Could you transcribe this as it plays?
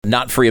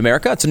Not Free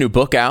America. It's a new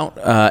book out,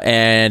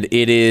 and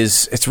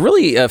it's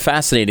really a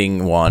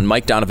fascinating one.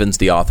 Mike Donovan's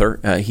the author.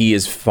 He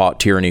has fought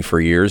tyranny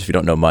for years. If you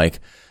don't know Mike,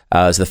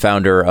 is the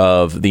founder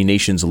of the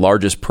nation's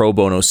largest pro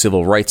bono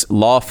civil rights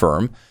law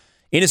firm.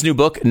 In his new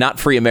book, Not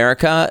Free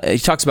America, he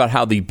talks about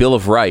how the Bill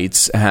of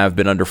Rights have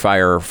been under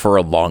fire for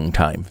a long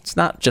time. It's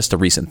not just a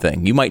recent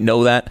thing. You might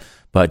know that,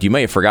 but you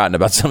may have forgotten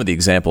about some of the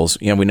examples.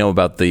 We know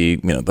about the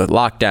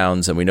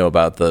lockdowns, and we know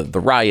about the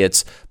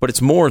riots, but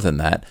it's more than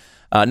that.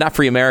 Not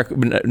Free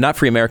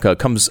America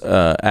comes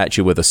at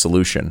you with a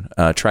solution,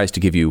 tries to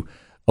give you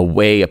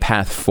a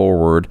path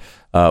forward,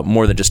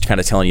 more than just kind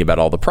of telling you about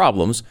all the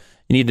problems.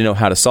 You need to know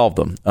how to solve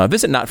them.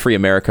 Visit Not Free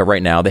America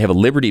right now. They have a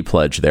Liberty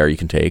Pledge there you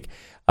can take,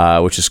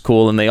 which is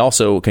cool. And they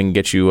also can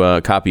get you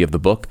a copy of the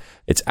book.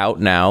 It's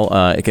out now.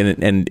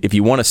 And if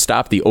you want to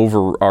stop the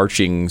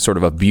overarching sort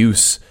of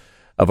abuse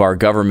of our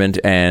government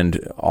and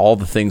all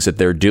the things that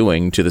they're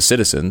doing to the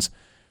citizens,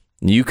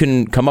 you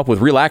can come up with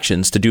real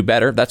actions to do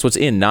better. That's what's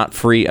in Not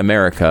Free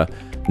America.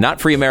 Not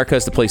Free America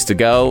is the place to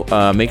go.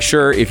 Make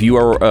sure if you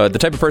are the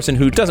type of person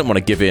who doesn't want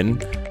to give in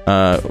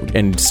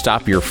and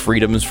stop your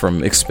freedoms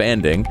from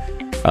expanding,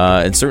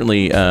 and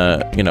certainly,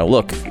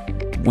 look,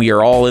 we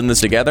are all in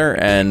this together,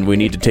 and we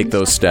need to take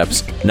those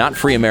steps.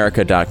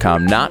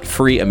 NotFreeAmerica.com.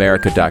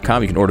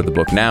 NotFreeAmerica.com. You can order the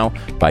book now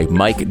by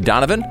Mike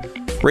Donovan.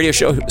 Radio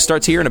show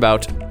starts here in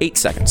about 8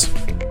 seconds.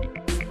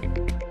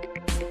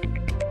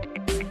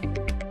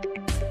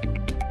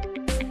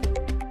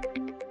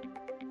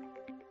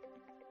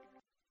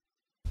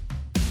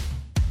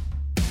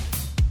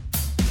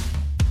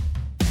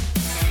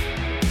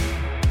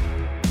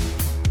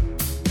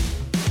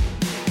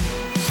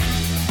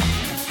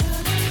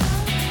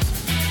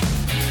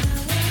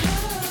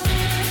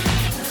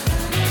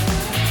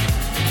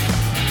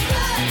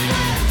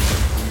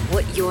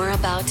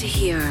 About to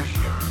hear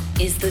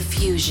is the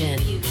fusion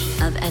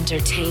of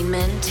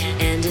entertainment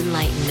and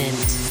enlightenment.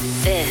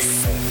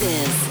 This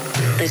is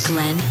the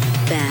Glenn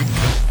Beck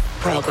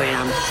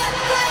Program.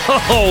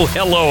 Oh,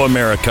 hello,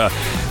 America,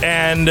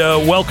 and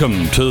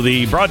welcome to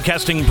the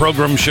Broadcasting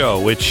Program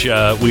Show, which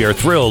we are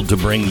thrilled to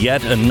bring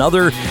yet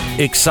another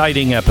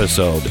exciting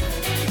episode.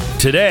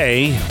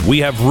 Today, we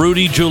have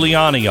Rudy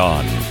Giuliani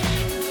on.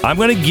 I'm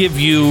going to give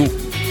you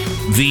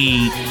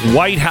the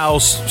White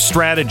House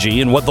strategy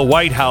and what the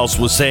White House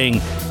was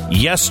saying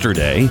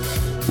yesterday.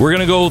 We're going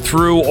to go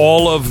through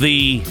all of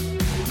the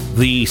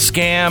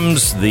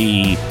scams,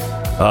 the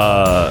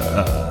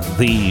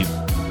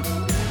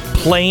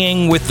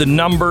playing with the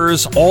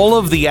numbers, all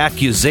of the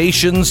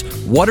accusations,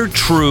 what are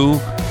true,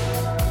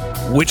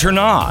 which are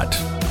not.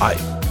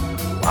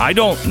 I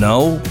don't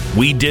know.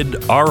 We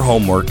did our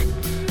homework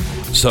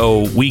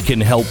so we can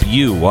help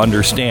you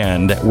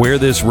understand where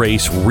this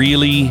race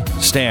really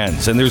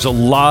stands. And there's a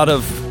lot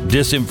of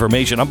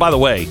disinformation. And by the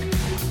way,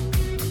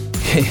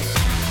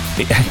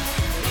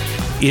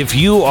 if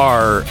you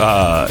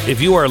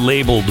are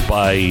labeled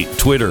by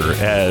Twitter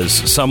as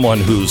someone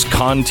whose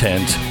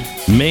content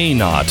may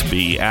not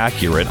be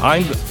accurate,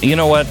 you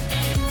know what?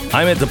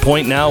 I'm at the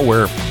point now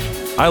where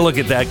I look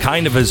at that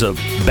kind of as a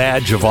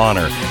badge of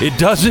honor. It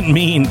doesn't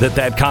mean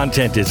that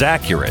content is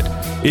accurate.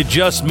 It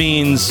just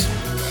means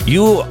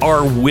you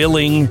are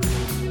willing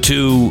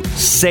to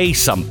say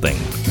something.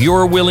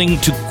 You're willing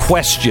to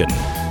question.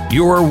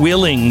 You're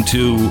willing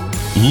to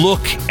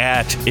look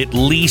at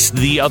least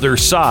the other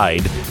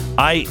side.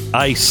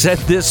 I said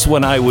this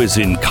when I was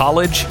in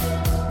college.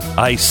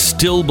 I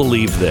still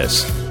believe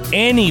this.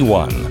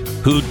 Anyone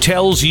who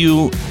tells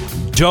you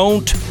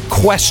don't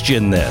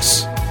question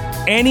this,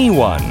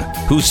 anyone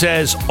who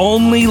says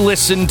only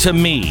listen to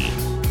me,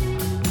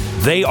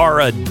 they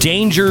are a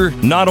danger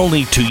not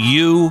only to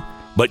you,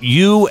 but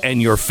you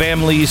and your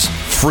family's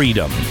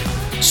freedom.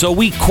 So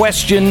we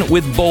question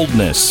with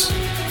boldness.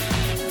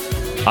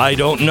 I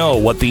don't know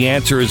what the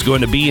answer is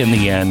going to be in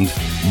the end,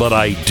 but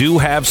I do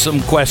have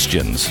some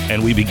questions,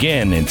 and we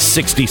begin in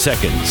 60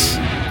 seconds.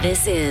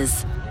 This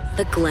is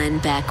the Glenn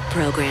Beck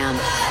Program.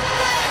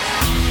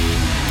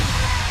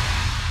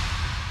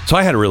 So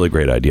I had a really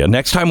great idea.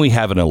 Next time we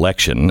have an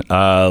election,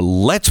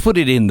 let's put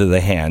it into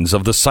the hands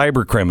of the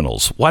cyber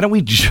criminals. Why don't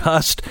we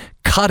just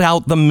cut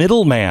out the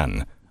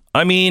middleman?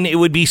 I mean, it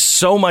would be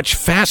so much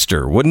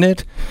faster, wouldn't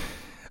it?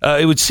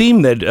 It would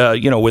seem that,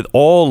 with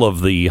all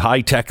of the high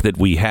tech that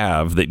we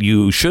have, that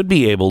you should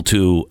be able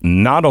to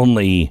not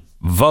only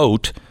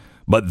vote,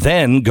 but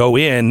then go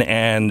in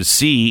and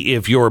see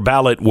if your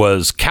ballot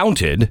was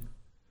counted.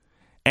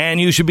 And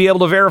you should be able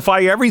to verify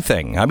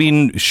everything. I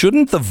mean,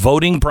 shouldn't the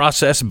voting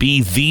process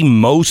be the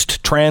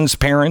most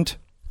transparent?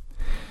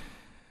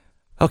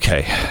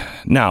 Okay,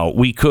 now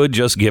we could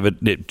just give it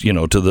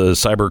to the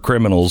cyber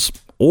criminals,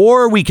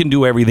 or we can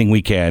do everything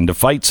we can to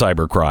fight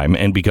cybercrime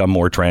and become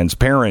more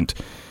transparent.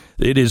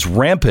 It is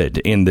rampant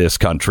in this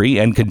country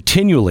and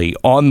continually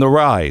on the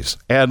rise.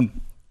 And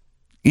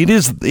it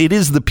is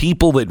the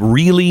people that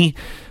really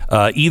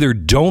either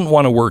don't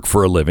want to work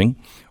for a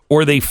living,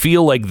 or they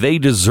feel like they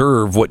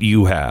deserve what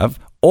you have,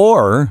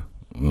 or,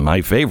 my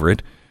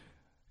favorite,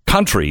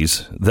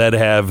 countries that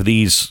have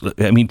these.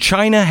 I mean,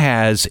 China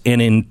has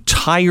an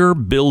entire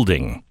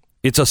building.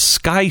 It's a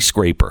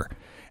skyscraper,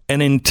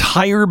 an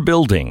entire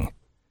building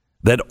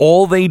that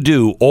all they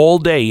do all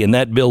day in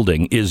that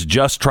building is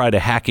just try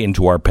to hack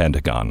into our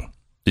Pentagon.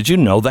 Did you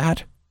know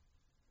that?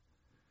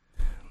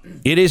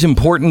 It is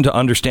important to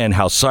understand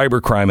how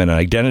cybercrime and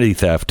identity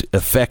theft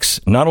affects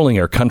not only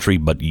our country,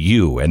 but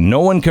you. And no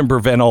one can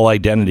prevent all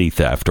identity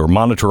theft or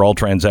monitor all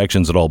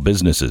transactions at all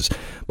businesses.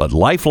 But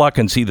LifeLock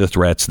can see the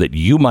threats that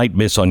you might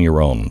miss on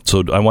your own.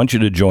 So I want you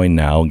to join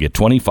now and get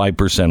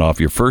 25% off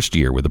your first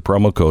year with the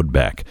promo code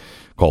BECK.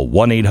 Call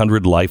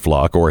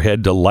 1-800-LifeLock or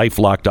head to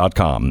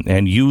LifeLock.com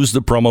and use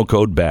the promo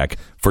code BECK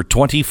for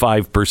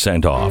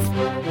 25% off.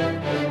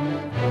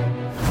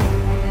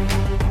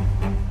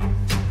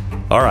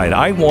 All right,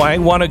 I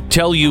want to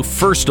tell you,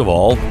 first of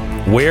all,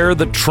 where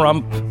the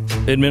Trump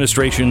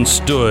administration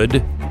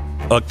stood,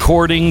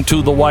 according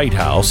to the White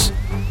House,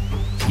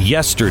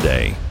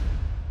 yesterday.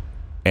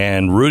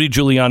 And Rudy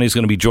Giuliani is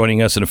going to be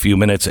joining us in a few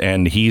minutes,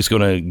 and he's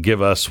going to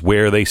give us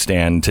where they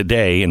stand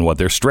today and what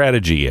their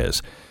strategy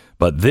is.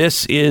 But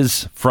this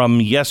is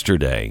from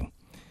yesterday.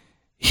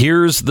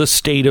 Here's the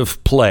state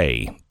of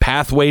play.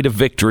 Pathway to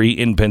victory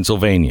in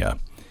Pennsylvania.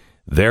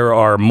 There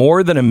are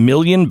more than 1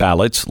 million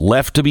ballots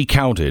left to be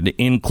counted,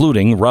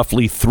 including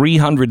roughly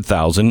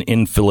 300,000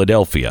 in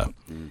Philadelphia.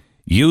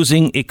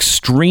 Using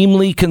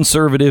extremely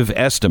conservative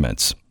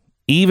estimates,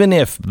 even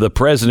if the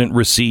president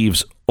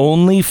receives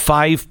only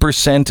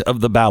 5% of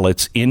the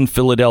ballots in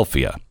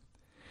Philadelphia,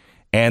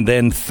 and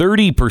then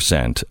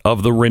 30%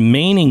 of the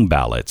remaining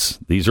ballots,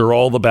 these are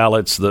all the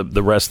ballots, the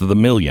rest of the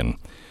million,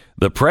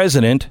 the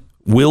president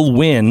will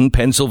win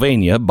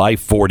Pennsylvania by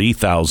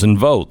 40,000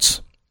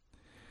 votes.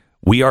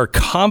 We are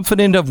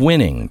confident of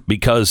winning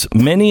because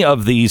many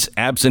of these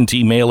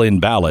absentee mail-in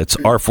ballots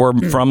are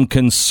from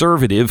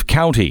conservative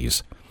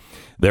counties.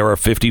 There are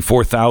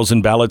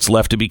 54,000 ballots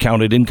left to be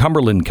counted in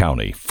Cumberland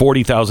County,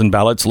 40,000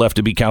 ballots left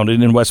to be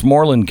counted in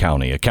Westmoreland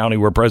County, a county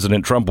where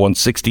President Trump won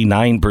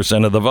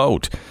 69% of the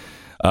vote.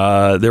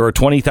 There are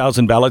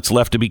 20,000 ballots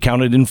left to be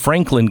counted in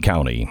Franklin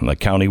County, a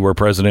county where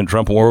President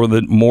Trump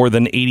won more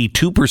than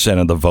 82%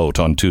 of the vote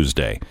on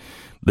Tuesday.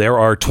 There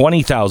are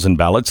 20,000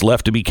 ballots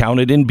left to be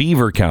counted in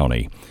Beaver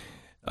County.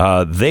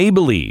 They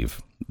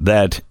believe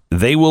that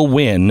they will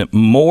win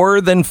more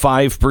than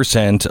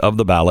 5% of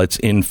the ballots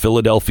in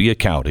Philadelphia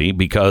County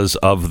because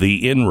of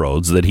the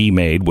inroads that he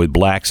made with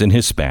blacks and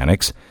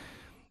Hispanics.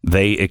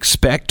 They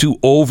expect to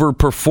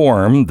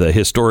overperform the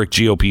historic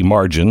GOP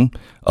margin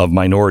of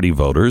minority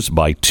voters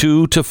by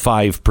 2 to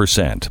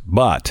 5%.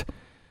 But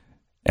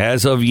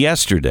as of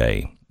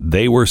yesterday,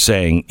 they were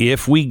saying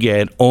if we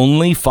get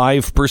only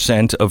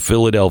 5% of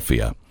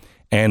Philadelphia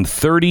and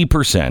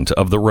 30%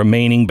 of the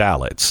remaining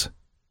ballots,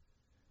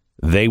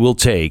 they will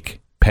take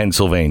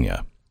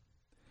Pennsylvania.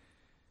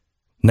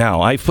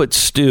 Now, I put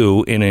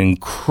Stu in an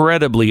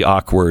incredibly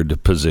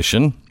awkward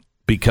position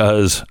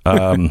because,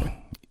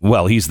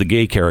 well, he's the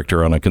gay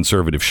character on a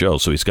conservative show,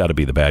 so he's got to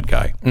be the bad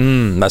guy.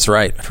 That's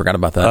right. I forgot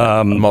about that.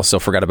 I also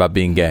forgot about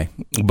being gay.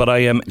 But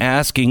I am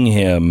asking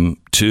him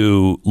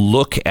to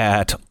look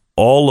at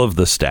all of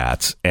the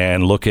stats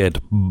and look at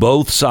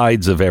both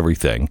sides of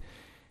everything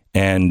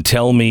and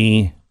tell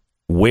me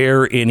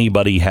where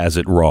anybody has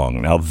it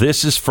wrong. Now,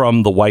 this is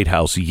from the White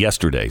House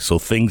yesterday, so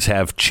things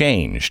have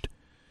changed.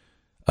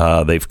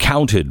 They've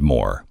counted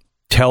more.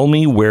 Tell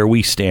me where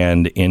we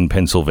stand in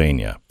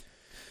Pennsylvania.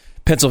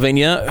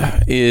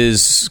 Pennsylvania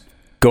is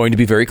going to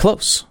be very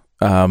close.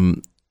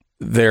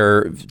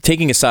 They're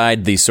taking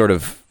aside these sort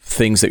of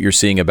things that you're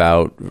seeing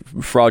about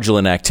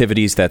fraudulent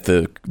activities that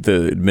the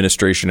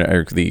administration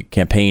or the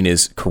campaign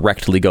is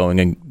correctly going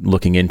and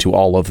looking into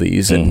all of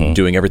these and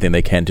doing everything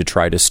they can to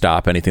try to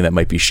stop anything that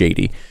might be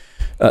shady.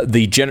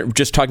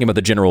 Just talking about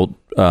the general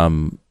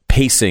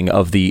pacing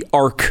of the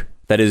arc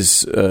that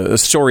is a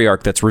story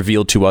arc that's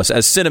revealed to us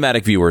as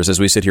cinematic viewers as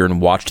we sit here and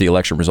watch the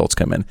election results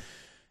come in.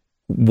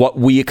 What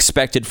we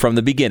expected from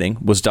the beginning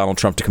was Donald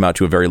Trump to come out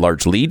to a very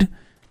large lead.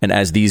 And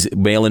as these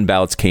mail-in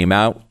ballots came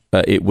out,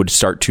 it would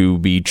start to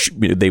be,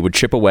 they would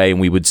chip away and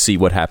we would see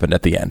what happened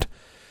at the end.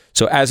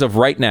 So as of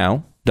right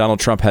now, Donald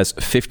Trump has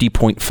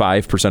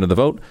 50.5% of the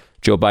vote.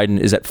 Joe Biden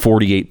is at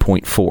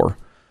 48.4%.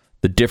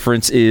 The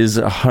difference is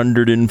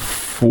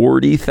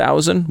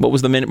 140,000. What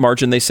was the minute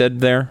margin they said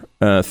there?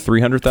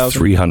 300,000?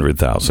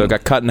 300,000. So it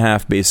got cut in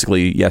half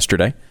basically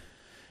yesterday.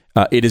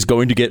 It is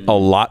going to get a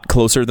lot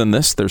closer than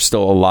this. There's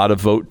still a lot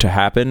of vote to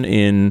happen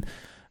in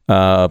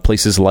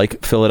places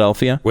like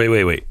Philadelphia.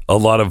 Wait. A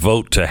lot of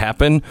vote to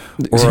happen,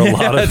 or a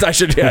lot of I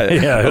should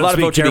a lot of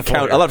vote to be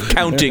a lot of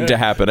counting to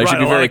happen. I should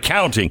be very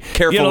counting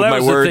careful with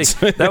my words.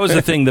 That was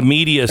the thing. The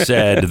media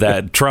said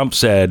that Trump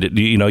said,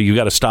 you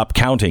got to stop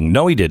counting.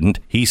 No, he didn't.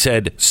 He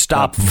said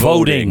stop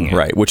voting.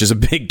 Right, which is a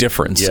big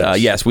difference.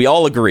 Yes. We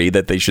all agree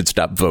that they should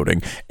stop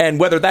voting,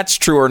 and whether that's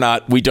true or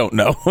not, we don't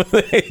know.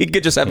 You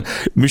could just have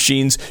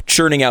machines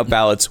churning out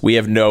ballots. We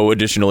have no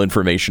additional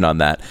information on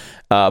that,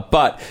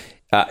 but.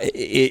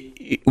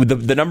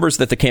 The numbers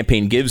that the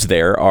campaign gives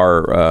there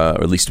are,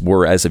 or at least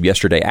were as of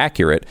yesterday,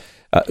 accurate.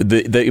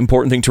 The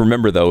important thing to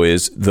remember, though,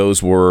 is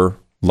those were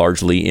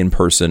largely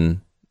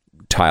in-person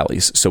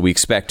tallies. So we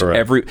expect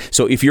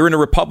so if you're in a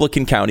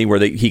Republican county where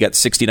he got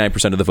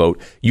 69% of the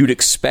vote, you'd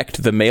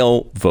expect the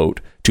mail vote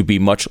to be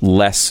much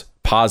less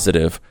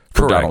positive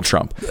for Donald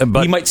Trump.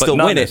 He might still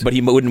win it, but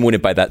he wouldn't win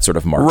it by that sort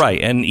of margin.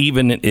 Right. And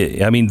even,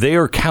 I mean, they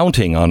are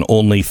counting on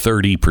only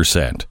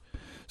 30%.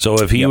 So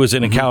if he was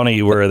in a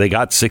county where they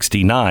got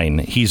 69,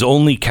 he's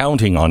only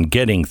counting on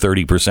getting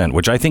 30%,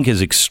 which I think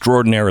is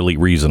extraordinarily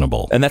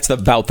reasonable. And that's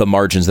about the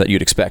margins that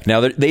you'd expect.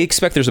 Now, they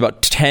expect there's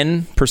about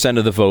 10%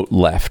 of the vote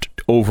left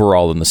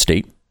overall in the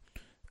state.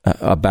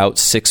 About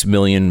 6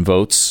 million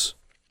votes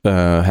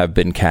have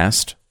been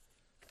cast.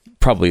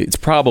 It's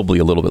probably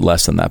a little bit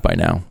less than that by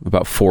now.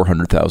 About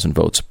 400,000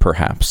 votes,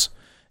 perhaps.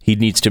 Joe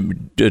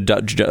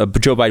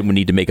Biden would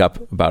need to make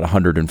up about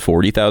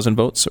 140,000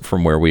 votes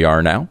from where we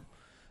are now.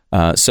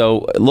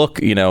 So, look,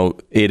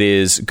 it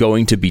is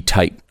going to be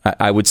tight.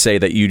 I would say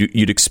that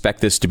you'd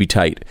expect this to be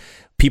tight.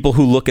 People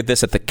who look at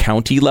this at the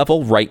county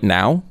level right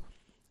now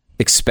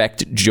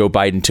expect Joe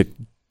Biden to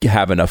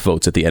have enough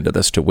votes at the end of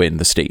this to win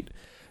the state.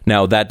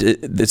 Now,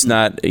 it's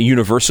not a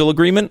universal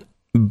agreement,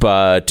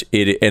 but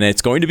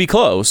it's going to be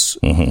close.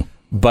 Mm-hmm.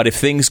 But if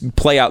things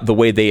play out the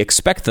way they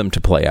expect them to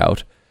play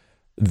out,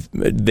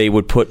 they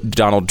would put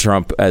Donald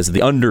Trump as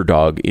the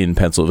underdog in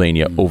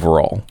Pennsylvania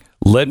overall.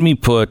 Let me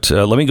go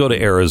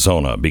to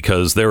Arizona,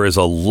 because there is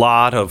a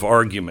lot of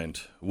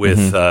argument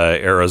with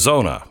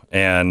Arizona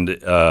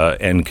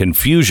and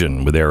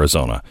confusion with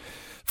Arizona.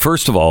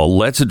 First of all,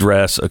 let's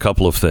address a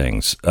couple of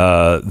things.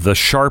 The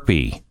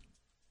Sharpie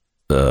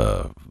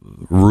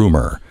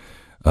rumor,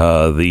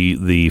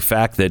 the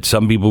fact that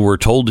some people were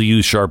told to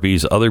use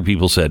Sharpies, other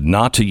people said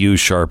not to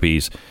use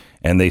Sharpies,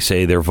 and they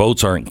say their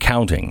votes aren't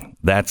counting.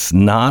 That's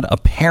not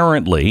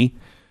apparently.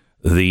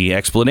 The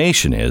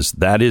explanation is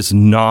that is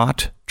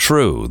not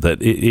true,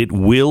 that it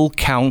will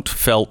count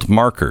felt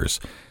markers.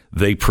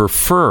 They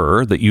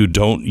prefer that you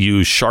don't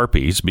use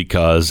Sharpies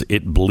because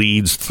it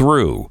bleeds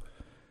through,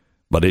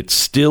 but it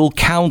still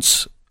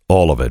counts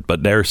all of it.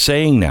 But they're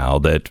saying now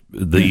that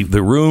the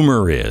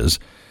rumor is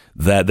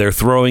that they're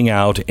throwing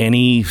out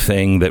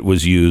anything that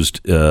was used,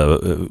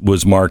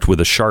 was marked with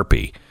a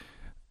Sharpie.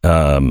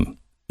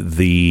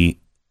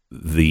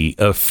 The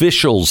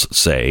officials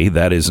say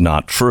that is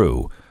not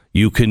true.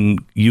 You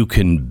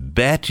can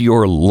bet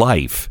your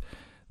life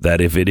that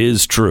if it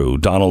is true,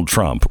 Donald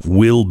Trump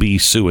will be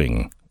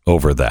suing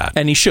over that.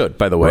 And he should,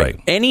 by the way.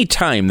 Right.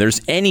 Anytime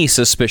there's any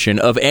suspicion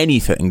of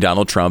anything,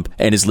 Donald Trump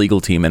and his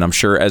legal team, and I'm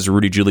sure as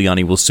Rudy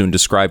Giuliani will soon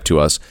describe to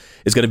us,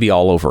 is going to be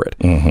all over it.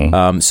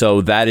 Mm-hmm.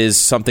 So that is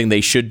something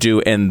they should do.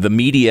 And the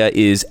media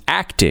is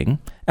acting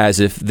as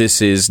if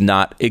this is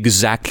not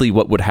exactly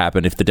what would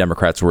happen if the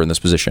Democrats were in this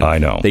position. I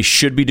know. They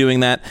should be doing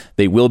that.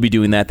 They will be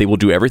doing that. They will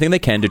do everything they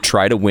can to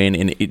try to win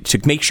and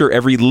to make sure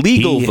every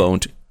legal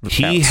vote counts.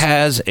 He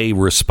has a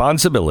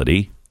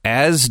responsibility,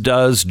 as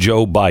does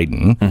Joe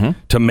Biden,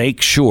 to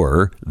make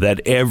sure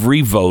that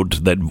every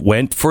vote that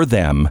went for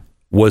them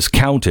was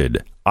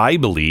counted. I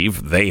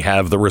believe they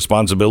have the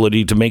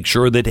responsibility to make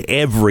sure that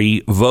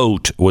every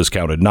vote was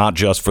counted, not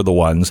just for the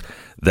ones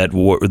that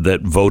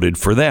voted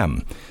for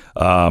them.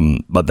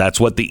 But that's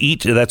what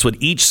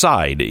each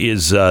side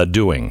is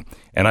doing.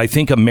 And I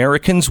think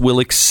Americans will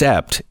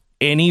accept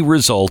any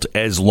result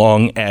as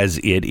long as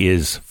it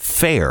is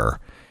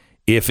fair.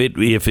 If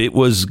it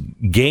was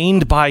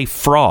gained by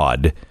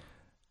fraud,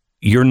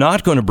 you're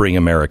not going to bring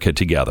America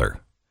together.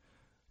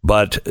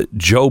 But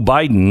Joe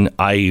Biden,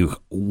 I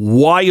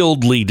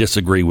wildly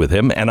disagree with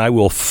him, and I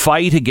will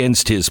fight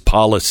against his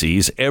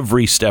policies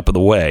every step of the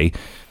way.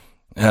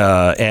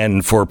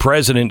 And for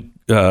President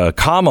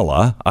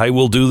Kamala, I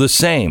will do the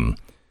same.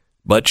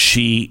 But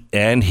she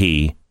and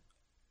he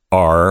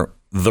are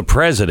the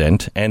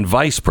president and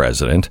vice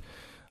president,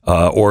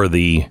 or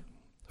the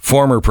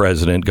former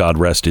president, God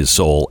rest his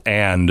soul,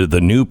 and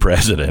the new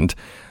president.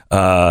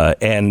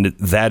 And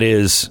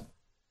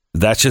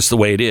that's just the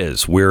way it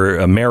is. We're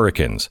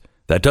Americans.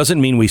 That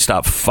doesn't mean we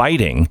stop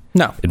fighting.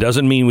 No. It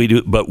doesn't mean we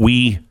do, but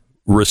we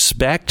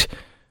respect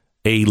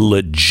a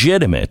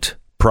legitimate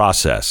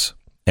process.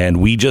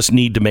 And we just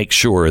need to make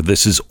sure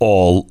this is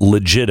all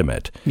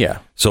legitimate. Yeah.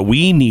 So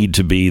we need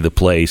to be the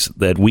place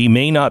that we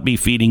may not be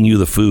feeding you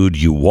the food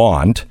you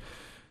want.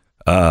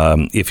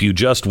 If you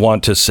just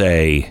want to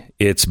say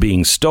it's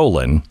being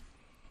stolen,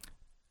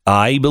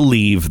 I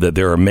believe that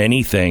there are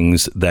many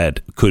things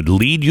that could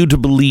lead you to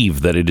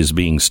believe that it is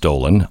being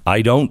stolen.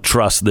 I don't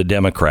trust the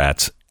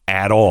Democrats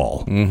at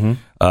all,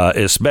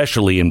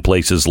 especially in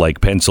places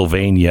like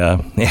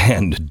Pennsylvania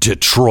and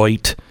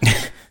Detroit.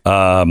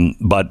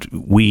 But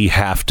we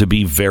have to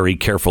be very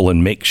careful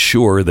and make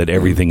sure that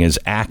everything is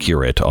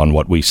accurate on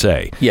what we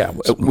say. Yeah,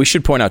 we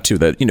should point out, too,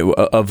 that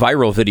a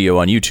viral video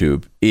on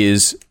YouTube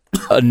is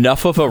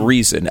enough of a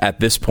reason at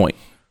this point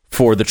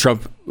for the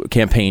Trump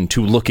campaign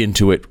to look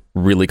into it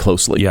really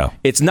closely. Yeah.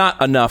 It's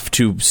not enough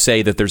to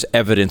say that there's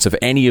evidence of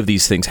any of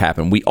these things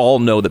happen. We all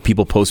know that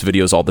people post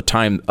videos all the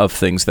time of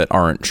things that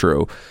aren't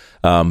true.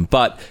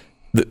 But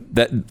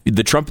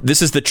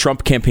This is the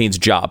Trump campaign's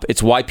job.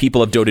 It's why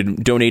people have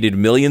donated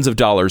millions of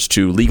dollars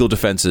to legal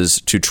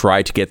defenses to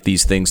try to get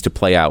these things to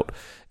play out.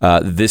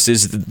 This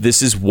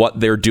is what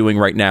they're doing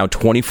right now,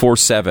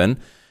 24/7.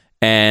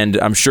 And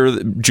I'm sure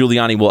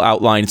Giuliani will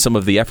outline some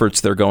of the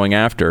efforts they're going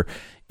after.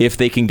 If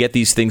they can get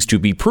these things to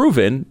be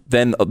proven,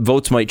 then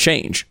votes might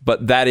change.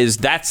 But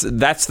that's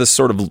the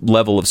sort of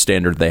level of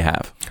standard they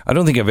have. I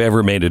don't think I've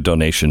ever made a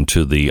donation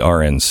to the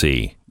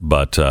RNC,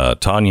 but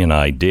Tanya and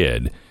I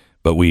did.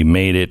 But we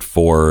made it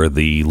for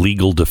the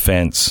legal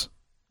defense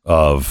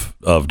of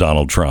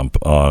Donald Trump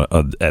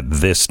at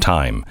this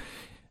time.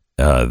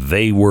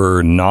 They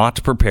were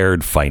not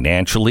prepared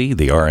financially.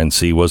 The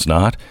RNC was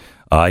not.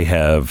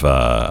 I've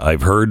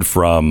heard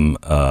from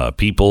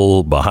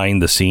people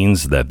behind the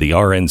scenes that the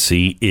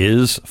RNC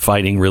is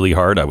fighting really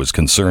hard. I was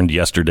concerned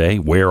yesterday.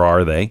 Where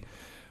are they?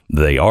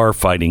 They are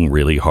fighting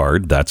really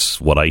hard.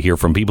 That's what I hear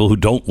from people who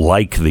don't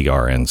like the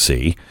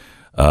RNC.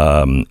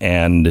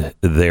 And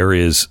there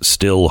is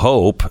still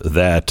hope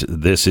that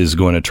this is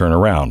going to turn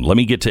around. Let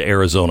me get to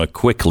Arizona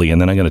quickly,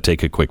 and then I'm going to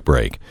take a quick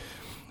break.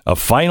 A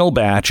final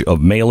batch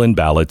of mail-in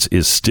ballots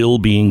is still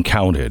being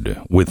counted,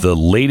 with the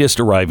latest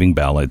arriving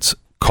ballots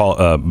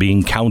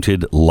being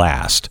counted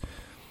last.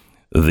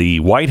 The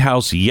White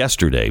House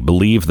yesterday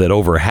believed that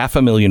over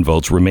 500,000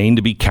 votes remain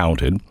to be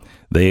counted.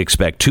 They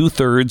expect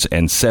 2/3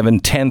 and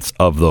 7/10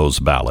 of those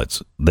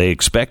ballots. They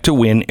expect to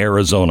win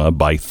Arizona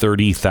by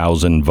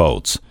 30,000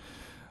 votes.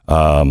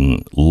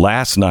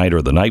 Last night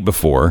or the night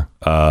before,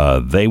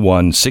 they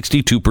won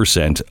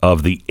 62%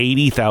 of the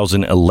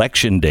 80,000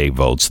 election day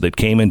votes that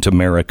came into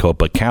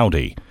Maricopa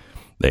County.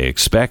 They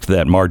expect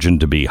that margin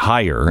to be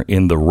higher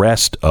in the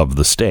rest of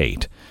the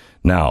state.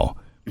 Now,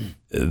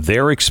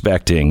 they're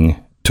expecting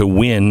to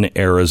win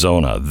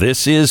Arizona.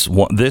 This is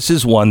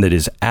one that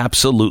is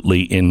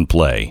absolutely in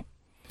play.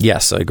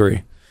 Yes, I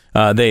agree.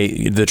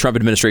 The Trump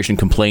administration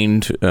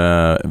complained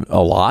a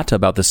lot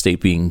about the state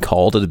being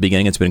called at the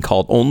beginning. It's been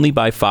called only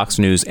by Fox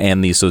News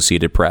and the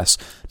Associated Press.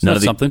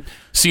 Something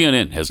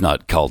CNN has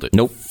not called it.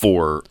 Nope.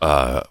 For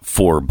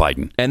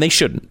Biden, and they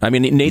shouldn't. I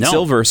mean, Nate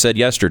Silver said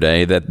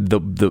yesterday that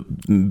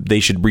they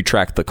should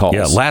retract the calls.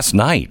 Yeah, last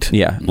night.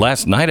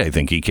 I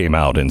think he came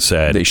out and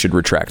said they should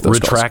retract those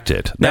calls.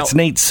 It. That's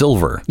Nate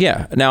Silver.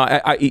 Yeah. Now,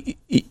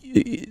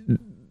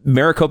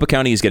 Maricopa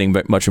County is getting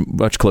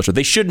much closer.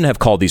 They shouldn't have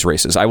called these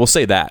races. I will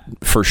say that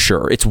for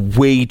sure. It's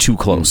way too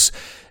close.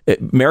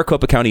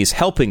 Maricopa County is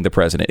helping the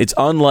president. It's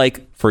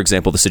unlike, for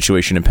example, the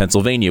situation in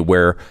Pennsylvania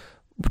where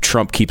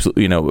Trump keeps,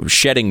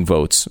 shedding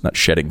votes, not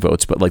shedding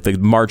votes, but like the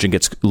margin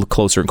gets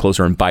closer and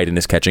closer and Biden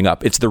is catching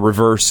up. It's the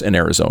reverse in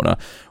Arizona,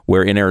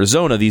 where in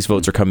Arizona, these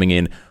votes are coming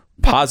in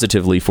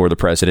positively for the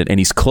president, and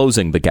he's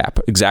closing the gap.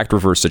 Exact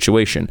reverse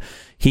situation.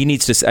 He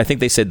needs to. I think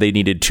they said they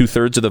needed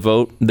 2/3 of the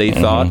vote. They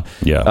thought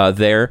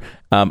there.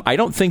 I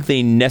don't think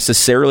they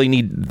necessarily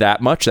need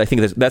that much. I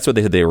think that's what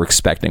they were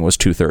expecting was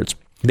 2/3.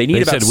 They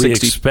need about 60. We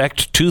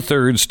expect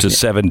 2/3 to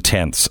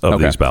 7/10 of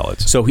these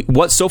ballots. So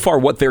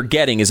what they're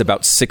getting is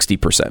about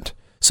 60%.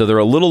 So they're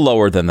a little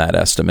lower than that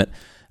estimate.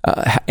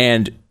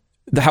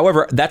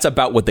 However, that's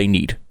about what they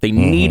need. They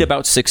need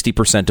about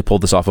 60% to pull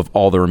this off of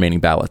all the remaining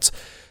ballots.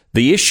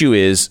 The issue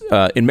is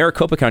in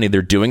Maricopa County,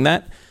 they're doing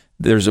that.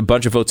 There's a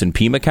bunch of votes in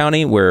Pima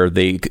County where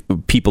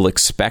people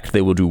expect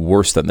they will do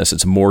worse than this.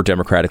 It's more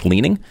Democratic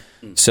leaning,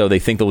 so they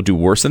think they'll do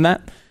worse than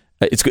that.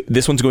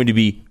 This one's going to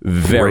be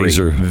very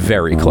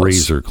close.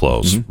 Razor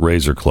close.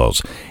 Razor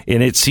close.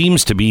 And it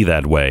seems to be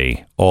that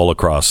way all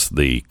across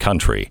the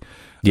country.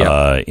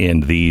 Yeah.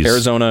 In these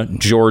Arizona,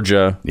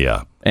 Georgia,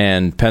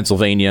 and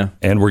Pennsylvania.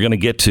 And we're going to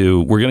get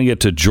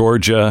to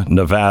Georgia,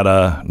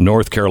 Nevada,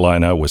 North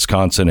Carolina,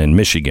 Wisconsin, and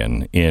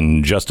Michigan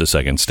in just a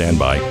second. Stand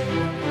by.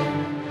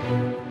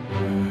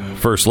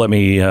 First, let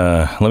me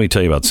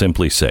tell you about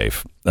Simply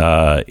Safe.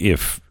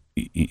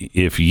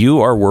 If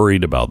you are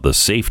worried about the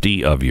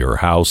safety of your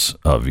house,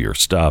 of your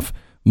stuff,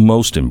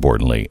 most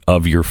importantly,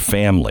 of your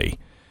family,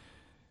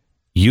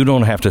 you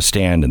don't have to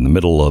stand in the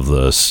middle of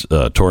this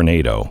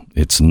tornado.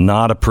 It's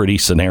not a pretty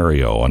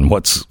scenario on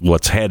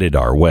what's headed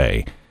our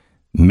way.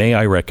 May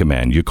I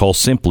recommend you call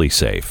Simply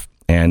Safe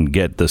and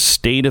get the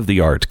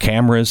state-of-the-art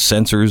cameras,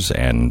 sensors,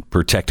 and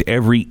protect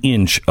every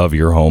inch of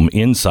your home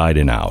inside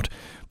and out.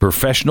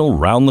 Professional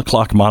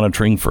round-the-clock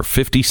monitoring for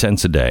 50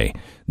 cents a day.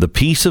 The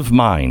peace of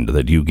mind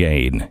that you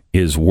gain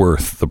is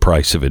worth the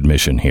price of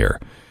admission here.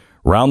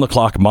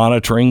 Round-the-clock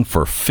monitoring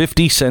for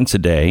 50 cents a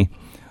day.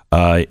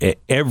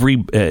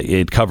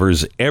 It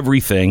covers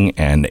everything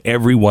and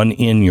everyone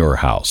in your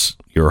house.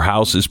 Your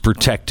house is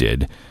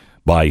protected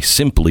by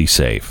Simply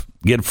Safe.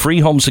 Get a free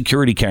home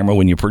security camera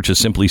when you purchase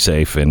Simply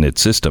Safe and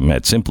its system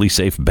at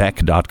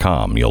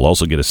simplysafebeck.com. You'll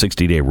also get a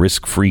 60-day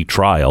risk-free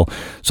trial,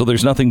 so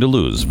there's nothing to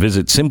lose.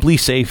 Visit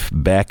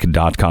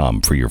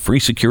simplysafebeck.com for your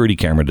free security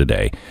camera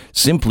today.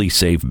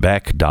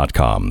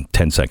 simplysafebeck.com.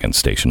 10 seconds,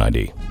 station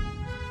ID.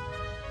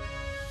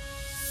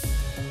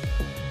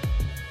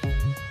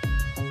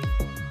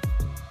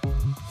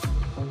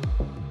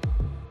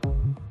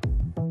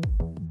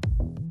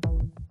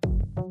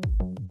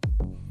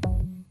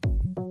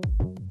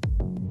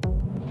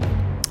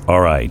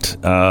 All right.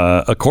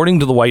 According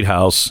to the White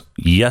House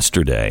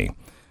yesterday,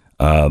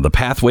 the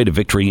pathway to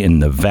victory in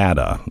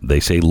Nevada, they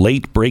say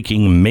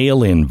late-breaking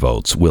mail-in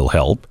votes will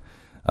help.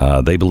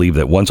 They believe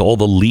that once all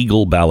the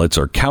legal ballots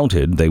are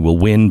counted, they will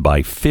win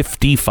by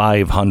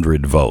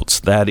 5,500 votes.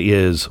 That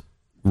is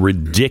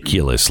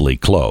ridiculously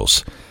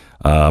close.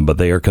 But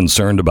they are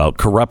concerned about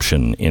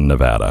corruption in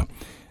Nevada.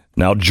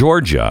 Now,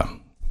 Georgia,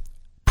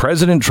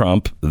 President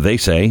Trump, they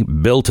say,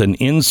 built an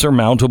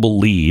insurmountable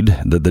lead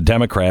that the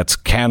Democrats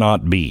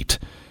cannot beat.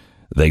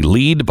 They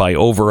lead by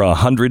over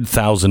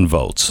 100,000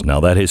 votes. Now,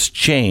 that has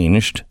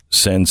changed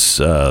since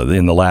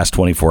in the last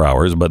 24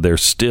 hours, but they're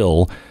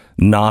still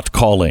not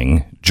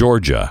calling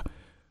Georgia.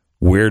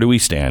 Where do we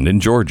stand in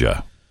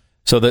Georgia?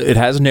 So it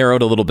has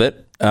narrowed a little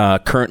bit.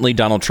 Currently,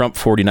 Donald Trump,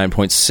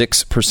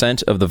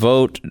 49.6% of the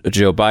vote.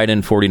 Joe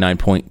Biden,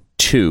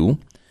 49.2%.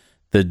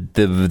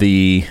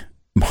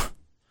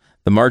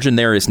 The margin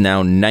there is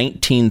now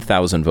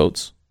 19,000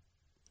 votes.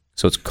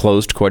 So it's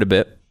closed quite a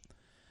bit.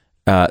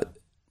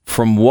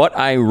 From what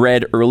I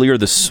read earlier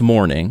this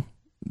morning,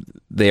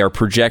 they are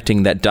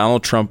projecting that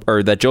Donald Trump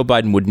or that Joe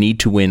Biden would need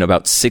to win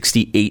about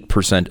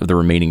 68% of the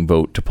remaining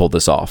vote to pull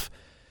this off.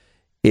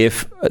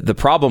 If the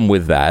problem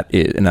with that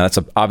is, and that's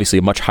obviously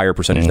a much higher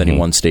percentage than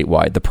anyone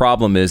statewide, the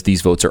problem is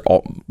these votes are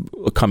all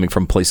coming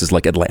from places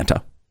like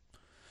Atlanta.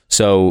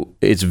 So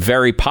it's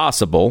very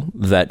possible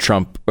that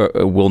Trump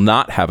will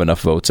not have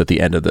enough votes at the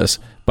end of this.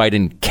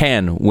 Biden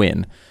can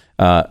win.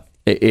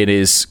 It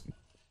is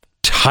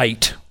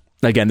tight.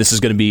 Again, this is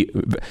going to be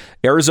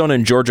Arizona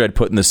and Georgia I'd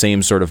put in the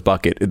same sort of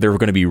bucket. They're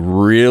going to be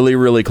really,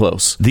 really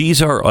close.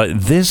 These are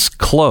this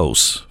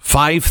close,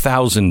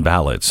 5,000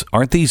 ballots.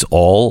 Aren't these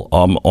all,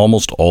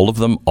 almost all of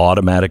them,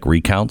 automatic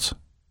recounts?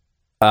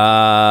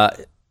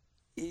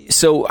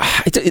 So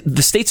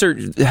the states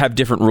have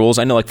different rules.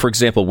 I know, like, for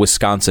example,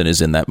 Wisconsin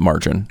is in that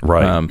margin.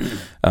 Right.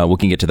 We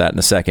can get to that in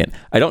a second.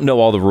 I don't know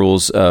all the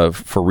rules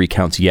for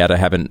recounts yet.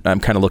 I'm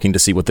kind of looking to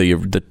see what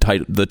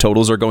the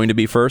totals are going to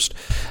be first.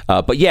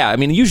 But yeah, I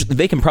mean, usually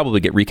they can probably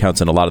get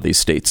recounts in a lot of these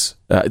states.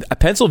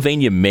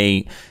 Pennsylvania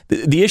may.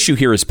 The issue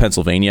here is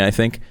Pennsylvania. I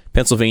think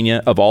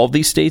Pennsylvania, of all of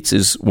these states,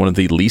 is one of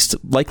the least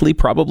likely,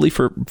 probably,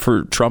 for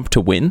Trump to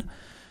win.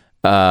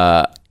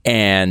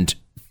 And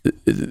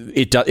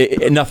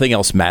nothing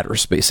else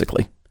matters,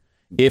 basically.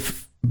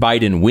 If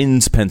Biden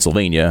wins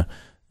Pennsylvania,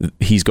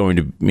 he's going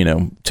to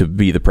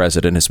be the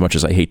president, as much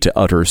as I hate to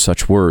utter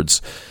such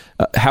words.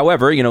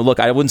 However, look,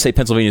 I wouldn't say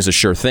Pennsylvania is a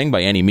sure thing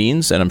by any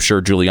means, and I'm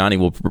sure Giuliani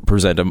will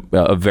present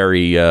a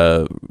very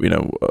strong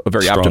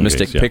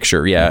optimistic case, yeah.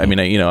 picture. Yeah, mm-hmm.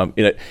 I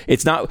mean,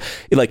 it's not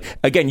like,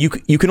 again, you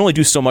can only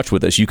do so much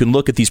with this. You can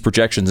look at these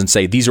projections and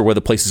say these are where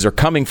the places are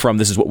coming from.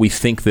 This is what we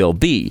think they'll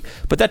be,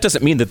 but that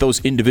doesn't mean that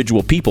those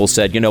individual people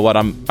said, you know what,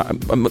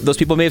 those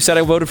people may have said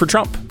I voted for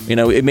Trump.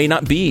 It may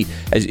not be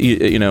as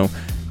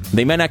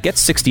they may not get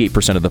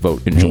 68% of the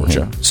vote in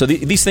Georgia. Mm-hmm. So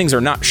these things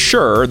are not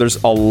sure.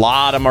 There's a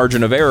lot of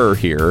margin of error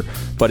here.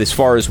 But as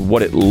far as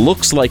what it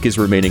looks like is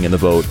remaining in the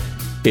vote,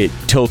 it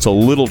tilts a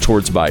little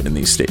towards Biden in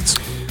these states.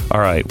 All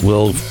right.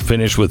 We'll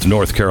finish with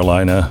North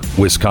Carolina,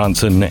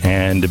 Wisconsin,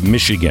 and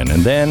Michigan,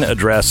 and then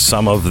address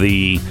some of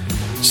the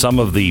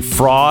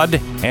fraud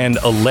and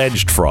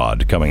alleged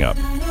fraud coming up.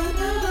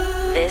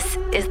 This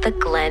is the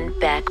Glenn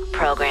Beck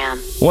Program.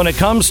 When it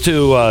comes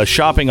to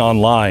shopping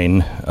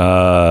online,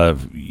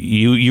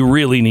 you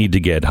really need to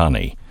get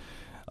Honey.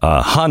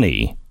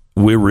 Honey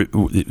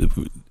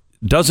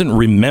doesn't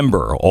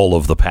remember all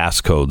of the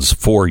passcodes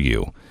for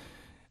you.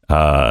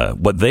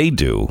 What they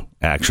do,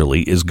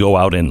 actually, is go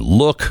out and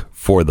look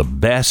for the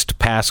best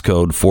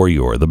passcode for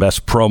you, or the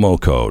best promo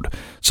code.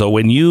 So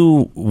when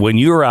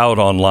you're out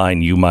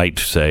online, you might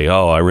say,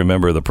 oh, I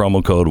remember the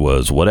promo code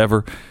was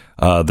whatever.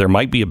 There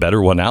might be a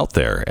better one out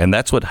there. And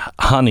that's what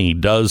Honey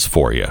does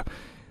for you.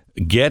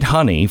 Get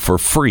Honey for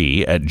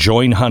free at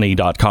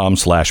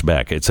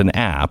joinhoney.com/Beck. It's an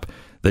app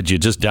that you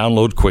just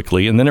download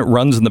quickly, and then it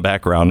runs in the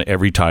background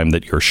every time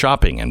that you're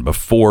shopping. And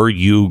before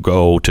you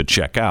go to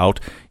check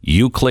out,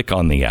 you click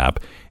on the app,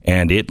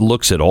 and it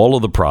looks at all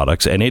of the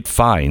products, and it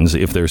finds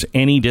if there's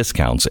any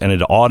discounts, and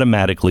it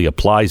automatically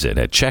applies it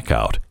at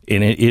checkout.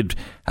 And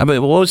how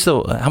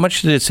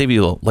much did it save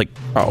you? Like,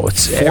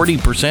 it's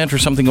 40% or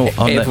something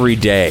on every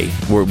day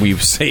where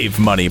we've saved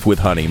money with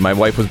Honey. My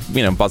wife was,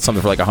 bought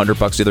something for like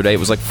 $100 the other day. It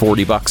was like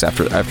 $40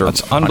 after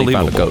That's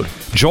unbelievable. Code.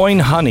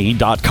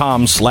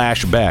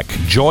 Joinhoney.com/Beck.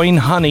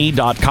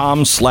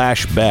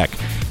 Joinhoney.com/Beck.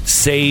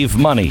 Save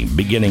money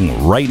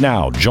beginning right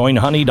now.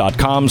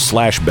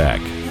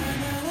 Joinhoney.com/Beck.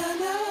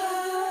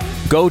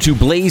 Go to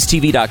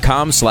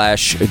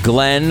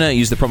blazetv.com/Glenn.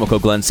 Use the promo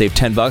code Glenn. Save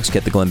 $10.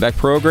 Get the Glenn Beck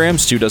program,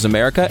 Stu Does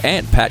America,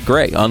 and Pat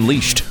Gray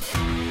Unleashed.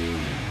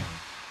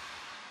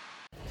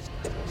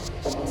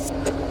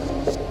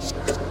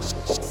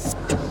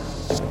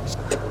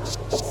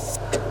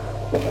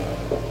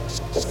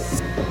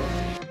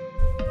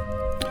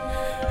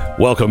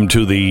 Welcome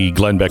to the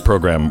Glenn Beck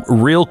program.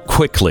 Real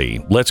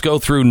quickly, let's go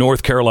through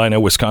North Carolina,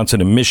 Wisconsin,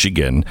 and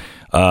Michigan,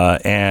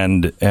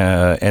 and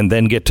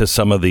then get to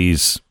some of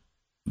these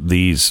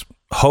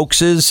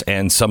hoaxes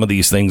and some of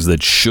these things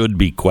that should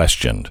be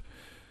questioned.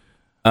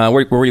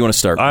 Where do you want to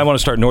start? I want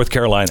to start North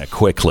Carolina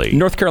quickly.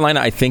 North Carolina,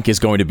 I think, is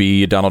going to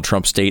be a Donald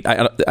Trump state.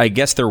 I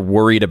guess they're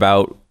worried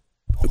about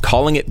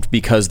calling it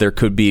because there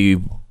could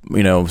be,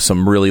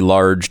 some really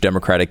large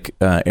Democratic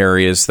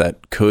areas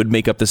that could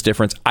make up this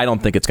difference. I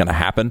don't think it's going to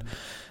happen.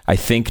 I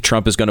think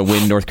Trump is going to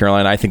win North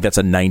Carolina. I think that's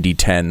a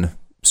 90-10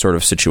 sort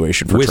of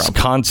situation for Trump.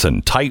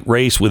 Wisconsin, tight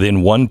race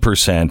within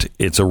 1%.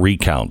 It's a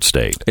recount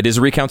state. It is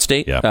a recount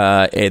state.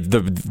 Yeah.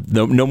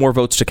 No more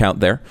votes to count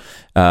there.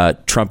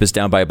 Trump is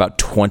down by about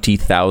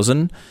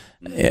 20,000.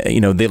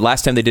 The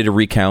last time they did a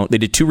recount, they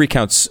did 2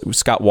 recounts.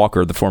 Scott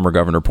Walker, the former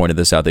governor, pointed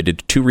this out. They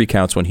did 2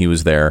 recounts when he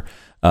was there.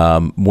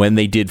 When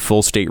they did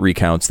full state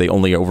recounts, they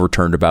only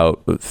overturned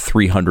about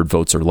 300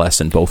 votes or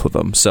less in both of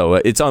them. So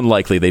it's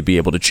unlikely they'd be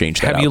able to change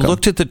that outcome. Have you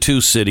looked at the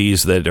 2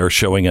 cities that are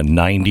showing a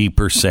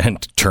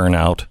 90%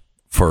 turnout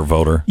for a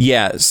voter?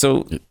 Yeah.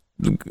 So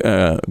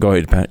go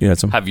ahead, Pat. You had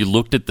some. Have you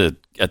looked at the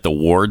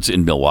wards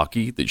in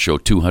Milwaukee that show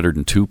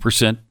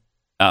 202%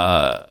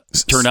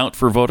 turnout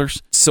for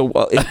voters? So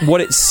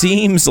what it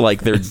seems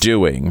like they're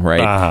doing,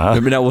 right?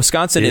 Now,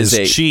 Wisconsin is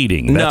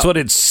cheating. That's what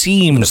it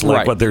seems like.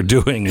 Right. What they're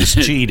doing is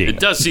cheating. It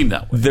does seem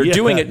that way. They're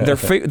doing it. They're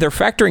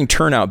factoring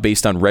turnout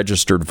based on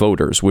registered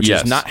voters, which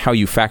is not how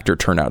you factor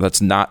turnout.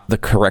 That's not the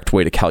correct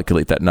way to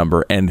calculate that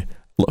number. And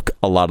look,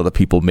 a lot of the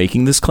people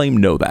making this claim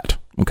know that.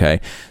 Okay.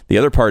 The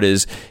other part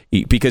is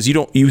because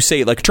you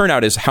say like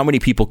turnout is how many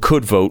people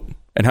could vote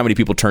and how many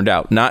people turned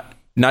out,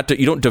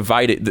 you don't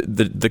divide it.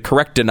 The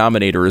correct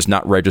denominator is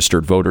not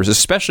registered voters,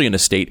 especially in a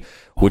state,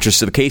 which is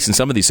the case in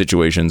some of these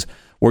situations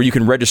where you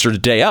can register the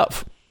day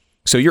of.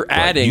 So you're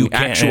adding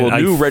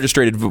new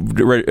registered.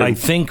 I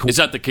think is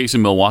that the case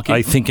in Milwaukee?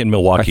 I think in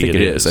Milwaukee it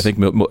is. I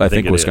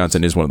think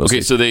Wisconsin is one of those.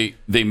 Okay, states. so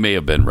they may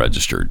have been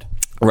registered.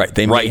 Right.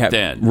 They may have,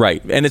 then.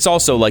 Right. And it's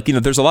also like,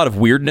 there's a lot of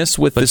weirdness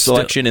with this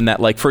election in that,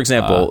 like, for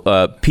example,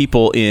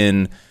 people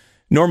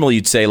normally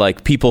you'd say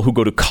like people who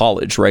go to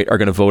college, right, are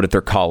going to vote at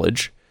their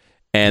college.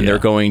 And they're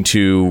going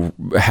to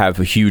have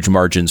huge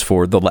margins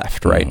for the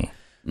left, right?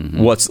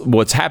 Mm-hmm.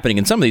 What's happening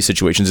in some of these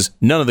situations is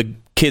none of the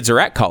kids are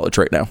at college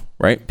right now,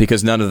 right?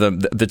 Because none of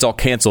them, that's all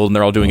canceled and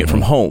they're all doing it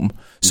from home.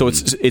 So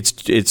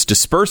it's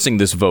dispersing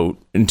this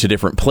vote into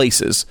different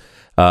places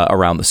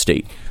around the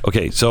state.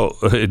 Okay, so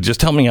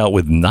just help me out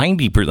with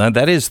 90%.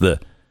 That is the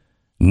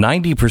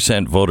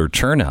 90% voter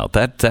turnout.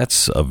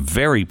 That's a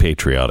very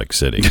patriotic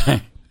city.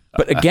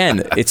 But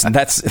again,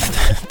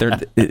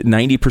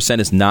 90%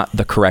 is not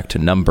the correct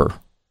number.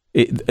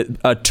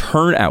 A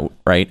turnout,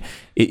 right,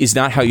 is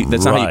not how you.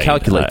 That's not how you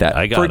calculate that.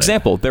 For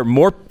example, there are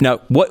more now.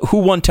 Who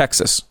won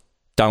Texas?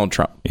 Donald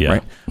Trump. Yeah.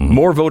 Right. Mm-hmm.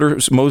 More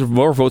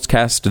votes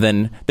cast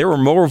than there were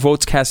more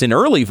votes cast in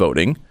early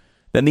voting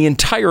than the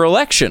entire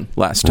election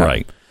last time.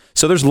 Right.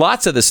 So there's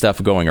lots of this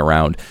stuff going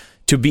around.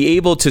 To be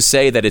able to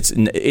say that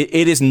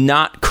it is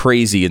not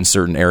crazy in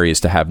certain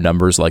areas to have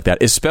numbers like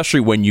that,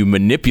 especially when you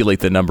manipulate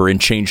the number and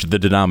change the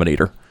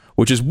denominator,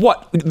 which is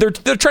what they're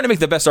trying to make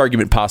the best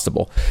argument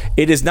possible.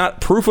 It is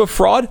not proof of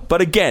fraud, but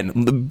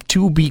again,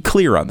 to be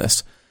clear on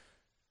this,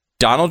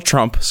 Donald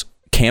Trump's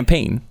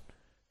campaign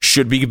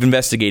should be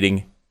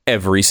investigating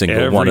every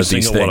single one of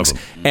these things.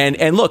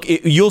 And look,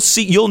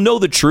 you'll know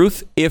the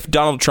truth if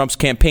Donald Trump's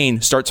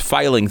campaign starts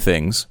filing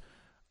things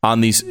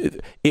on these.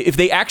 If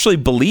they actually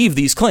believe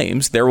these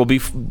claims, there will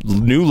be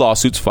new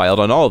lawsuits filed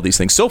on all of these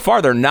things. So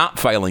far, they're not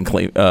filing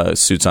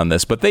suits on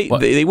this, but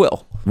they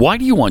will. Why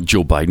do you want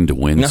Joe Biden to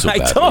win so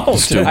badly? I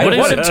don't. I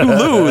want him to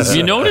lose.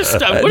 You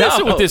noticed? What is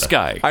it with this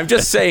guy? I'm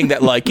just saying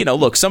that,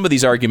 look, some of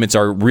these arguments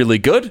are really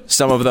good.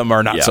 Some of them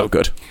are not so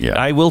good. Yeah.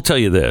 I will tell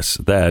you this,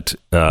 that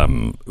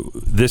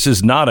this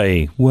is not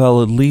at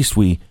least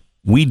we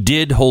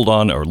did hold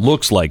on, or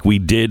looks like we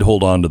did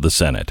hold on to the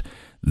Senate.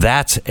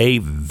 That's a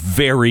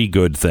very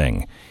good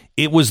thing.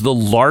 It was the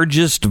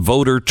largest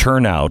voter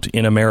turnout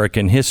in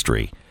American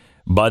history.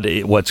 But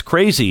what's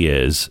crazy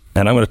is,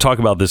 and I'm going to talk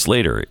about this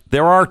later,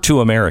 there are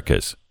 2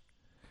 Americas.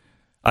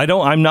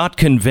 I'm not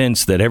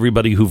convinced that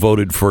everybody who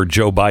voted for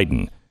Joe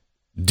Biden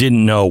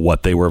didn't know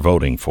what they were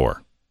voting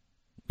for.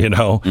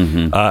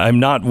 I'm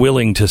not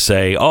willing to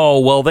say,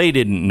 they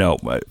didn't know.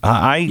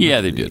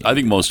 Yeah, they did. I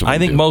think most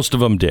of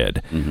them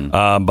did.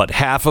 Mm-hmm. But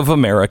half of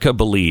America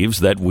believes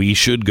that we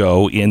should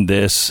go in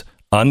this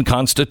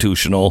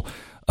unconstitutional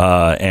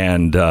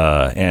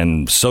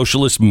and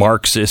socialist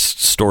Marxist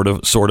sort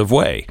of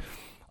way.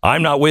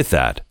 I'm not with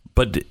that,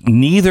 but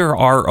neither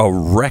are a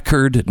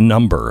record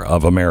number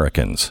of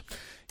Americans.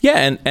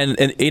 Yeah, and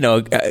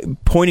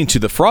pointing to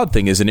the fraud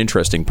thing is an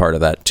interesting part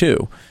of that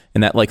too.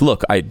 And that,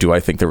 look, do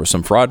I think there was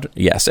some fraud?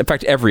 Yes. In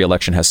fact, every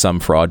election has some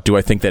fraud. Do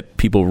I think that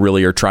people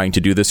really are trying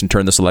to do this and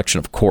turn this election?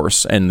 Of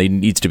course, and it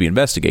needs to be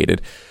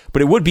investigated.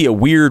 But it would be a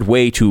weird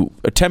way to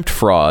attempt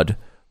fraud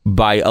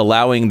by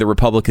allowing the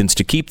Republicans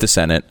to keep the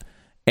Senate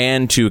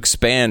and to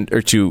expand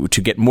or to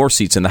get more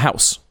seats in the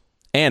House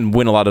and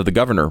win a lot of the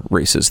governor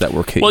races that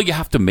were key. Well, you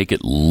have to make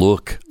it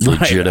look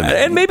legitimate. Right.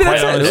 And maybe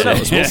that's it. Who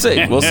knows?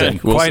 We'll see.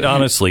 Quite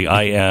honestly,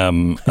 I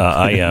am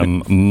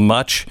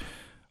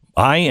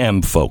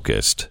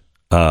focused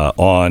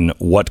on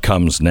what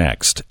comes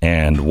next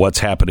and what's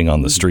happening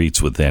on the streets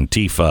with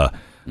Antifa.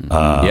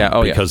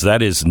 Because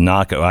that is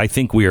not. I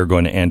think we are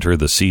going to enter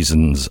the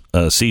season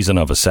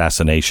of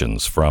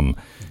assassinations from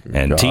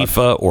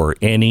Antifa or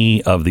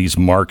any of these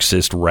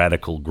Marxist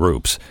radical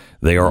groups.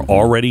 They are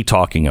already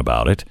talking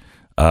about it,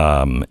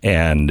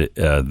 and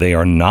they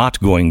are not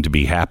going to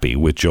be happy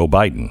with Joe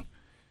Biden.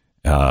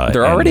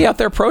 They're already out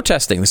there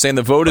protesting. They're saying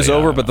the vote is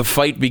over, but the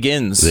fight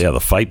begins. Yeah, the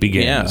fight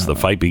begins. Yeah. The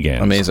fight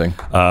begins. Amazing.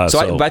 I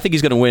think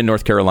he's going to win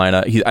North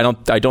Carolina.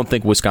 I don't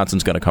think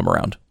Wisconsin's going to come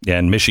around.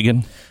 And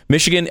Michigan,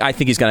 I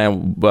think he's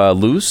going to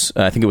lose.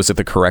 I think it was at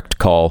the correct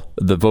call.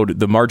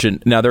 The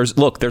margin. Now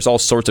there's all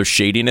sorts of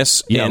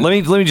shadiness. Yeah. Let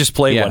me just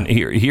play one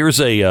here.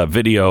 Here's a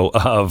video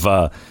of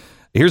a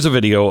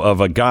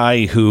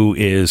guy who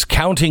is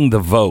counting the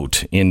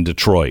vote in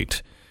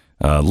Detroit.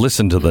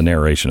 Listen to the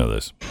narration of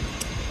this.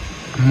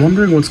 I'm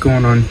wondering what's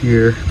going on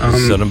here.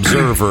 It's an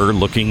observer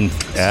looking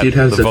at the vote. It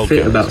has a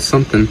fit about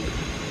something.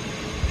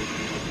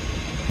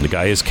 The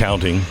guy is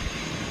counting,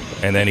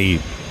 and then he's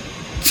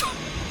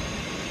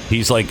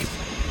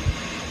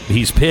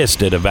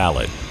pissed at a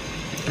ballot,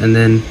 and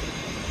then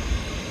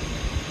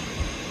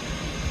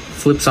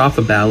flips off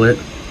a ballot,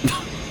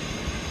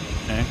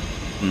 okay.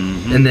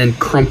 Mm-hmm. And then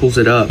crumples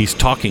it up. He's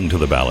talking to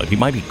the ballot. He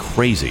might be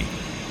crazy.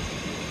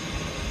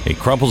 He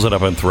crumples it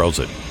up and throws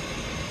it.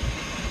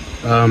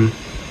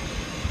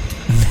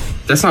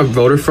 That's not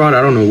voter fraud.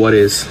 I don't know what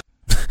is.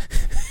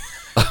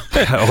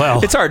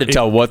 Well, it's hard to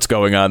tell what's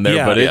going on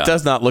there, but it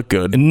does not look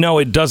good. No,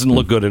 it doesn't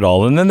look good at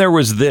all. And then there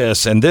was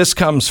this, and this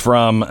comes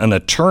from an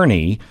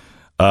attorney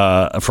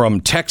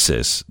from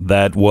Texas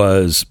that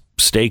was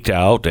staked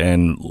out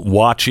and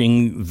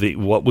watching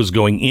what was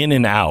going in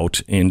and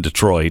out in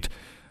Detroit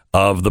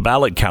of the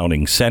ballot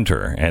counting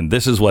center. And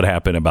this is what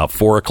happened about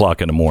 4 o'clock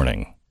in the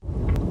morning.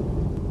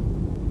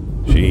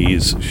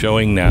 She's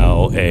showing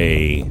now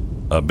a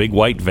big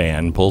white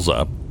van pulls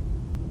up,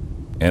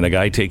 and a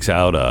guy takes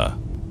out a...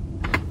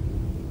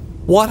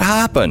 What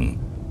happened?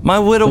 My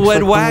little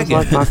red wagon.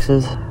 Like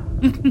boxes. I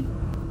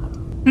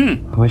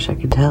wish I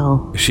could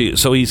tell.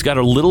 So he's got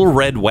a little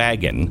red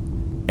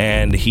wagon,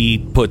 and he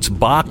puts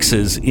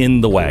boxes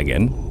in the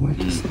wagon. Where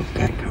does this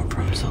guy come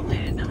from so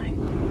late at night?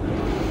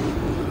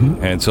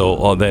 And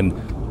so then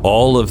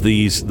all of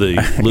the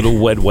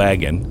little red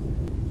wagon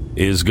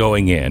is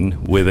going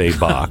in with a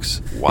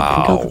box. Wow.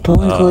 I thought the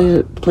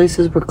polling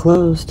places were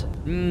closed.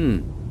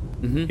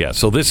 Mm-hmm. Yeah,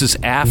 so this is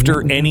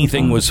after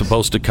anything was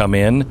supposed to come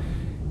in,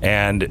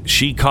 and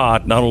she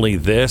caught not only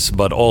this,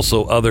 but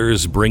also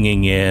others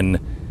bringing in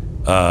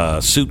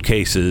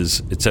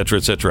suitcases, et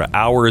cetera,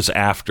 hours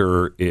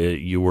after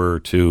you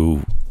were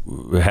to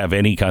have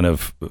any kind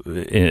of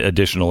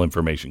additional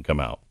information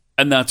come out.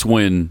 And that's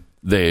when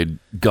they had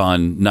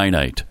gone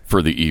night-night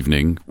for the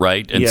evening,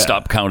 right? And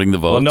stopped counting the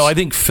votes. Well, no, I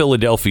think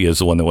Philadelphia is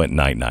the one that went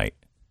night-night.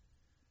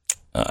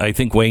 I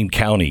think Wayne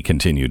County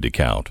continued to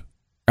count.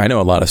 I know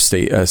a lot of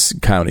state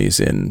counties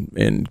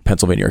in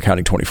Pennsylvania are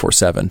counting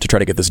 24/7 to try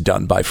to get this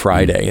done by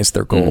Friday is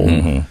their goal.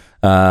 Mm-hmm.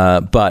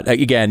 But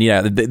again,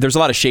 there's a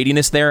lot of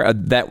shadiness there.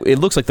 That it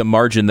looks like the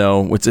margin,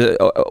 though, it's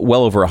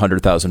well over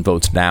 100,000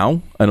 votes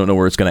now. I don't know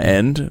where it's going to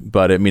end,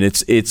 but I mean,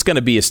 it's going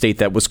to be a state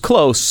that was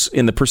close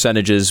in the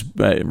percentages.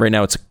 Right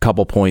now, it's a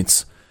couple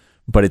points,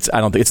 but it's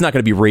not going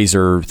to be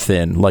razor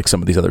thin like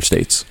some of these other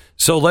states.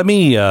 So let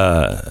me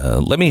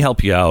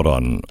help you out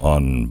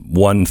on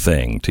one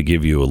thing to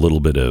give you a little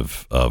bit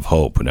of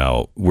hope.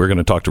 Now, we're going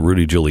to talk to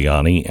Rudy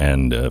Giuliani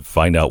and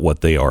find out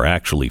what they are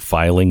actually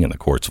filing in the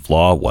courts of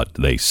law, what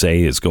they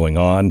say is going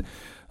on,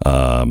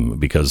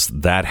 because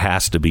that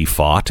has to be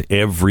fought.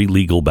 Every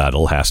legal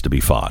battle has to be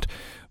fought.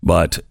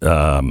 But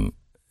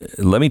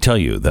let me tell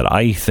you that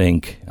I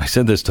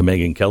said this to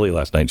Megyn Kelly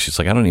last night. She's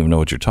like, I don't even know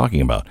what you're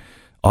talking about.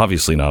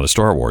 Obviously not a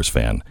Star Wars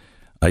fan.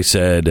 I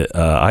said,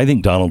 I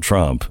think Donald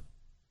Trump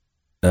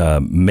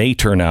may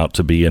turn out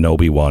to be an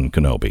Obi-Wan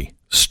Kenobi.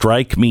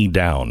 Strike me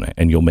down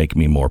and you'll make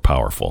me more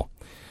powerful.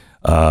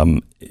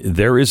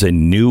 There is a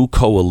new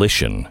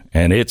coalition,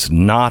 and it's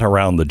not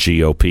around the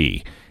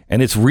GOP.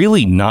 And it's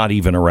really not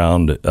even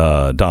around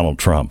Donald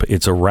Trump.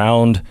 It's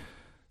around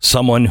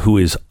someone who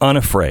is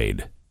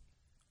unafraid,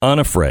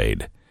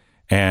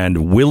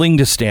 and willing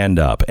to stand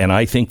up. And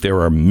I think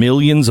there are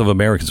millions of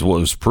Americans, well,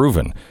 it was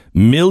proven,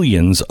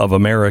 millions of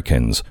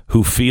Americans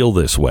who feel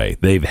this way.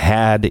 They've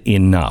had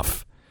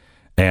enough,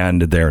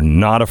 and they're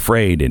not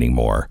afraid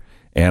anymore.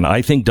 And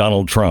I think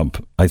Donald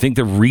Trump, I think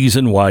the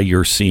reason why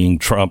you're seeing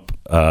Trump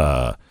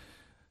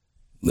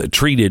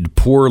treated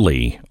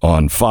poorly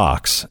on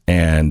Fox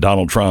and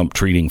Donald Trump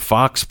treating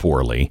Fox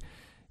poorly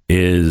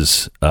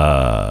is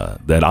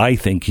that I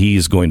think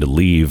he's going to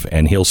leave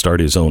and he'll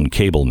start his own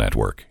cable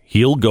network.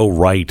 He'll go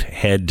right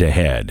head to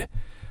head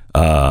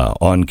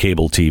on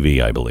cable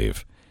TV, I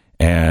believe.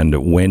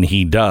 And when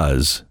he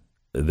does,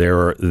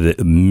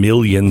 the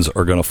millions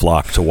are going to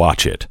flock to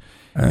watch it.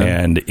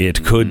 And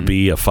it could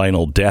be a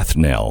final death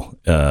nail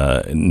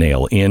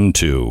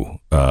into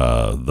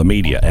the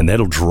media, and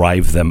that'll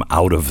drive them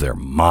out of their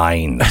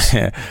minds.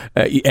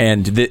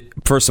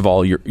 First of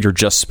all, you're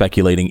just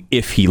speculating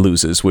if he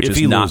loses, which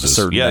is not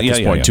certain at this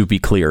point, to be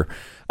clear.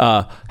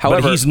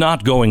 However, but he's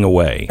not going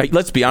away.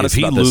 Let's be honest.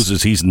 If he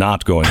loses, he's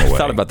not going away. I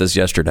thought about this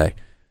yesterday.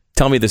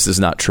 Tell me this is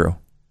not true.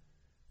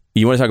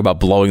 You want to talk about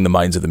blowing the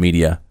minds of the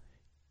media?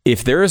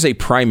 If there is a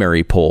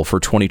primary poll for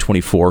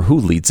 2024, who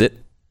leads it?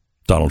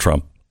 Donald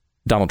Trump.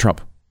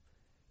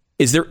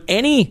 Is there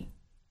any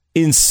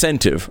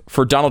incentive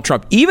for Donald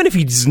Trump, even if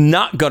he's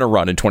not going to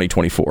run in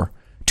 2024,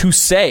 to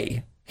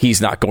say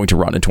he's not going to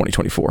run in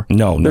 2024?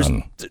 No,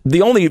 none.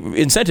 The only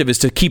incentive is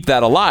to keep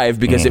that alive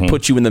because it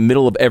puts you in the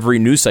middle of every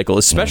news cycle,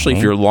 especially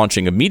if you're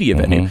launching a media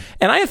venue.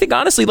 And I think,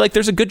 honestly,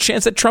 there's a good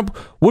chance that Trump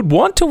would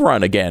want to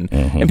run again.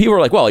 And people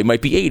are like, well, he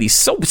might be 80.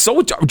 So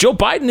Joe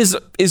Biden is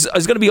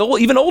going to be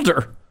even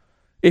older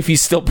if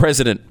he's still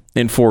president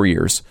in 4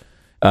 years.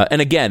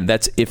 And again,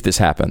 that's if this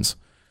happens.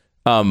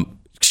 Can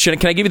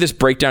I give you this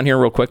breakdown here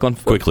real quick?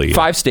 Quickly. Yeah.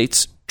 5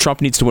 states,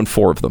 Trump needs to win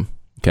 4 of them.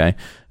 Okay.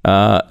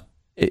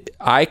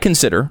 I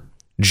consider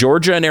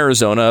Georgia and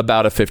Arizona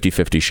about a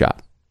 50-50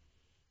 shot.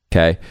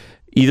 Okay.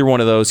 Either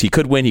one of those, he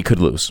could win, he could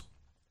lose.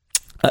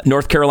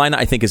 North Carolina,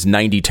 I think, is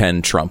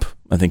 90-10 Trump.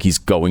 I think he's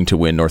going to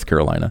win North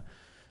Carolina.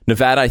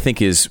 Nevada, I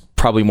think, is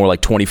probably more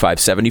like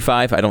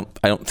 25-75.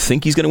 I don't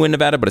think he's going to win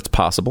Nevada, but it's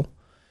possible.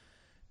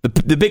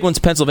 The big one's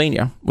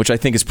Pennsylvania, which I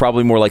think is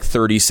probably more like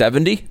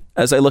 30-70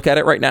 as I look at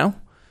it right now.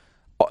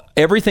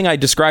 Everything I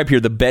describe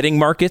here, the betting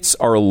markets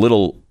are a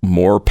little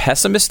more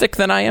pessimistic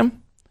than I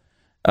am,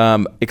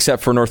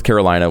 except for North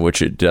Carolina, which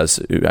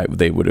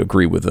they would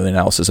agree with the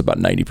analysis, about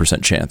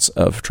 90% chance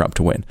of Trump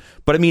to win.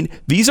 But I mean,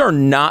 these are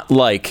not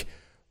like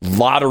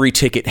lottery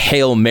ticket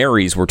Hail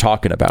Marys we're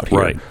talking about here.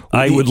 Right.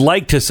 I would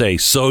like to say,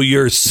 so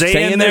you're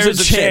saying there's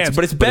a chance,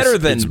 but it's better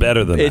than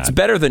that. It's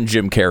better than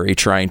Jim Carrey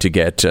trying to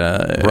get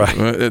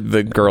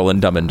the girl in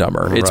Dumb and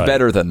Dumber. It's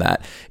better than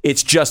that.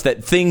 It's just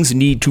that things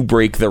need to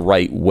break the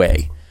right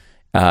way.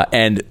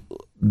 And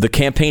the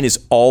campaign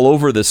is all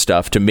over this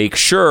stuff to make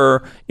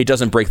sure it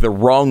doesn't break the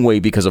wrong way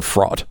because of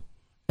fraud.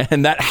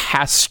 And that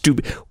has to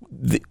be...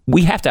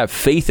 We have to have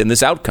faith in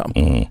this outcome.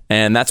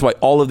 And that's why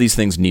all of these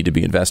things need to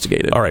be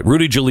investigated. All right.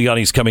 Rudy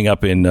Giuliani's coming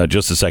up in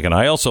just a second.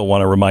 I also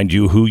want to remind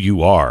you who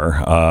you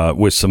are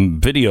with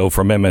some video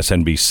from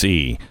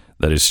MSNBC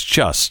that is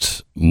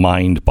just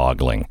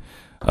mind-boggling.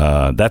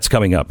 That's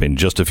coming up in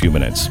just a few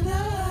minutes.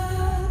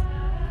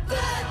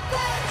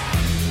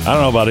 I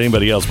don't know about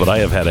anybody else, but I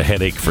have had a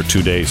headache for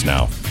 2 days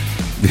now.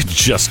 It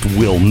just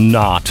will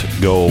not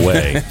go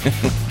away.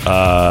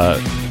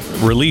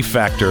 Relief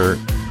Factor...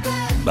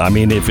 I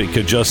mean, if it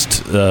could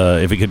just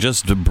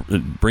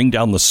bring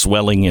down the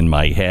swelling in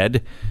my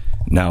head.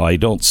 Now, I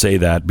don't say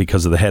that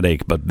because of the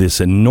headache, but this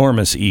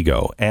enormous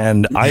ego,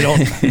 and I don't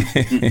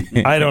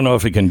know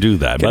if it can do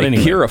that. But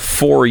anyway, hear a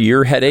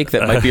 4-year headache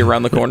that might be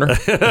around the corner.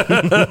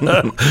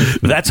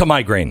 That's a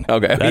migraine.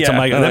 Okay, that's a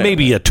migraine. That may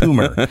be a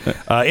tumor.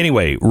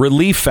 Anyway,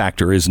 Relief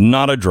Factor is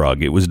not a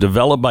drug. It was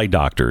developed by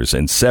doctors,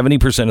 and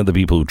 70% of the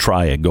people who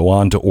try it go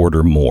on to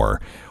order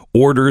more.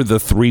 Order the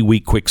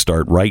 3-week quick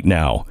start right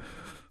now.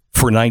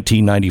 For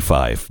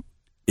 $19.95,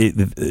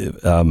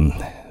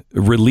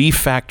 Relief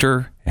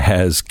Factor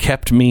has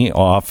kept me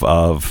off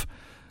of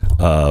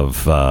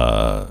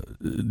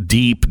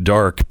deep,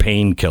 dark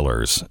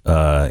painkillers.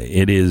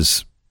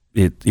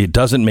 It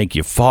doesn't make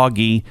you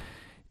foggy.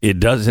 It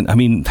doesn't. I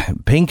mean,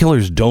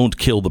 painkillers don't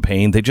kill the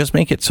pain. They just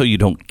make it so you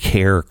don't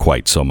care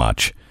quite so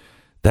much.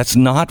 That's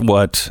not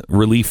what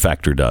Relief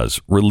Factor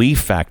does. Relief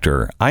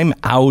Factor, I'm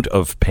out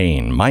of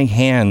pain. My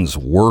hands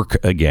work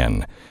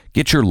again.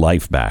 Get your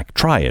life back.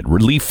 Try it.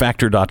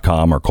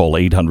 ReliefFactor.com or call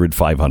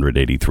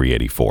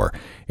 800-500-8384.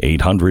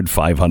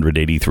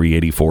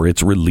 800-500-8384.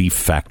 It's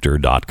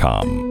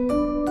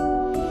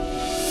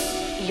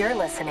ReliefFactor.com. You're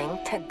listening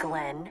to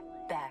Glenn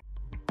Beck.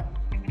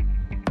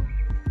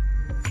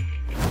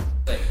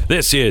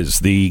 This is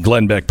the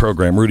Glenn Beck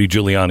program. Rudy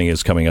Giuliani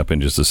is coming up in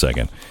just a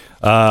second.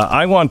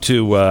 I want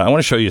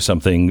to show you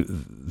something.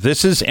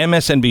 This is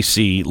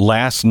MSNBC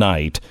last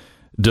night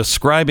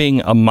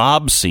describing a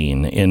mob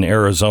scene in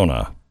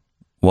Arizona.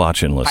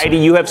 Watch and listen. Heidi,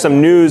 you have some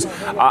news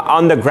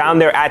on the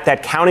ground there at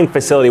that counting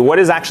facility. What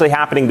is actually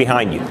happening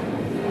behind you?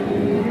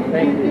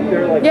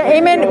 Yeah,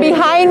 Eamon,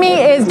 behind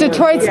me is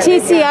Detroit's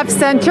TCF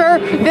Center.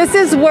 This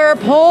is where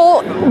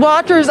poll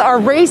watchers are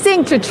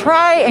racing to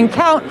try and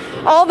count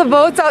all the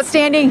votes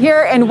outstanding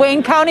here in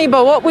Wayne County.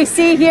 But what we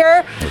see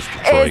here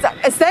is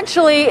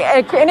essentially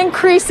an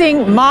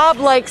increasing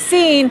mob-like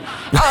scene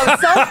of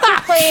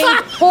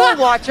self-proclaimed poll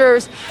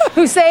watchers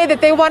who say that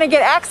they want to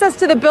get access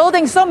to the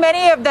building. So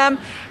many of them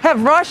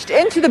have rushed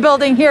into the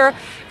building here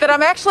that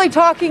I'm actually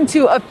talking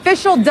to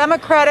official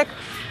Democratic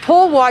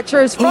poll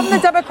watchers from the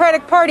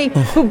Democratic Party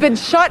who've been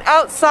shut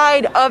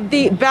outside of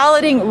the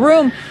balloting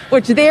room,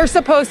 which they're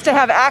supposed to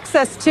have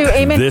access to.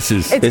 Eamon,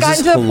 it's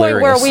gotten to the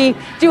point where we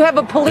do have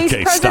a police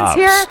presence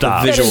here.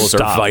 Stop. The visuals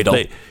are vital.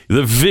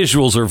 The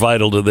visuals are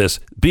vital to this.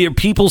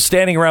 People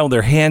standing around with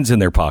their hands in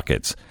their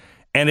pockets.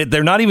 And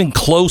they're not even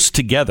close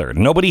together.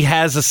 Nobody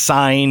has a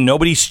sign.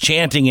 Nobody's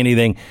chanting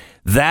anything.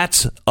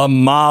 That's a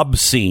mob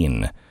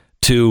scene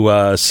to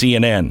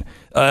CNN.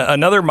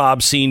 Another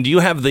mob scene. Do you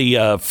have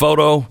the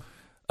photo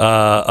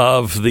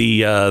of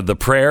the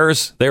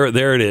prayers? There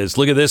it is.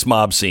 Look at this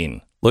mob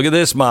scene.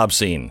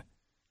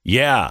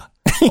 Yeah.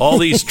 All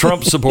these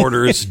Trump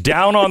supporters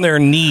down on their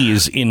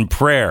knees in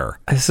prayer.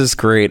 This is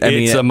great.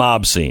 It's a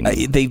mob scene.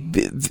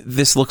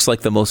 This looks like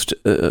the most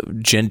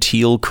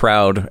genteel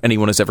crowd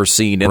anyone has ever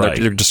seen, and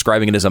they're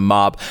describing it as a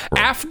mob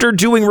after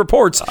doing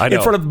reports in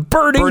front of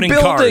burning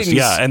buildings. Cars.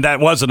 Yeah, and that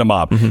wasn't a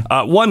mob.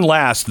 Mm-hmm. One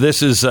last.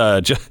 This is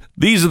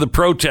these are the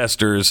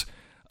protesters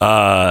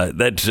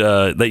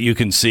that you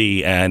can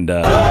see, and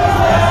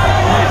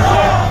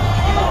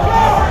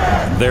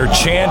they're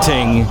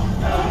chanting.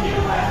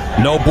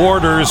 No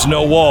borders,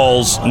 no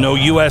walls, no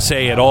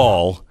USA at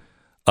all,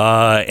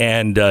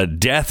 and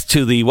death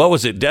to the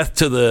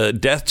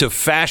death to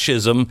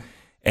fascism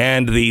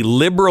and the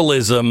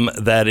liberalism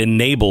that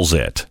enables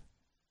it.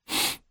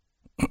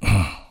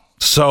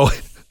 So,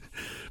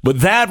 but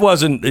that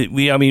wasn't.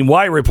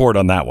 Why report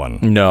on that one?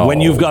 No, when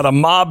you've got a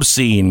mob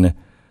scene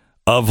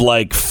of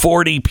like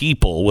 40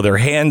 people with their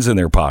hands in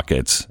their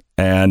pockets,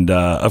 and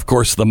of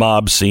course the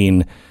mob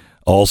scene.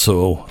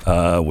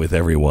 Also, with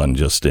everyone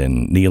just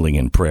kneeling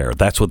in prayer.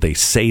 That's what they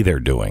say they're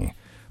doing.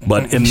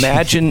 But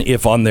imagine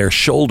if on their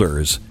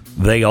shoulders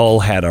they all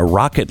had a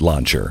rocket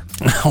launcher.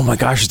 Oh my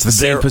gosh, it's the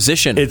same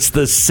position. It's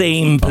the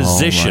same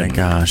position. Oh my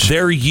gosh.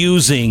 They're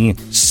using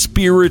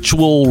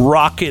spiritual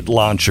rocket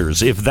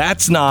launchers. If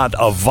that's not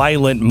a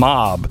violent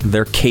mob.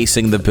 They're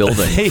casing the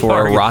building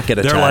for a rocket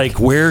attack. They're like,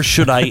 where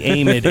should I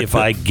aim it if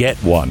I get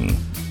one?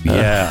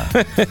 Yeah.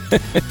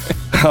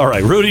 All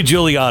right. Rudy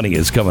Giuliani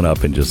is coming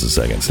up in just a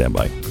second. Stand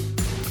by.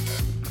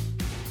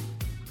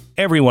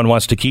 Everyone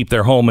wants to keep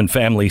their home and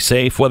family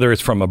safe, whether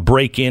it's from a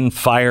break-in,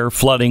 fire,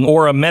 flooding,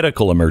 or a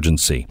medical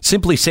emergency.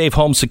 Simply Safe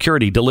Home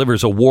Security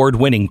delivers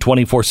award-winning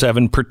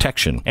 24/7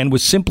 protection. And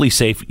with Simply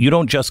Safe, you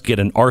don't just get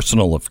an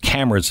arsenal of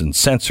cameras and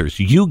sensors.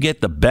 You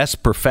get the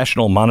best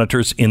professional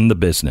monitors in the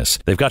business.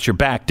 They've got your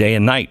back day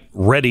and night,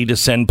 ready to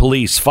send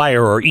police,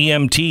 fire, or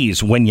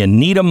EMTs when you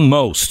need them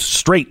most,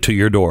 straight to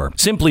your door.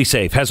 Simply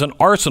Safe has an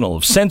arsenal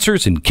of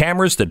sensors and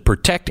cameras that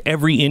protect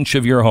every inch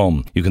of your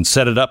home. You can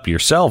set it up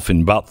yourself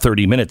in about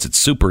 30 minutes. It's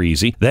super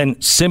easy. Then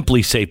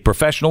Simply Safe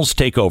professionals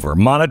take over,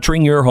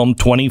 monitoring your home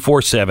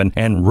 24/7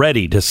 and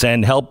ready to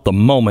send help the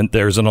moment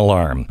there's an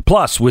alarm.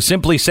 Plus, with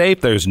Simply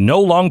Safe, there's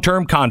no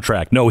long-term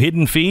contract, no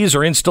hidden fees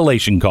or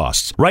installation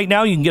costs. Right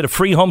now, you can get a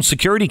free home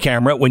security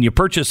camera when you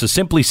purchase a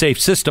Simply Safe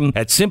system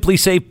at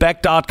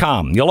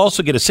simplysafebeck.com. You'll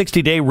also get a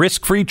 60-day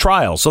risk-free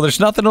trial, so there's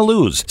nothing to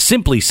lose.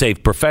 Simply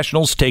Safe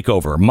professionals take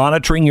over,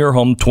 monitoring your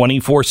home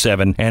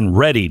 24/7 and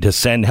ready to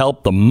send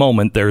help the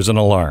moment there's an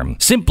alarm.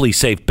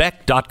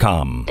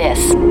 simplysafebeck.com. This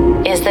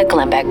is the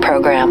Glenn Beck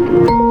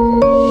Program.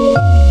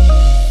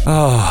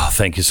 Oh,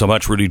 thank you so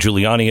much. Rudy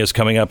Giuliani is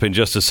coming up in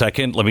just a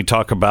second. Let me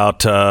talk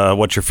about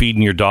what you're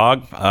feeding your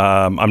dog.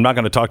 I'm not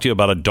going to talk to you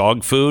about a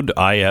dog food.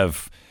 I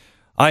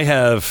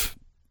have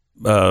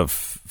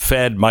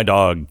fed my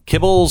dog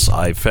kibbles.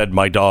 I fed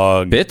my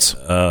dog bits,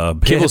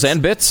 kibbles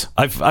and bits.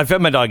 I've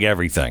fed my dog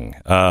everything.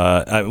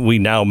 We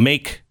now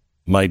make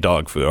my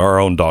dog food, our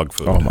own dog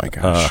food. Oh my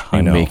gosh! I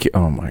know.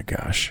 Oh my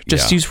gosh!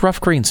 Just use rough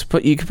greens.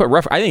 You can put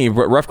rough. I think you can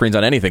put rough greens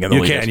on anything. In the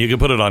You can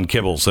put it on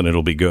kibbles and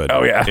it'll be good.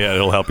 Oh yeah, yeah,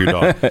 it'll help your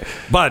dog.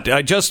 But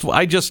I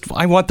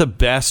want the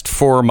best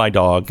for my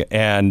dog,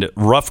 and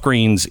rough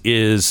greens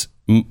is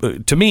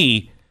to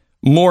me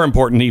more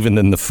important even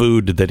than the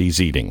food that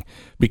he's eating,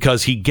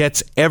 because he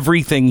gets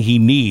everything he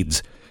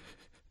needs.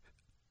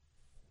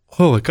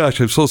 Oh my gosh,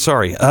 I'm so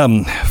sorry.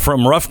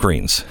 From rough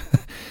greens.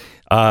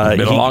 It's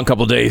been a long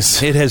couple of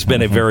days. It has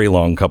been a very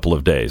long couple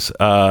of days.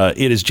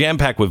 It is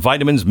jam-packed with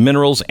vitamins,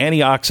 minerals,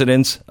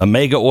 antioxidants,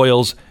 omega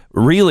oils.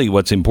 Really,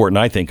 what's important,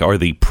 I think, are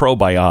the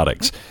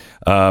probiotics.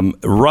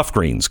 Rough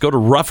Greens. Go to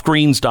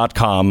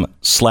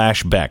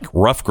roughgreens.com/Beck.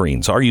 Rough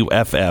Greens,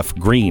 RUFF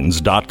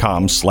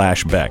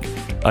greens.com/Beck.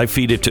 I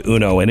feed it to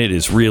Uno, and it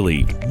has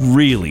really,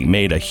 really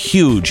made a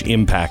huge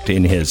impact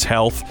in his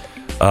health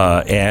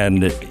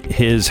and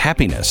his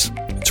happiness.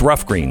 It's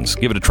Rough Greens.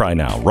 Give it a try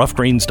now.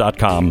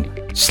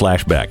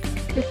 roughgreens.com/Beck.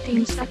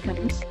 15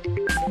 seconds.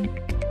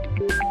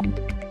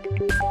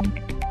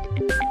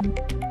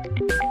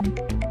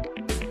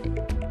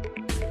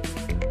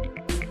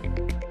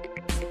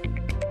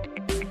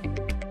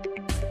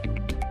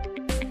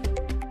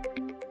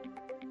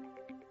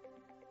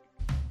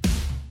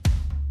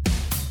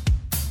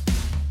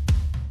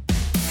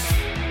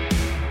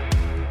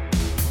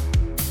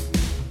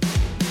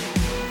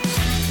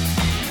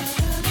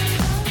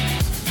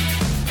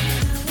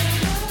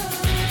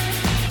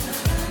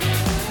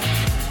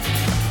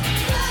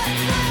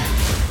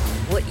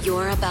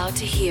 You're about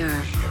to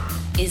hear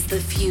is the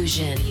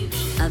fusion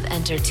of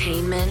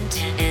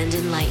entertainment and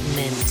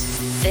enlightenment.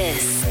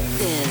 This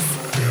is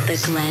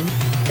the Glenn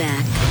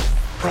Beck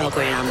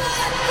Program.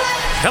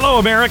 Hello,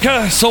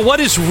 America. So what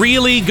is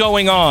really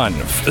going on?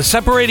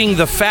 Separating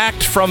the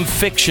fact from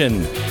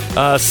fiction,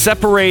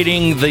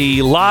 separating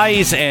the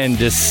lies and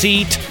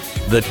deceit,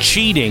 the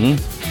cheating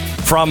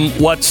from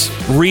what's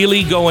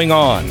really going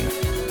on.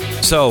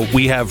 So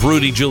we have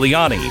Rudy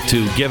Giuliani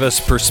to give us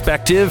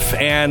perspective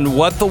and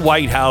what the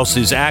White House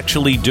is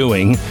actually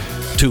doing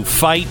to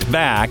fight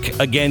back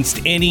against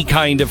any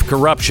kind of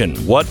corruption.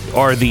 What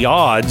are the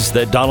odds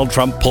that Donald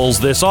Trump pulls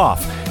this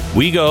off?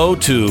 We go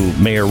to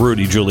Mayor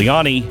Rudy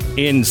Giuliani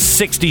in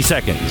 60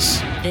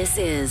 seconds. This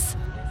is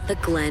the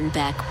Glenn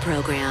Beck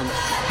Program.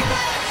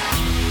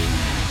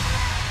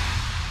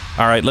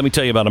 All right, let me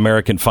tell you about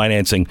American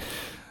financing.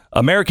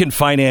 American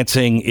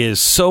financing is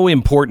so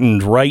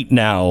important right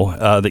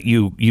now that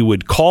you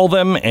would call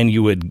them and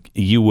you would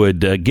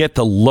get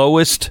the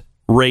lowest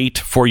rate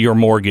for your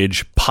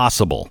mortgage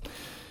possible.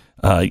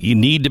 You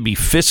need to be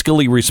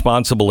fiscally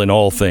responsible in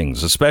all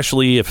things,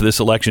 especially if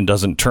this election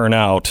doesn't turn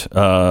out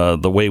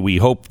the way we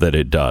hope that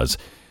it does.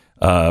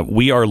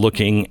 We are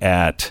looking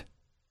at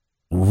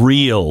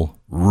real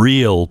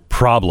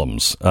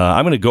problems.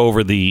 I'm going to go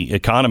over the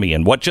economy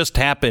and what just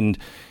happened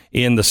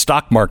in the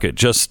stock market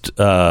just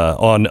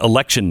on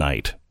election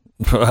night.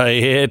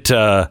 It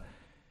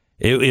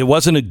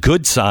wasn't a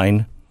good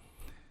sign.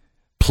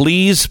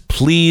 Please,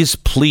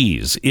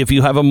 if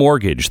you have a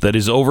mortgage that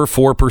is over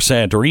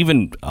 4% or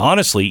even,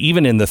 honestly,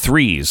 even in the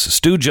 3s.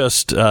 Stu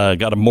just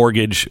got a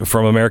mortgage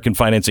from American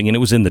Financing and it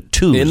was in the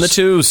 2s.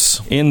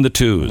 In the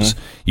 2s. Mm-hmm.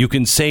 You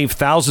can save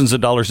thousands of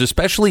dollars,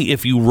 especially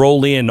if you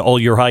roll in all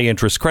your high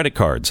interest credit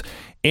cards.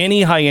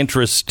 Any high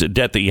interest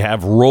debt that you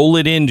have, roll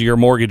it into your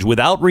mortgage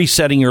without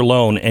resetting your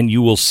loan, and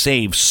you will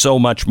save so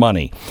much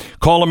money.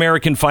 Call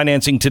American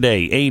Financing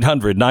today,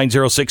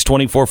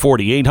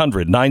 800-906-2440,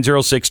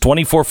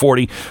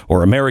 800-906-2440,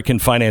 or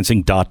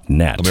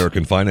AmericanFinancing.net.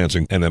 American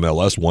Financing,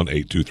 NMLS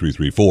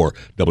 182334,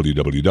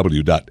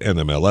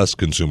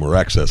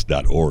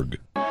 www.nmlsconsumeraccess.org.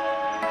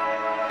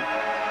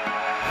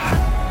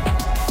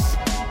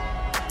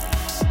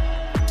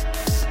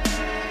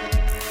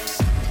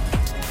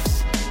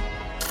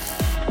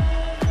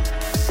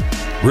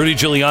 Rudy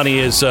Giuliani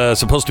is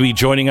supposed to be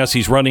joining us.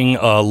 He's running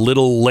a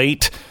little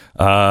late.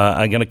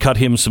 I'm going to cut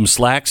him some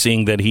slack,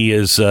 seeing that he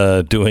is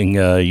doing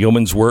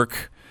yeoman's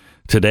work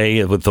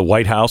today with the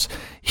White House.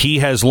 He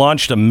has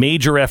launched a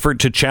major effort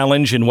to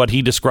challenge in what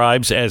he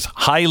describes as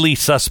highly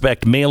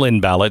suspect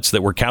mail-in ballots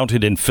that were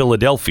counted in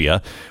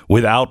Philadelphia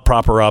without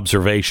proper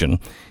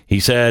observation. He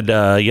said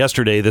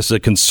yesterday this is a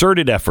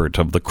concerted effort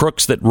of the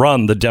crooks that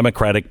run the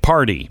Democratic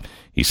Party.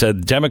 He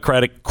said the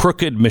Democratic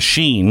crooked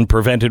machine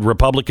prevented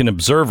Republican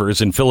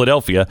observers in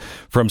Philadelphia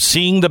from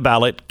seeing the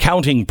ballot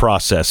counting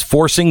process,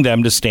 forcing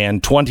them to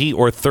stand 20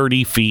 or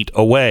 30 feet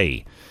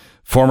away.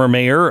 Former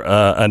mayor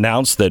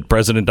announced that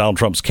President Donald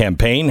Trump's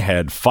campaign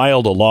had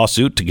filed a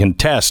lawsuit to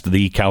contest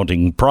the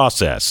counting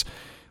process.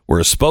 We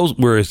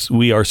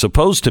are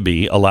supposed to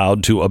be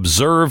allowed to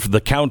observe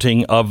the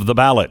counting of the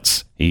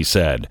ballots, he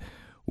said.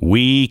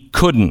 We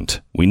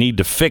couldn't. We need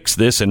to fix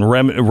this and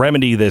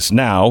remedy this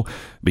now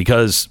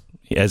because,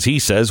 as he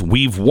says,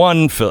 we've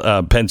won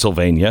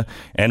Pennsylvania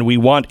and we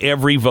want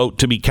every vote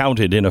to be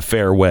counted in a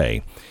fair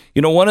way.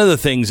 You know, one of the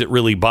things that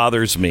really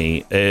bothers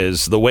me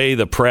is the way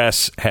the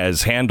press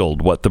has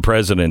handled what the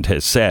president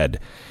has said.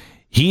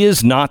 He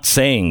is not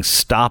saying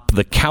stop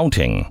the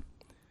counting.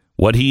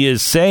 What he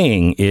is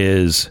saying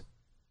is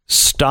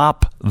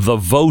stop the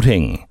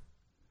voting.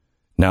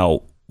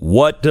 Now,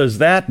 what does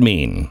that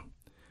mean?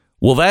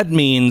 Well, that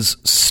means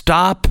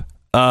stop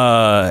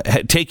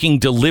taking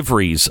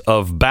deliveries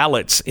of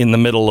ballots in the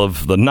middle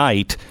of the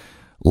night,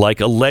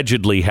 like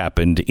allegedly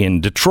happened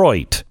in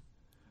Detroit.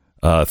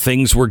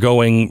 Things were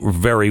going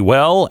very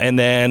well, and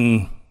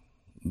then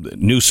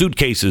new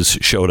suitcases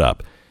showed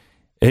up.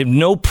 I have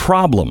no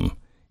problem.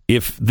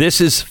 If this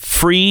is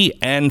free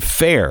and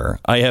fair,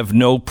 I have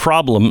no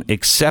problem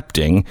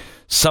accepting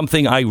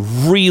something I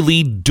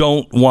really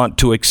don't want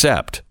to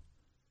accept.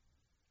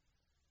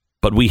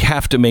 But we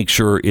have to make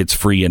sure it's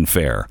free and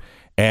fair.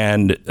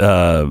 And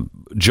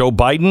Joe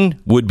Biden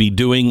would be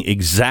doing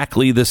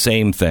exactly the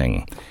same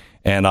thing.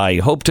 And I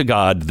hope to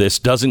God this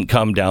doesn't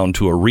come down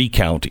to a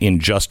recount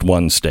in just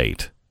one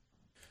state.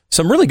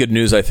 Some really good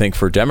news, I think,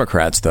 for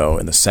Democrats, though,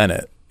 in the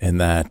Senate, in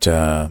that,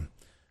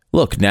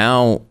 look,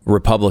 now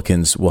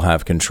Republicans will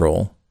have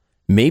control.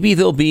 Maybe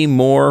they'll be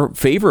more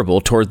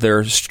favorable toward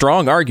their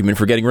strong argument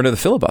for getting rid of the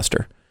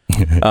filibuster.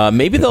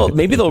 Maybe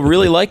they'll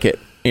really like it.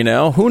 You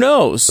know, who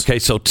knows? Okay,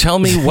 so tell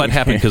me what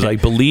happened, because I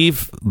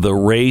believe the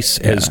race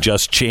has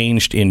just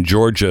changed in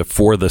Georgia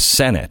for the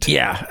Senate.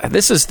 Yeah,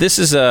 this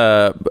is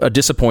a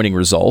disappointing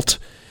result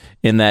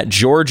in that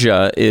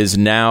Georgia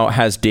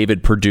has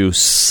David Perdue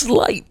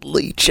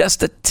slightly,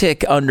 just a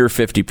tick under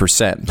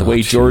 50%. The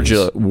way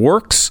Georgia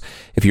works,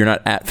 if you're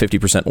not at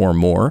 50% or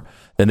more,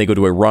 then they go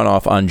to a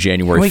runoff on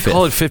January 5th. Can we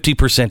call it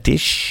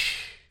 50%-ish?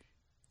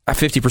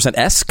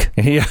 50%-esque.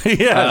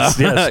 Yes.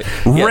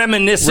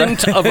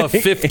 Reminiscent of a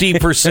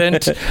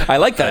 50%. I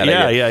like that.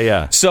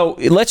 Yeah. So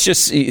let's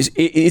just,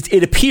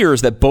 it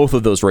appears that both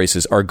of those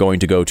races are going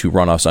to go to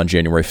runoffs on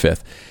January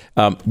 5th.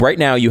 Right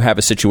now, you have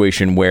a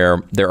situation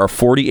where there are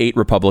 48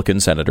 Republican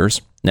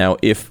senators. Now,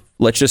 if,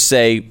 let's just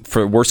say,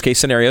 for worst case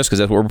scenarios, because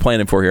that's what we're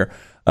planning for here,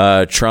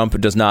 Trump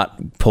does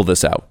not pull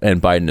this out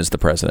and Biden is the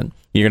president,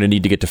 you're going to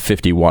need to get to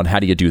 51. How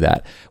do you do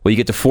that? Well, you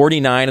get to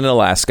 49 in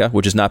Alaska,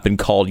 which has not been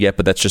called yet,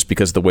 but that's just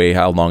because of the way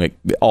how long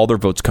all their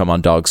votes come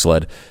on dog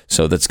sled.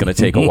 So that's going to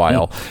take a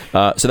while.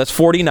 So that's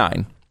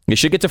 49. You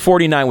should get to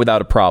 49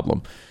 without a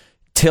problem.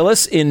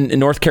 Tillis in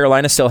North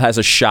Carolina still has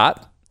a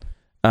shot.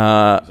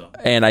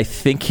 And I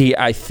think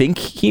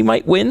he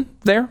might win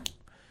there.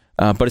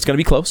 But it's going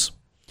to be close.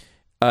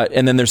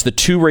 And then there's the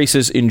 2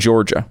 races in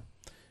Georgia.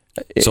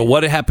 So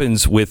what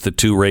happens with the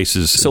 2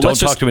 races? So don't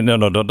talk to me.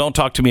 No, don't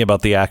talk to me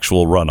about the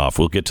actual runoff.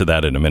 We'll get to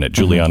that in a minute.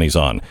 Giuliani's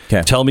on.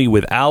 Okay. Tell me,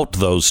 without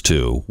those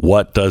 2,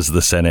 what does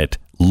the Senate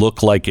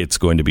look like it's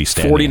going to be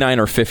standing? 49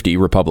 or 50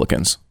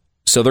 Republicans.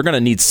 So they're going to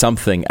need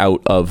something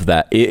out of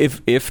that.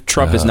 If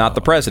Trump is not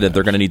the president,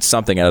 they're going to need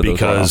something out of those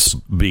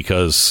runoffs.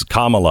 Because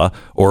Kamala,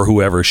 or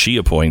whoever she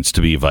appoints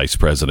to be vice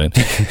president,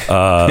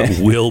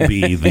 will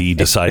be the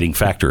deciding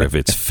factor if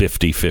it's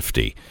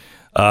 50-50.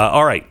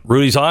 All right,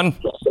 Rudy's on.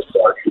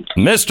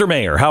 Mr.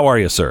 Mayor, how are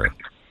you, sir?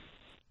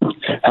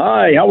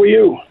 Hi, how are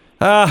you?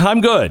 I'm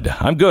good.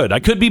 I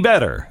could be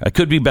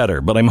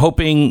better, but I'm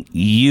hoping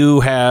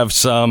you have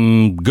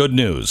some good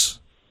news.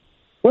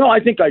 Well, I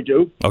think I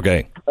do.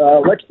 Okay.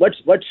 Let's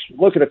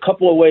look at a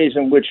couple of ways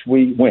in which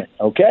we win.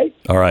 Okay.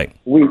 All right.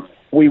 We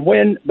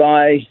win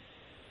by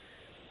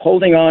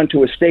holding on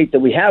to a state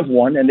that we have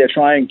won, and they're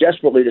trying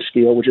desperately to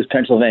steal, which is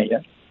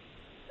Pennsylvania.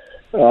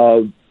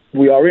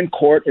 We are in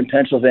court in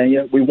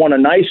Pennsylvania. We won a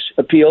nice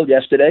appeal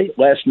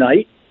last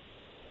night.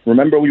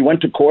 Remember, we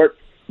went to court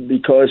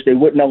because they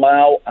wouldn't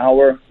allow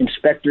our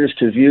inspectors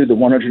to view the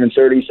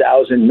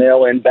 130,000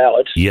 mail-in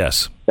ballots.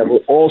 Yes. That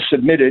were all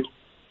submitted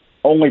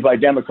only by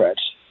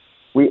Democrats.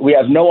 We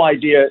have no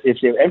idea if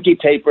they're empty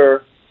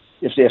paper,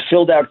 if they're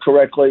filled out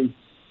correctly,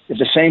 if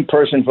the same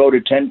person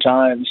voted 10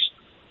 times,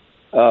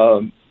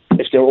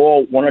 if they're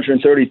all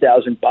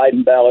 130,000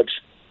 Biden ballots.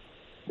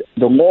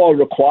 The law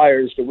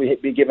requires that we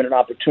be given an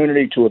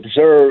opportunity to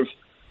observe.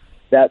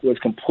 That was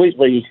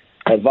completely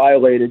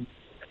violated.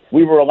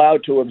 We were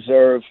allowed to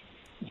observe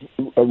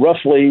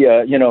roughly,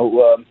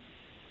 2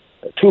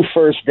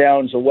 first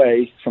downs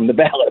away from the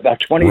ballot,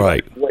 about 20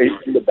 right. away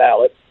from the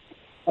ballot.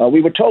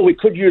 We were told we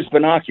could use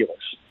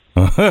binoculars.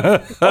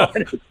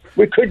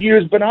 We could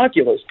use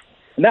binoculars.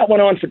 And that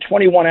went on for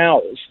 21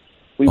 hours.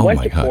 We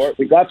went to court.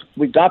 We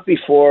got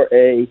before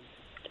a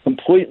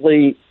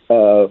completely...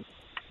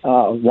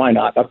 why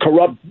not? A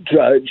corrupt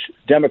judge,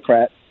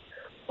 Democrat,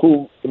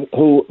 who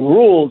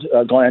ruled,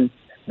 Glenn,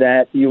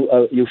 that you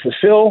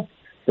fulfill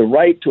the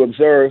right to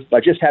observe by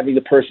just having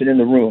the person in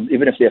the room,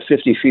 even if they're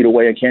 50 feet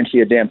away and can't see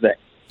a damn thing.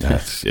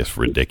 That's just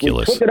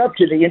ridiculous. We took it up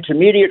to the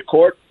intermediate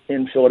court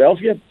in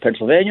Philadelphia,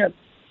 Pennsylvania,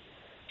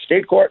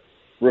 state court,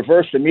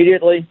 reversed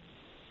immediately.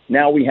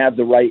 Now we have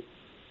the right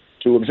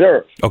to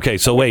observe. Okay,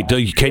 so wait,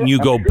 can you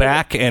go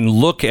back and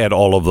look at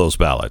all of those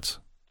ballots?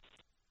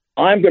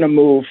 I'm going to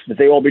move that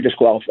they all be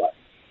disqualified.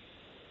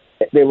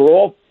 They were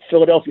all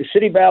Philadelphia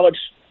city ballots.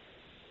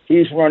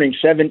 He's running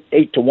 7-1,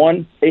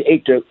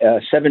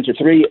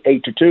 7-3,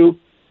 8-2.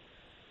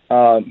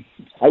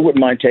 I wouldn't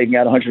mind taking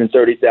out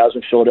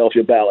 130,000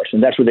 Philadelphia ballots,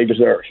 and that's what they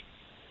deserve.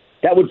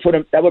 That would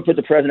put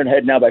the president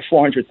ahead now by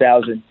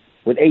 400,000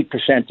 with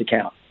 8% to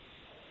count.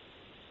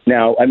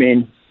 Now, I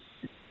mean,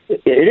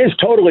 it is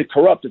totally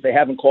corrupt that they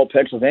haven't called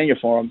Pennsylvania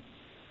for him,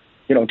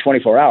 in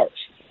 24 hours.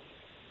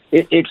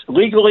 It's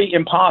legally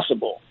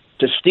impossible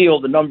to steal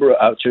the number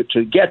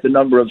to get the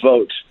number of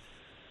votes.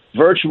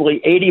 Virtually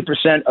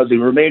 80% of the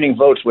remaining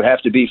votes would have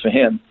to be for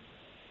him,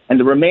 and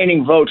the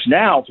remaining votes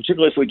now,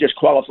 particularly if we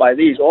disqualify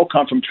these, all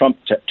come from Trump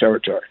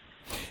territory.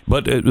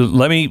 But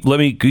let me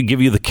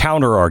give you the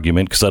counter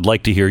argument, because I'd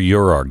like to hear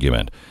your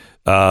argument.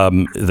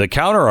 The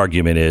counter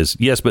argument is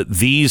yes, but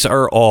these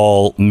are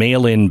all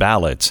mail-in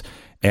ballots,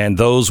 and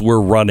those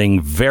were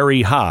running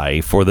very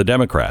high for the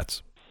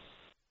Democrats.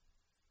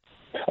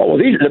 Oh, well,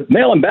 the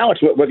mail-in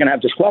ballots we're going to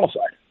have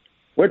disqualified.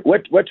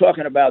 We're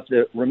talking about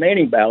the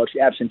remaining ballots,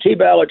 the absentee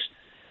ballots,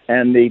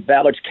 and the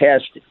ballots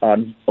cast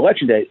on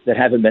Election Day that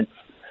haven't been.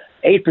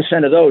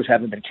 8% of those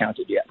haven't been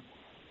counted yet.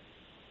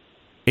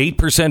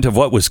 8% of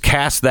what was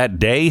cast that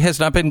day has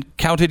not been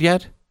counted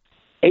yet?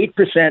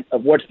 8%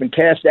 of what's been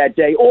cast that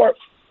day, or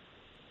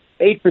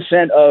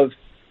 8% of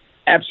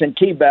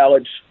absentee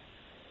ballots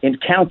in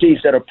counties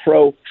that are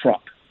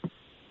pro-Trump.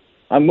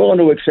 I'm willing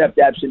to accept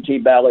absentee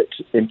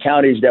ballots in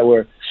counties that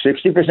were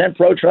 60%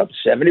 pro-Trump,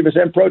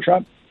 70%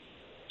 pro-Trump,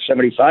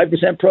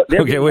 75% pro.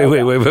 Okay,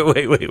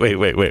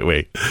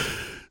 wait.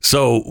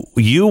 So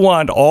you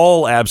want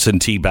all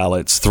absentee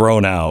ballots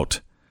thrown out,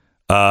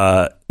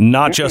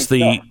 not just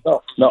the...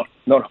 No.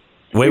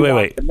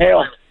 Wait.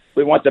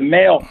 We want the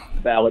mail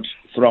ballots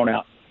thrown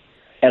out.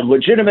 A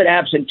legitimate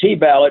absentee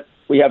ballot,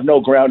 we have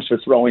no grounds for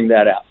throwing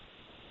that out.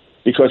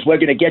 because we're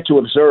going to get to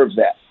observe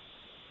that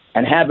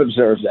and have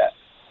observed that.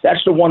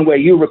 That's the one way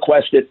you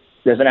request it.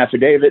 There's an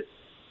affidavit.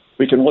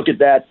 We can look at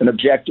that and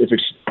object if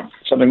it's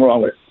something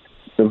wrong with it.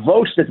 The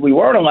votes that we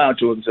weren't allowed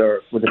to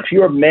observe were the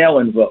pure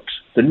mail-in votes,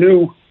 the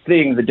new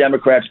thing the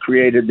Democrats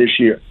created this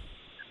year,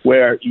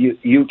 where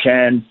you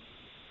can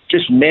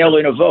just mail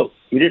in a vote.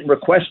 You didn't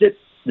request it.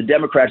 The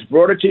Democrats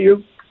brought it to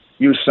you.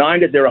 You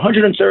signed it. There are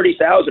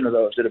 130,000 of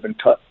those that have been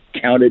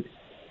counted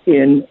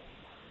in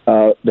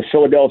the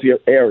Philadelphia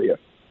area.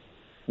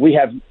 We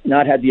have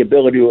not had the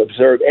ability to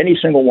observe any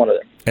single one of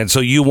them. And so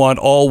you want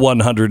all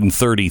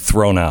 130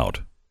 thrown out?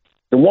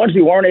 The ones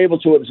we weren't able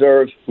to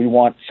observe, we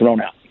want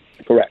thrown out.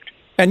 Correct.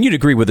 And you'd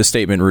agree with the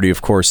statement, Rudy,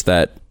 of course,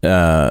 that,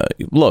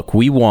 look,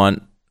 we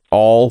want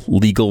all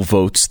legal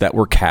votes that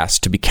were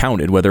cast to be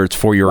counted, whether it's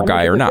for your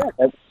guy or not.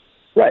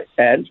 Right.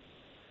 And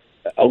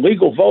a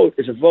legal vote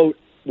is a vote,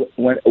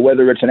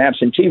 whether it's an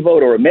absentee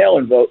vote or a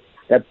mail-in vote,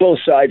 that both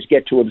sides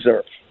get to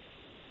observe.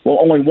 Well,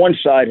 only one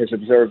side has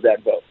observed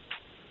that vote.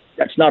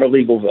 That's not a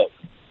legal vote.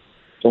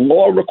 The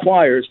law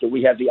requires that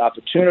we have the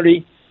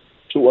opportunity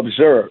to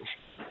observe.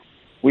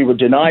 We were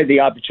denied the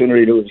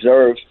opportunity to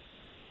observe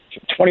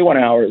for 21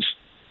 hours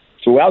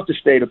throughout the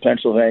state of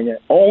Pennsylvania,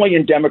 only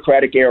in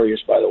Democratic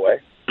areas, by the way.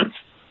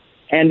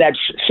 And that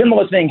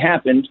similar thing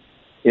happened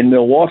in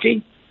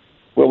Milwaukee,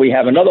 where we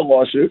have another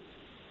lawsuit.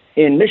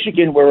 In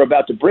Michigan, we're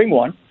about to bring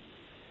one.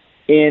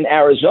 In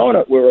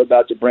Arizona, we're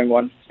about to bring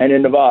one. And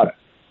in Nevada.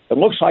 It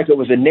looks like it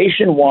was a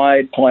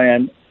nationwide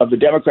plan of the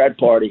Democrat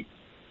Party,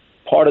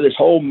 part of this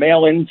whole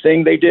mail-in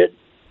thing they did,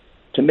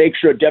 to make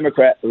sure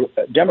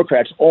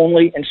Democrats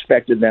only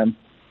inspected them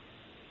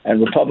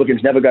and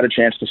Republicans never got a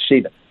chance to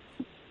see them.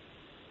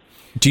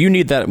 Do you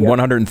need that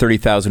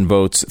 130,000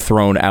 votes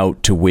thrown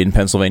out to win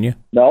Pennsylvania?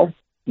 No.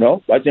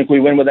 I think we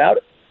win without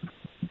it.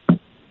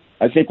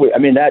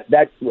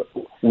 That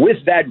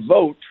with that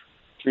vote,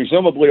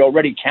 presumably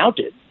already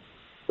counted,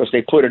 because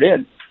they put it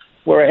in,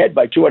 we're ahead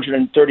by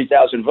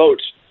 230,000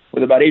 votes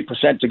with about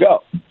 8% to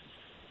go.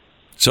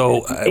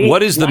 So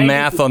what is the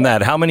math on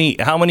that? How many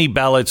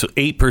ballots,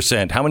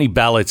 8%, how many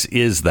ballots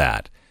is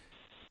that?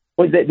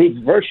 Well, they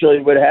virtually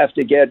would have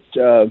to get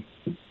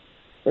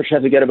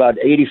about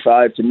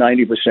 85 to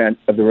 90%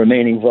 of the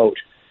remaining vote,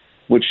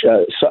 which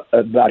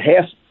about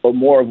half or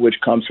more of which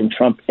comes from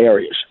Trump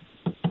areas.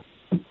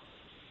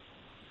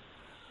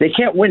 They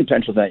can't win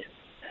Pennsylvania.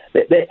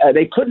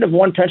 They couldn't have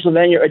won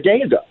Pennsylvania a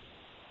day ago.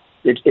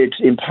 It's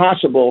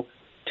impossible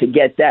to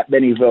get that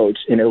many votes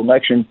in an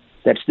election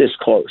that's this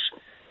close.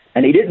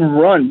 And he didn't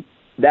run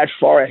that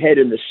far ahead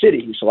in the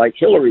cities like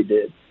Hillary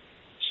did,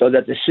 so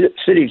that the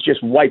cities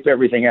just wipe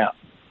everything out.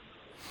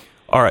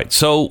 All right.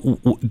 So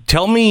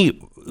tell me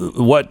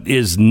what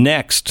is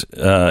next,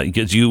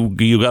 because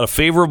you got a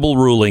favorable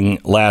ruling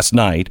last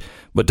night,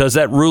 but does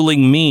that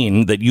ruling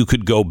mean that you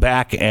could go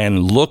back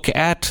and look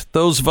at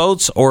those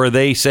votes, or are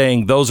they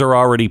saying those are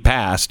already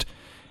passed?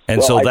 And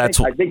well,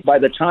 so I think by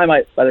the time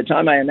I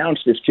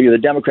announced this to you, the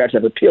Democrats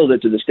have appealed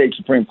it to the state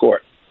Supreme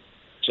Court.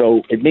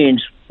 So it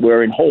means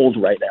we're in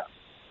hold right now.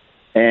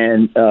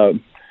 And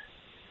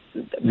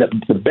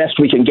the best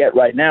we can get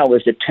right now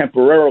is that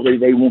temporarily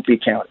they won't be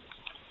counted.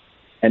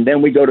 And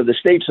then we go to the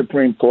state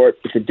Supreme Court.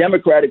 It's a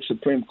Democratic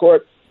Supreme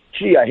Court.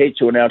 Gee, I hate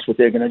to announce what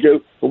they're going to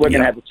do, but we're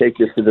going to have to take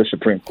this to the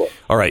Supreme Court.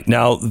 All right.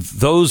 Now,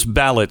 those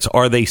ballots,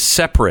 are they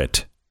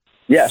separate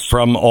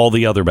from all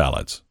the other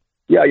ballots?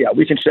 Yeah.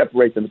 We can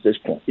separate them at this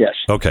point. Yes.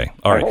 Okay.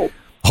 All right.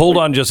 Hold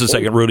on just a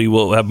second, Rudy.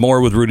 We'll have more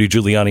with Rudy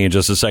Giuliani in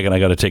just a second. I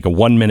got to take a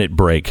 1-minute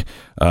break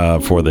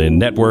for the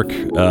network.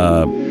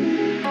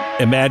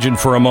 Imagine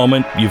for a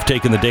moment you've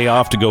taken the day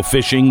off to go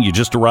fishing. You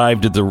just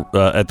arrived at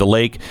the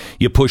lake.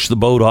 You push the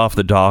boat off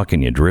the dock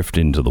and you drift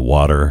into the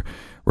water,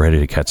 ready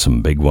to catch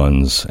some big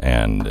ones.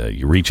 And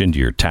you reach into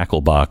your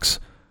tackle box,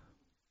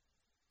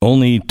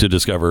 only to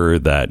discover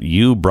that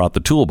you brought the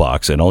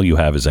toolbox and all you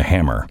have is a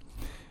hammer.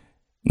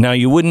 Now,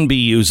 you wouldn't be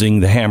using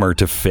the hammer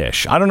to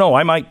fish. I don't know.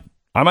 I might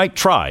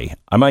try.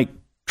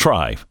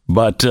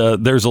 But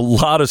there's a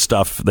lot of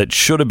stuff that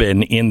should have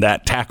been in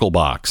that tackle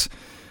box.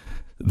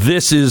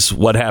 This is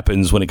what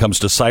happens when it comes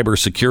to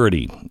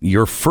cybersecurity.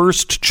 Your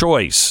first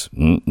choice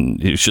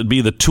should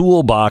be the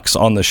toolbox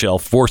on the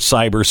shelf for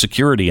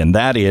cybersecurity, and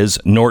that is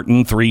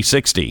Norton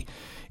 360.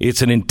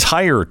 It's an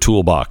entire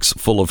toolbox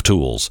full of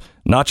tools,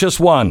 not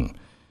just one.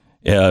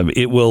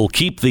 It will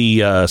keep the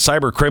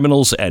cyber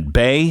criminals at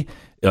bay.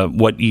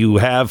 What you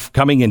have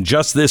coming in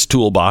just this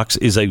toolbox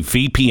is a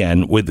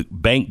VPN with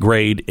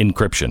bank-grade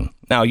encryption.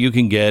 Now, you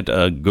can get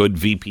a good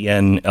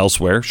VPN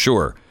elsewhere,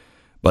 sure.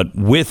 But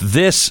with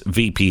this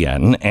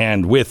VPN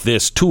and with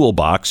this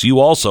toolbox, you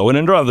also, in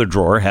another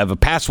drawer, have a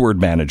password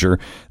manager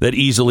that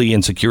easily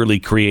and securely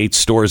creates,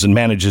 stores, and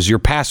manages your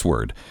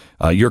password,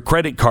 your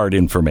credit card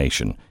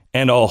information,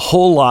 and a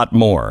whole lot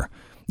more.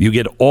 You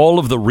get all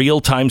of the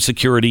real-time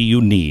security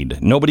you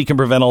need. Nobody can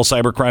prevent all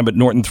cybercrime, but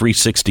Norton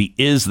 360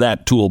 is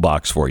that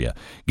toolbox for you.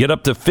 Get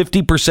up to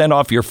 50%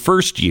 off your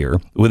first year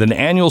with an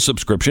annual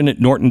subscription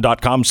at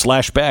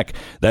norton.com/Beck.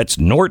 That's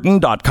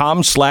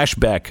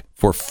norton.com/Beck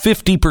for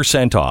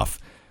 50% off.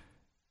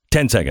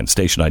 10 seconds,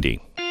 station ID.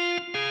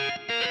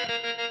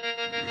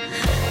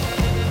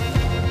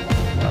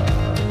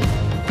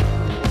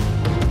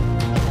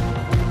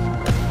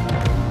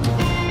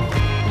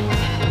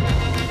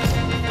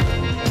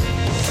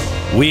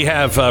 We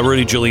have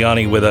Rudy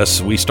Giuliani with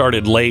us. We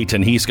started late,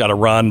 and he's got to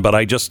run. But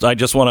I just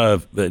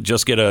want to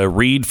just get a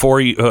read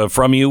for you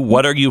from you.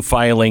 What are you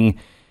filing,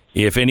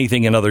 if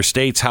anything, in other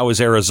states? How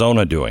is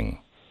Arizona doing?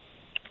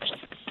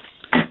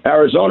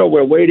 Arizona,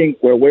 we're waiting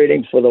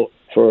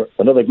for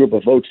another group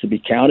of votes to be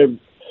counted.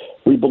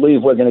 We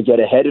believe we're going to get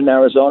ahead in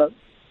Arizona.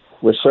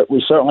 We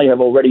certainly have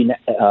already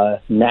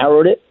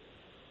narrowed it,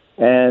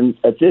 and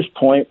at this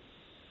point,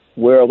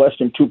 we're less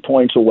than 2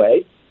 points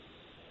away.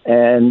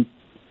 And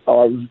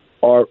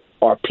our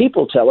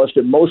people tell us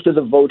that most of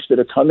the votes that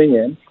are coming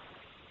in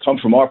come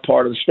from our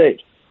part of the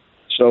state.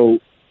 So,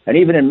 and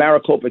even in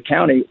Maricopa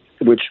County,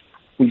 which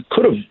we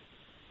could have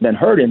been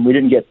heard in, we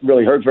didn't get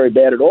really hurt very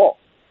bad at all.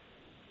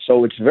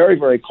 So it's very,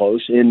 very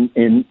close.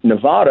 In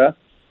Nevada,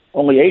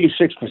 only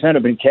 86%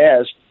 have been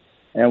cast,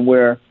 and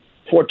we're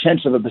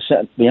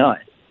 0.4% behind.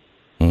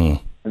 I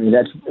mean,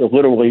 that's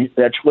literally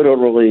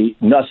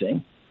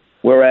nothing.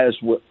 Whereas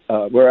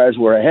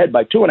we're ahead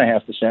by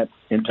 2.5%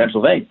 in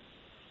Pennsylvania.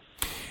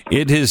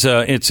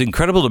 It's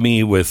incredible to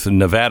me with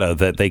Nevada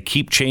that they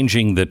keep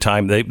changing the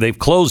time. They've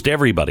closed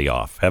everybody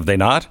off, have they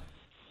not?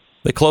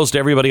 They closed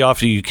everybody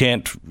off. You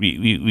can't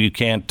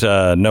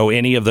know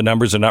any of the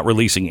numbers. They're not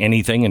releasing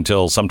anything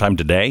until sometime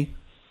today.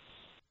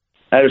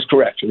 That is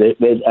correct.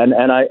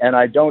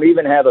 I don't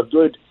even have a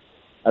good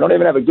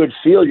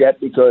feel yet,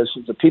 because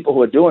the people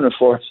who are doing it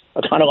for us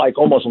are kind of like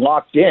almost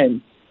locked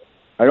in.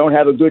 I don't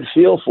have a good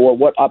feel for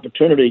what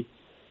opportunity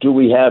do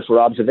we have for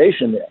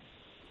observation there.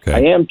 Okay.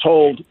 I am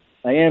told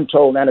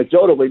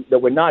anecdotally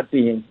that we're not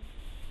being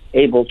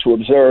able to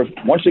observe,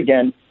 once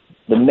again,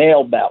 the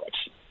mail ballots.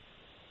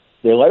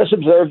 They let us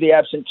observe the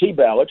absentee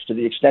ballots to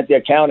the extent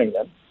they're counting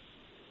them.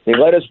 They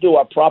let us do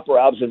our proper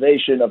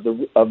observation of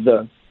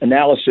the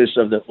analysis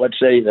of the, let's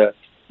say, the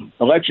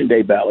election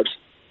day ballots,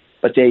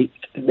 but they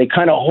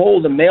kind of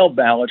hold the mail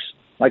ballots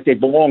like they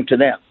belong to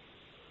them.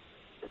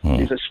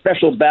 These are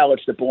special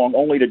ballots that belong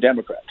only to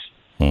Democrats.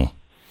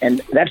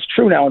 And that's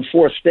true now in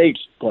 4 states,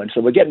 Glenn.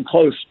 So we're getting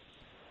close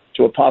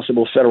to a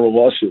possible federal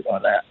lawsuit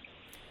on that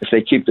if they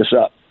keep this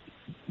up.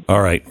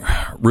 All right.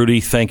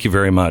 Rudy, thank you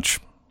very much.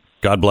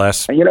 God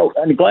bless.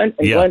 And, Glenn,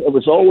 it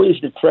was always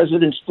the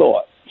president's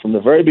thought from the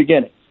very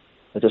beginning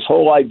that this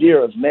whole idea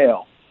of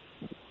mail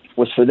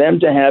was for them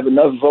to have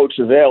enough votes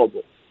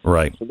available.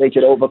 Right. So they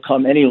could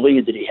overcome any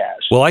lead that he has.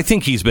 Well, I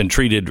think he's been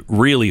treated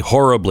really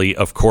horribly,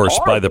 of course,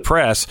 by the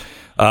press,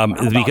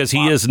 because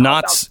he's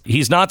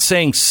not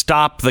saying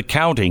stop the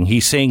counting.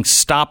 He's saying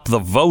stop the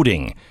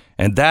voting.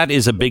 And that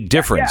is a big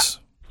difference. Yeah.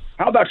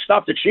 How about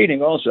stop the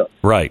cheating also?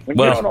 Right. When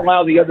you don't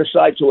allow the other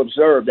side to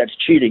observe, that's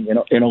cheating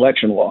in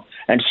election law.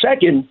 And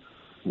second,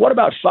 what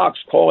about Fox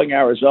calling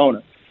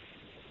Arizona?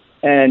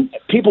 And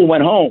people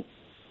went home.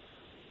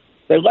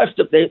 They left.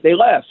 They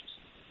left.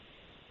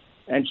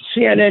 And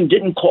CNN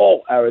didn't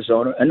call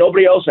Arizona, and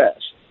nobody else has.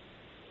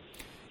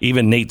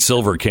 Even Nate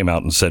Silver came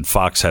out and said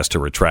Fox has to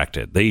retract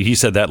it. He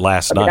said that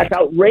last night.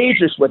 That's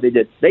outrageous what they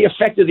did. They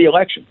affected the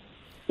election.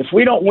 If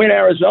we don't win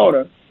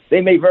Arizona, they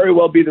may very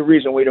well be the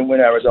reason we didn't win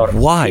Arizona.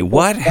 Why?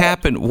 What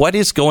happened? What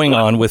is going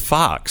on with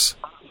Fox?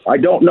 I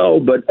don't know,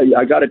 but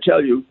I got to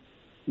tell you,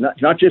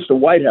 not just the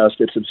White House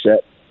gets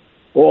upset.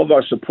 All of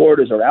our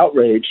supporters are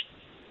outraged.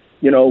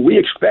 We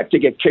expect to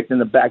get kicked in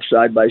the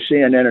backside by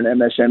CNN and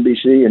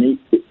MSNBC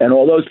and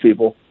all those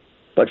people,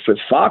 but for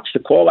Fox to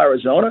call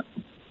Arizona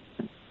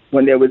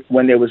when there was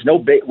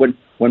no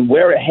when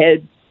we're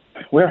ahead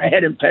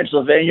in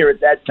Pennsylvania at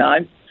that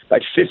time by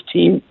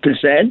 15%,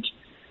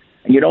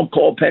 and you don't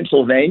call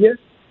Pennsylvania,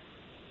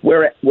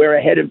 we're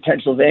ahead in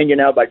Pennsylvania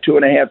now by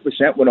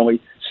 2.5% with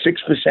only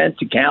 6%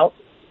 to count.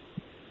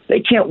 They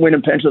can't win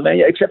in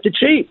Pennsylvania except to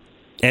cheat.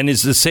 And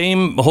is the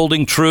same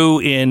holding true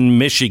in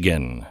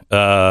Michigan?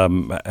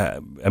 Michigan,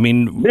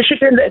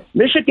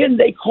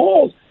 they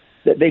called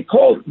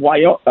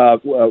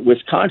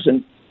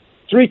Wisconsin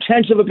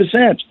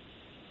 0.3%.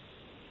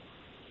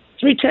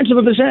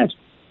 0.3%.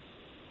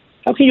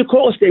 How can you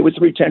call a state with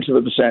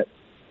 0.3%?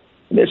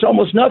 It's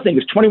almost nothing.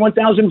 It's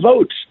 21,000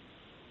 votes.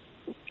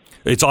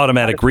 It's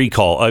automatic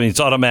recall. It's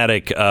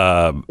automatic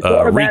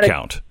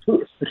recount.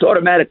 It's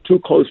automatic. Too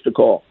close to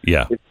call.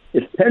 Yeah.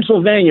 If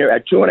Pennsylvania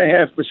at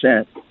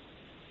 2.5%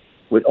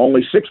 with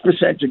only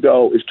 6% to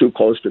go is too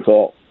close to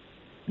call,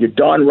 you're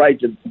darn right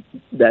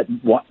that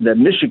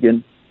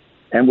Michigan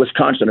and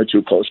Wisconsin are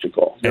too close to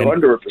call. They're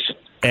under 1%.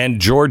 And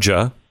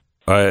Georgia,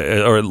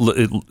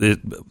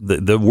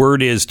 the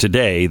word is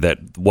today that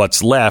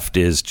what's left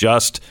is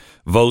just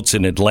votes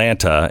in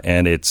Atlanta,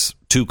 and it's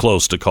too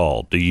close to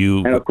call. Do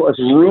you? And of course,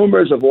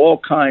 rumors of all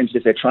kinds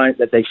that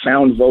they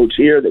found votes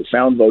here, they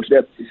found votes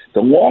there.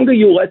 The longer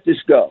you let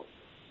this go,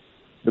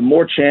 the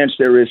more chance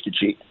there is to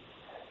cheat.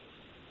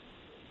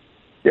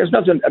 There's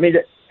nothing.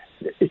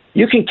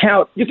 You can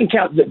count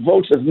the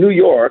votes of New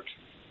York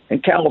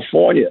and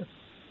California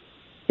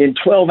in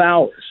 12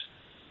 hours.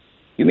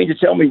 You mean to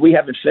tell me we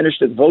haven't finished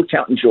the vote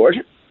count in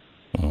Georgia?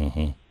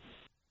 Mm-hmm.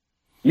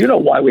 You know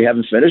why we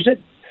haven't finished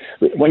it.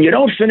 When you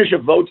don't finish a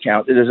vote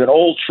count, there's an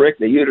old trick.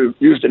 They used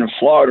it in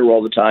Florida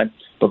all the time.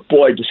 But,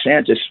 boy,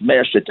 DeSantis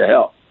smashed it to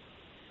hell.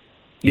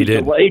 He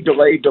did.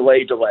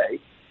 Delay.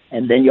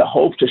 And then you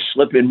hope to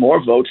slip in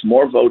more votes.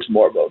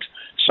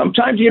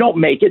 Sometimes you don't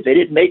make it. They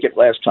didn't make it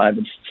last time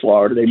in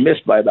Florida. They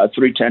missed by about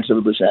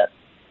 0.3%.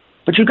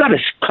 But you got to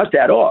cut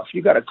that off.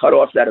 You got to cut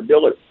off that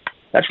ability.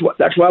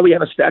 That's why we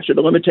have a statute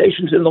of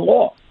limitations in the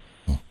law.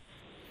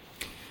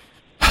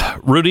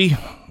 Rudy,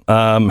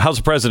 how's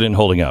the president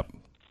holding up?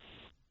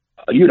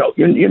 You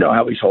know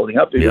how he's holding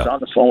up. He was on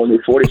the phone with me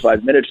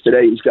 45 minutes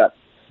today. He's got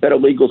better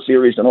legal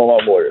theories than all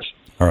our lawyers.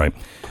 All right.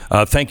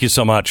 Thank you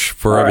so much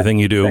for everything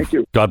you do. Thank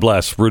you. God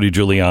bless Rudy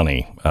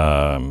Giuliani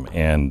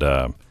and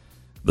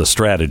the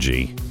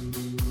strategy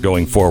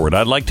going forward.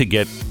 I'd like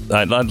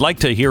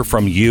to hear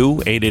from you,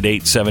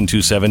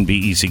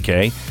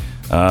 888-727-BECK.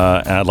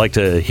 And I'd like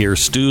to hear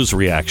Stu's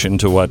reaction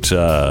to what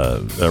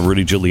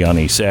Rudy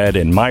Giuliani said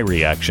and my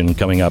reaction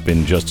coming up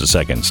in just a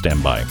second.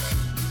 Stand by.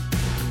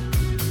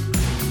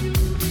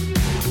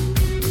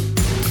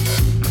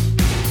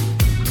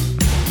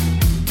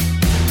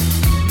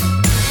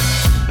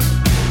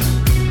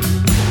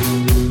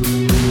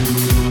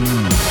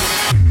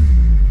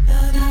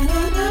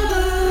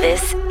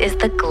 This is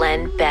the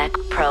Glenn Beck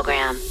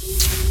Program.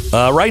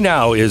 Right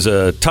now is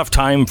a tough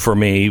time for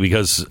me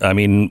because, I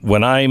mean,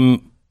 when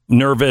I'm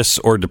nervous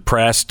or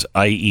depressed,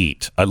 I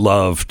eat. I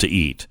love to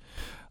eat.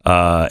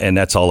 And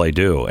that's all I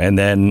do. And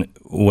then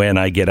when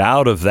I get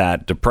out of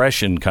that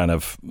depression kind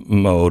of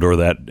mode or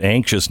that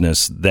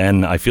anxiousness,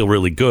 then I feel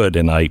really good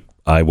and I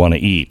want to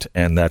eat.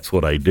 And that's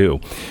what I do.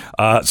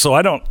 So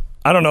I don't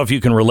know if you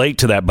can relate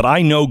to that, but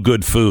I know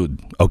good food.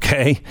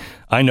 Okay.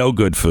 I know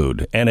good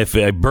food. And if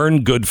I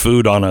burn good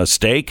food on a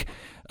steak,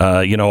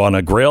 on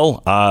a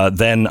grill,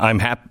 then I'm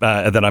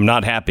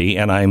not happy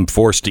and I'm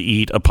forced to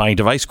eat a pint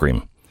of ice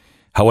cream.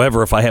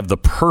 However, if I have the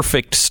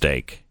perfect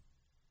steak,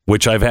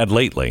 which I've had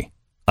lately,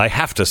 I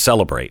have to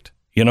celebrate.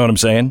 You know what I'm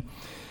saying?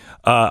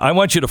 I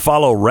want you to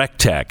follow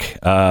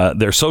RecTech,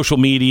 their social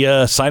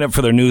media, sign up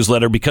for their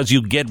newsletter because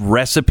you get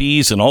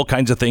recipes and all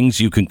kinds of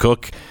things you can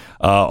cook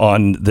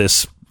on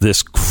this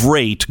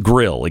great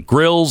grill. It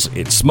grills,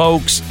 it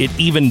smokes, it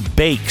even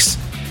bakes.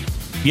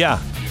 Yeah,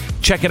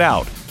 check it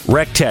out.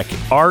 RecTech,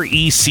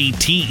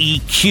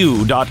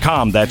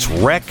 RecTeq.com. That's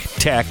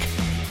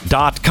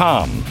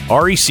RecTech.com.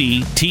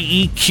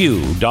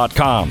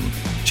 RecTeq.com.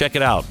 Check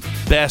it out.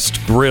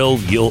 Best grill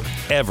you'll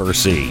ever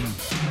see.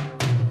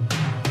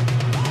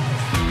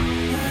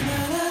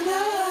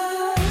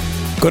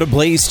 Go to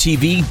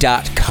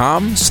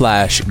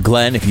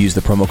blazetv.com/Glenn. If you use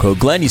the promo code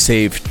Glenn, you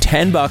save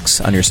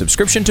 $10 on your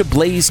subscription to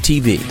Blaze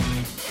TV.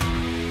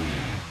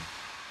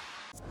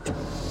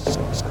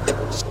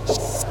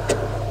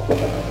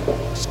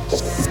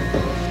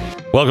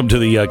 Welcome to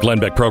the Glenn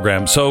Beck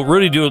program. So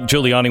Rudy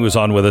Giuliani was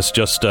on with us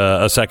just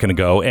a second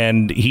ago,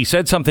 and he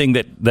said something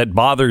that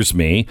bothers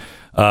me,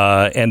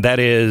 and that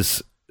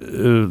is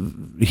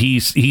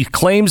he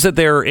claims that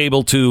they're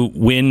able to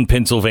win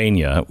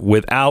Pennsylvania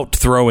without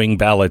throwing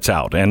ballots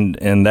out, and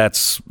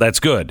that's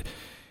good.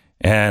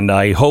 And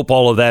I hope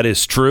all of that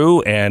is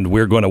true, and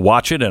we're going to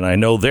watch it, and I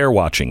know they're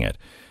watching it.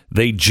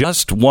 They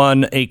just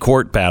won a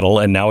court battle,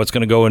 and now it's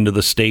going to go into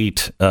the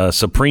state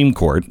Supreme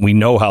Court. We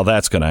know how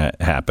that's going to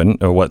happen,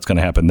 or what's going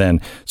to happen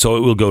then. So it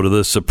will go to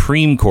the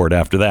Supreme Court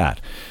after that.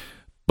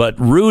 But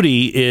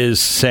Rudy is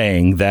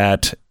saying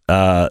that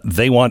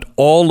they want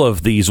all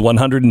of these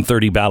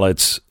 130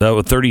 ballots,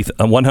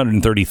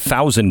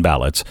 130,000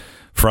 ballots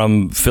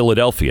from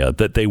Philadelphia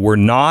that they were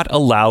not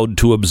allowed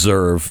to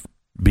observe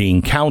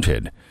being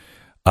counted.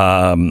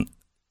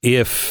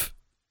 If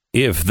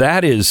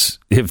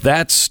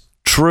that's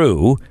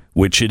true,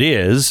 which it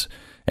is,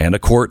 and a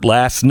court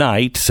last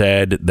night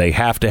said they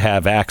have to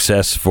have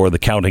access for the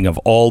counting of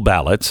all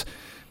ballots.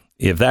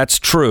 If that's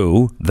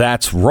true,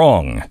 that's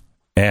wrong.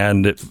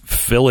 And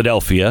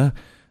Philadelphia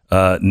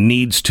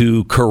needs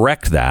to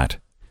correct that.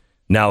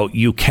 Now,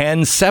 you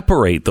can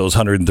separate those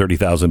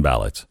 130,000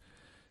 ballots.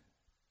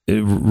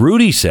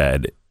 Rudy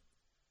said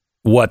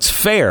what's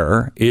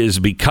fair is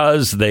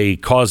because they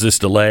caused this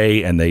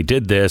delay and they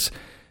did this,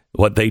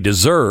 what they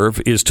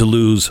deserve is to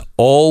lose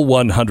all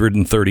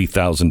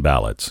 130,000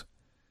 ballots.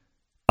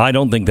 I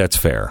don't think that's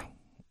fair.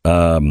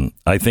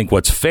 I think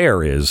what's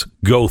fair is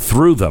go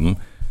through them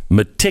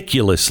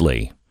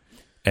meticulously.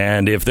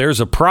 And if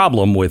there's a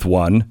problem with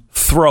one,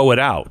 throw it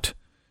out.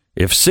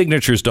 If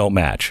signatures don't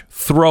match,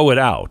 throw it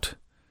out.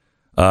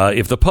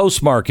 If the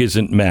postmark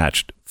isn't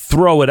matched,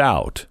 throw it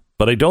out.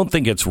 But I don't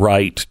think it's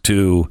right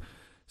to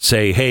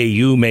say, hey,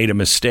 you made a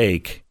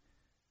mistake,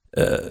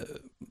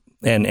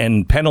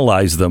 and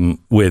penalize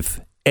them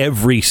with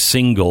every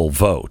single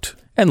vote.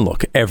 And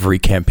look, every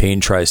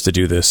campaign tries to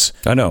do this.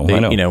 I know.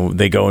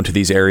 They go into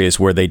these areas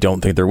where they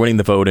don't think they're winning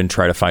the vote and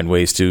try to find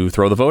ways to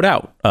throw the vote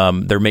out.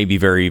 There may be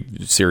very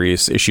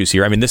serious issues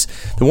here. I mean, the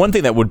one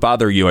thing that would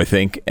bother you, I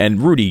think,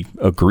 and Rudy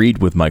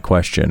agreed with my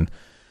question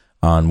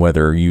on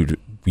whether you'd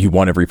you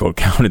want every vote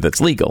counted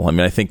that's legal. I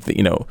mean, I think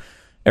that,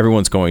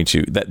 everyone's going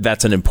to,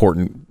 that's an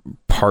important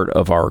part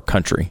of our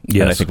country.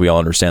 Yes. And I think we all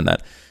understand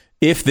that.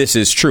 If this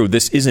is true,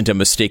 this isn't a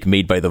mistake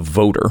made by the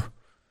voter.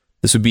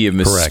 This would be a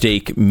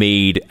mistake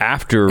made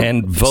after.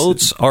 And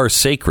votes are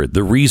sacred.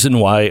 The reason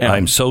why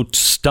I'm so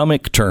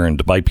stomach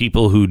turned by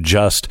people who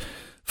just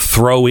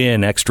throw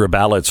in extra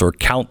ballots or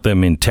count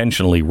them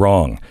intentionally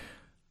wrong.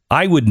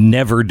 I would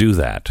never do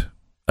that.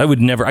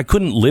 I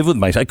couldn't live with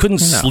myself. I couldn't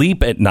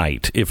sleep at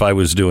night if I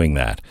was doing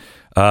that.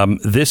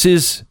 This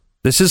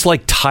is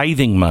like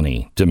tithing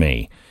money to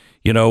me.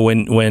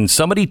 When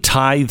somebody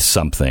tithes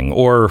something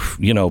or,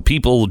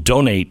 people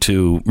donate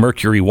to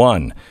Mercury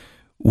One,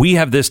 we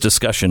have this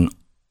discussion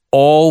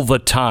all the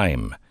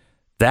time.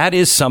 That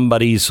is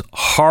somebody's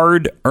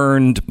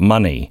hard-earned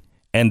money,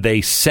 and they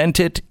sent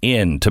it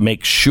in to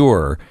make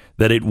sure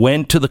that it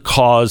went to the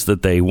cause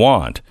that they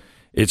want.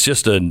 It's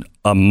just a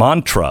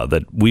mantra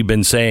that we've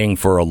been saying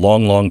for a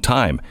long, long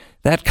time.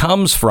 That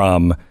comes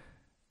from,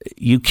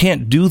 you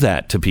can't do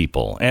that to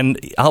people. And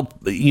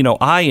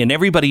I and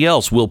everybody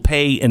else will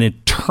pay an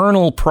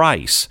eternal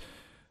price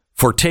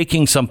for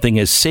taking something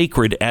as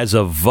sacred as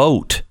a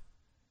vote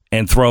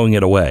and throwing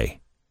it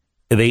away.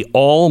 They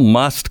all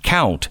must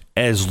count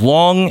as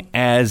long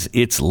as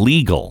it's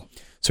legal.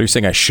 So you're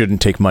saying I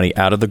shouldn't take money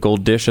out of the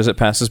gold dish as it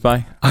passes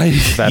by?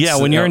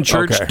 When you're in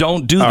church,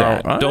 don't do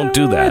that. Don't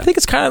do that. I think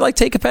it's kind of like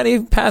take a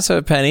penny, pass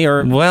a penny,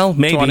 or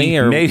maybe 20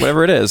 or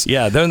whatever it is.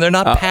 Yeah, they're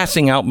not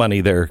passing out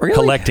money; they're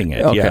collecting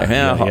it. Okay.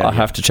 Yeah, I'll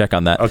have to check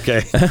on that.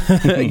 Okay.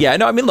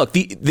 Look,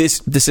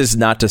 this is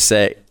not to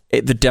say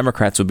the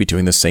Democrats would be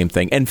doing the same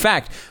thing. In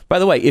fact, by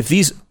the way, if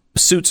these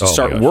suits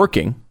start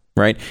working,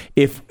 right?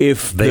 If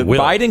the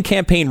Biden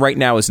campaign right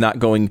now is not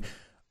going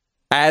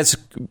as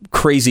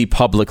crazy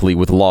publicly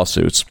with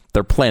lawsuits,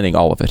 they're planning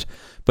all of it,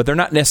 but they're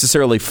not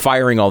necessarily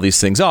firing all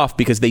these things off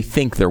because they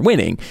think they're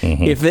winning.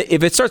 Mm-hmm.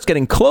 If it starts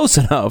getting close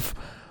enough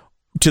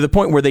to the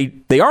point where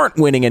they aren't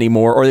winning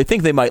anymore, or they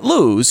think they might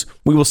lose,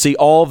 we will see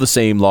all the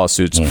same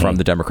lawsuits from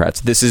the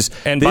Democrats. This is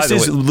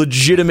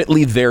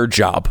legitimately their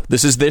job.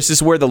 This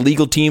is where the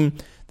legal team,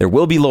 there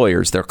will be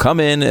lawyers. They'll come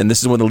in, and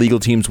this is when the legal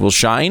teams will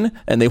shine,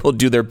 and they will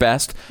do their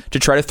best to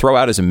try to throw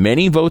out as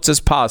many votes as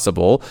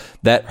possible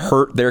that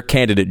hurt their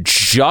candidate,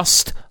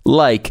 just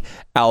like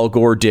Al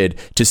Gore did.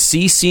 To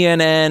see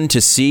CNN,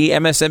 to see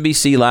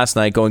MSNBC last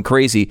night going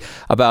crazy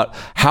about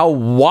how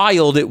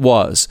wild it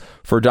was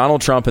for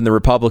Donald Trump and the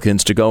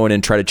Republicans to go in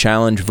and try to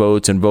challenge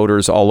votes and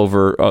voters all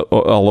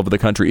over the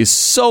country is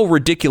so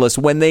ridiculous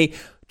when they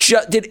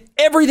did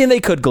everything they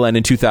could, Glenn,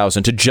 in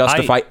 2000 to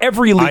justify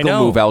every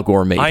legal move Al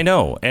Gore made. I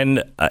know,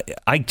 and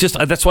I just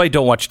that's why I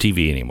don't watch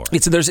TV anymore.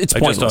 It's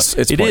pointless.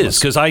 It is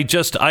because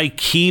I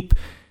keep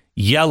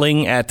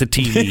yelling at the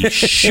TV.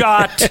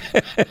 Shut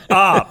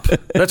up!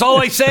 That's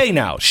all I say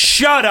now.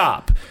 Shut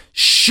up!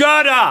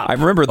 Shut up! I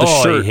remember the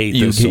shirt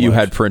you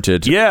had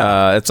printed.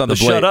 Yeah, it's on the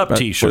Shut Up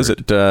T-shirt. What is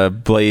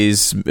it?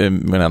 Blaze? I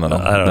don't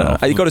know.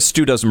 You go to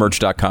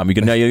studoesmerch.com.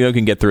 You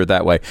can get through it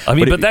that way. I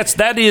mean, but that's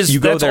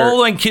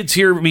all when kids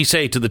hear me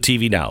say to the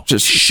TV now.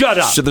 Just shut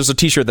up. So there's a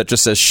T-shirt that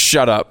just says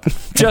 "Shut up,"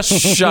 just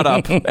shut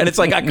up, and it's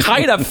like I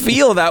kind of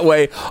feel that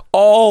way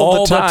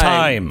all the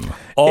time.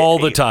 All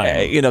the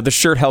time. The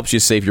shirt helps you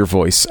save your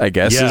voice, I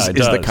guess, is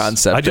the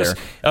concept there.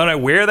 When I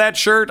wear that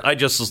shirt, I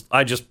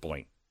just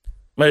point.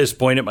 I just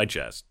point at my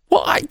chest.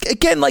 Well,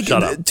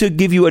 to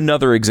give you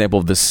another example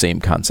of this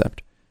same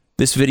concept,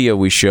 this video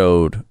we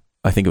showed,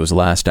 I think it was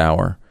last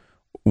hour,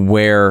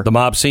 where the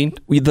mob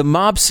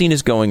scene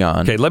is going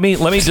on. Okay, let me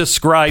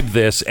describe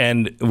this,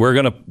 and we're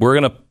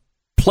gonna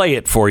play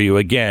it for you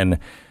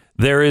again.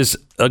 There is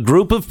a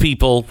group of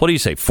people. What do you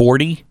say?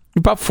 40?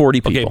 About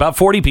 40 people. Okay, about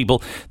 40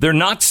 people. They're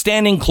not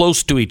standing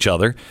close to each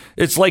other.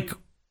 It's like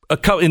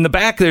in the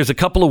back, there's a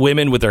couple of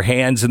women with their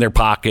hands in their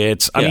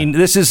pockets. I mean,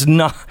 this is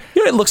not...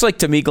 it looks like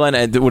to me, Glenn,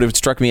 and what it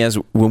struck me as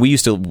when we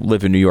used to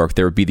live in New York,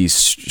 there would be these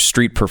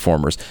street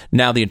performers.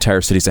 Now the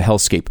entire city's a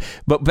hellscape.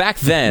 But back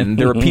then,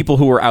 there were people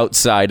who were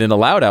outside and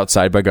allowed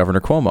outside by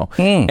Governor Cuomo.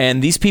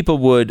 And these people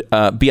would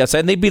be outside,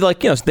 and they'd be like,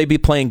 they'd be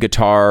playing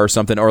guitar or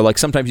something, or like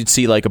sometimes you'd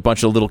see like a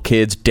bunch of little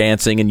kids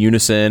dancing in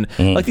unison,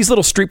 like these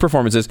little street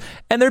performances.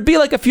 And there'd be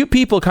like a few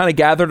people kind of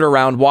gathered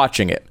around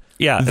watching it.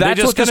 Yeah, they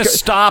just kind of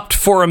stopped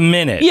for a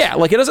minute. Yeah,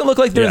 like it doesn't look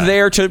like they're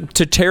there to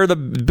tear the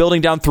building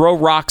down, throw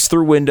rocks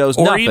through windows,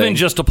 or nothing. Even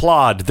just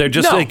applaud. They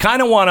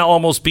kind of want to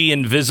almost be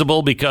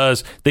invisible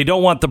because they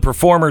don't want the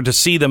performer to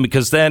see them,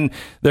 because then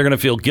they're going to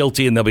feel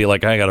guilty and they'll be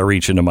like, I got to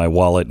reach into my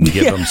wallet and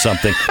give them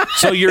something.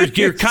 So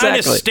you're kind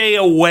of stay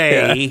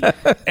away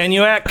and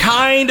you act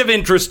kind of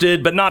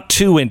interested, but not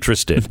too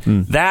interested.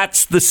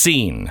 That's the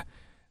scene.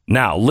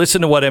 Now,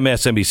 listen to what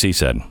MSNBC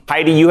said.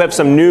 Heidi, you have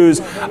some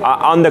news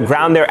on the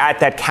ground there at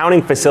that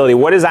counting facility.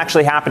 What is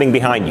actually happening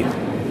behind you?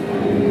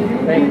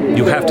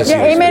 You have to see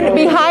this. Eamon,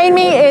 behind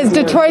me is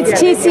Detroit's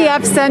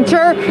TCF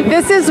Center.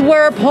 This is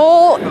where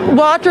poll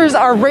watchers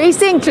are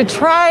racing to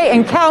try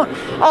and count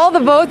all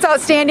the votes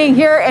outstanding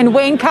here in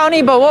Wayne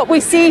County. But what we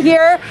see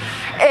here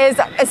is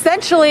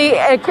essentially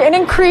an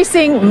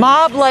increasing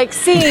mob-like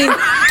scene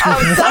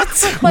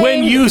of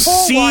when you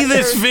see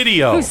this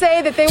video, who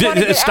say that they want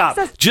to get stop.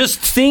 access. Just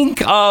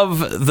think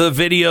of the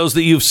videos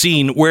that you've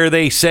seen where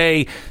they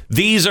say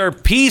these are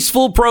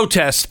peaceful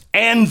protests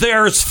and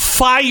there's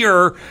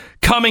fire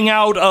coming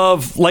out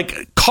of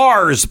like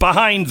cars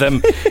behind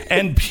them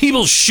and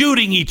people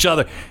shooting each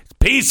other.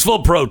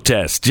 Peaceful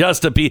protest,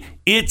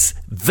 it's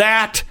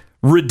that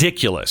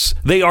ridiculous.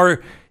 They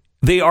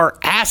are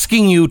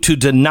asking you to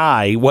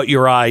deny what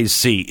your eyes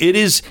see. It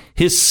is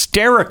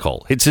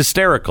hysterical. It's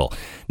hysterical.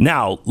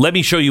 Now, let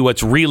me show you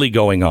what's really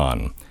going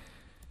on.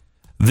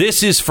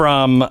 This is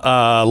from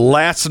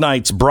last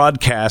night's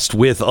broadcast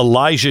with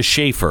Elijah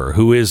Schaffer,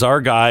 who is our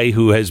guy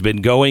who has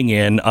been going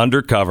in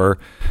undercover,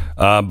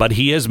 but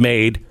he has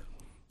made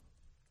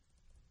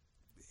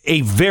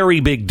a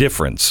very big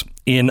difference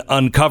in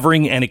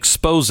uncovering and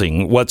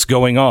exposing what's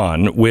going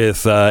on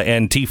with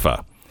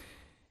Antifa.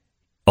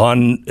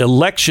 On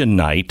election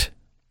night,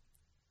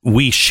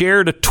 we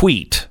shared a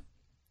tweet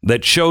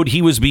that showed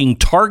he was being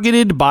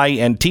targeted by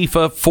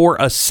Antifa for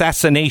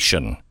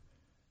assassination.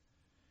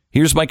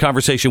 Here's my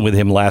conversation with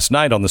him last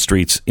night on the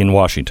streets in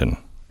Washington.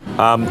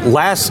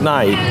 Last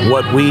night,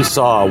 what we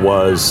saw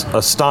was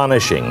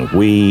astonishing.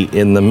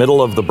 In the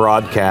middle of the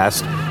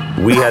broadcast,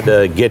 we had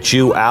to get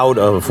you out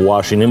of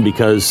Washington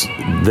because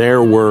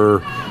there were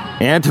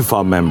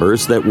Antifa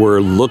members that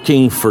were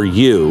looking for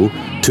you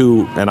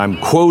to, and I'm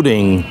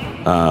quoting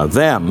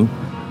them,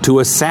 to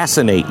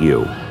assassinate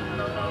you.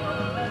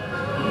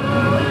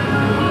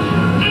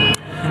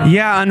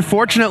 Yeah,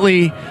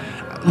 unfortunately,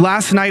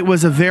 last night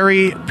was a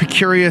very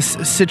precarious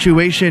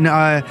situation.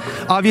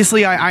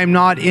 Obviously, I'm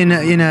not in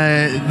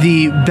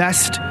the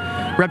best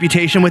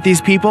reputation with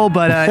these people,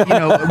 but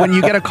when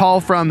you get a call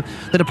from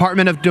the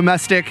Department of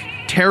Domestic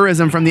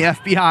Terrorism from the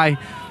FBI,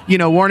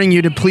 warning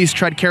you to please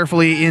tread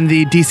carefully in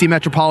the D.C.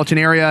 metropolitan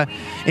area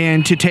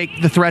and to take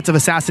the threats of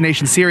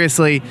assassination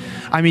seriously.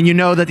 I mean,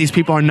 that these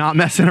people are not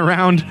messing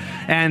around,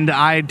 and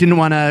I didn't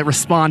want to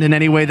respond in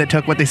any way that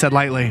took what they said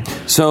lightly.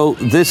 So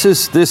this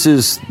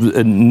is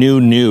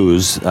new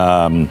news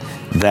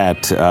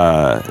that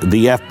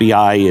the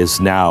FBI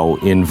is now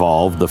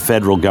involved, the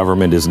federal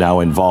government is now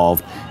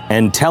involved,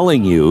 and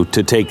telling you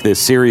to take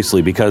this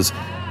seriously, because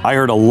I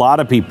heard a lot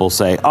of people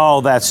say,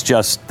 oh,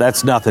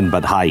 that's nothing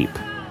but hype.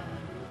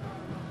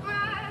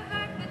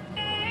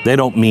 They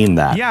don't mean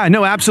that. Yeah,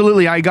 no,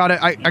 absolutely. I got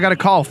a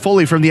call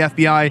fully from the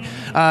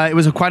FBI. It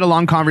was quite a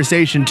long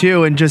conversation,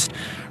 too, and just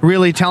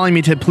really telling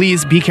me to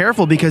please be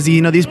careful because,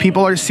 these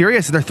people are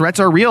serious. Their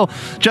threats are real.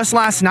 Just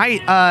last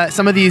night,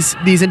 some of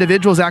these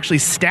individuals actually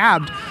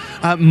stabbed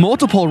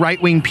multiple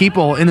right-wing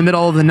people in the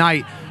middle of the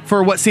night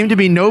for what seemed to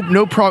be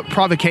no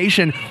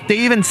provocation. They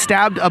even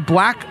stabbed a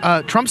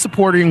black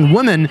Trump-supporting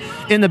woman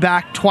in the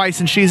back twice,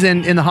 and she's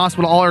in the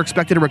hospital. All are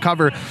expected to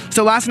recover.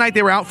 So last night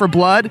they were out for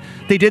blood.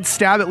 They did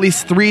stab at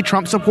least 3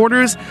 Trump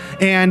supporters,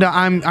 and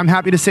I'm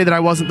happy to say that I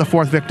wasn't the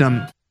 4th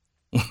victim.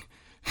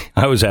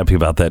 I was happy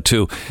about that,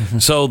 too.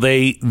 So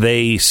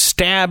they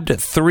stabbed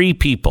 3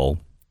 people,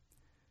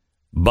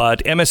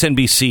 but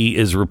MSNBC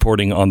is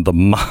reporting on the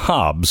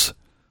mobs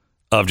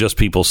of just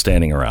people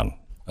standing around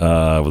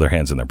with their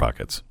hands in their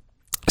pockets.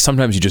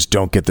 Sometimes you just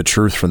don't get the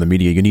truth from the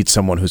media. You need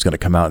someone who's going to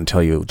come out and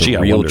tell you the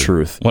real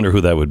truth. Wonder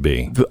who that would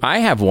be. I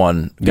have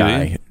one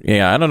guy.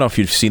 Yeah, I don't know if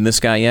you've seen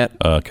this guy yet.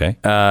 Okay.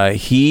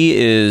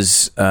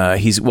 He's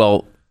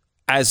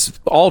as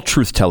all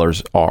truth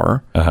tellers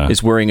are,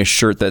 is wearing a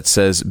shirt that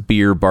says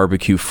beer,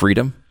 barbecue,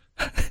 freedom.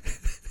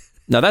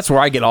 Now, that's where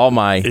I get all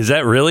my... Is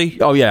that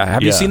really? Oh, yeah.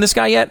 Have you seen this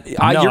guy yet?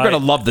 No, you're going to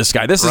love this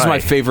guy. This is my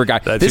favorite guy.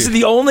 This is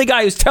the only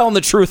guy who's telling the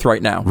truth right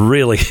now.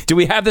 Really? Do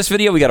we have this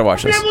video? We got to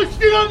watch this. Family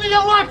stealing the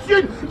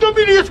election. The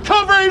media's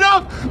covering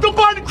up. The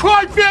Biden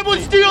crime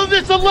family stealing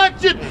this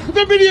election.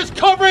 The media's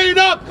covering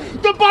up.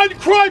 The Biden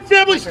crime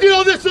family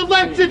stealing this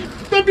election.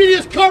 The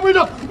media's covering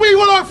up. We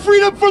want our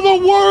freedom for the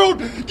world.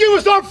 Give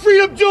us our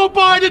freedom, Joe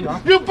Biden.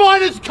 Joe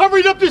Biden's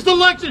covering up this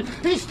election.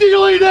 He's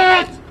stealing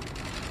it.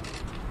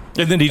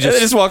 And then he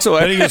just walks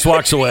away. And he just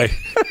walks away.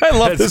 I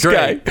love this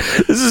guy.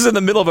 This is in the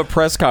middle of a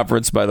press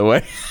conference, by the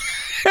way.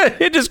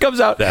 It just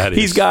comes out.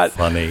 He's got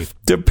funny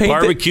to paint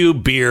barbecue,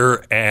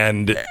 beer,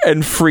 and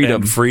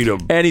freedom.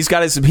 And he's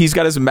got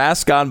his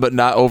mask on, but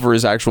not over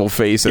his actual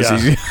face.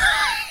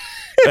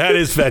 That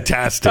is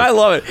fantastic. I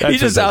love it. That's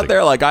He's just out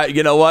there like,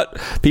 you know what?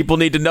 People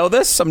need to know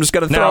this. I'm just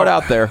going to throw it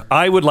out there.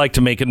 I would like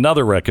to make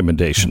another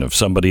recommendation of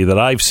somebody that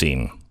I've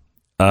seen.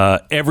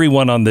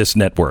 Everyone on this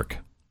network.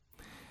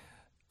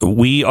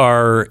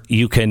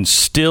 You can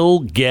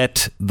still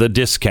get the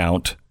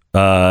discount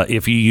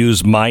if you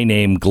use my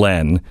name,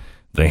 Glenn.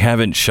 They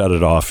haven't shut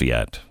it off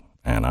yet,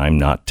 and I'm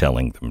not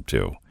telling them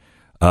to.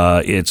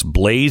 It's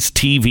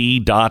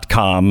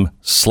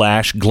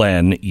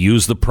blazetv.com/Glenn.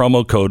 Use the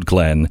promo code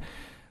Glenn.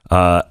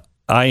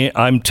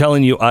 I'm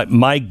telling you,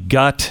 my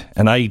gut,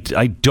 and I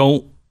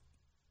don't...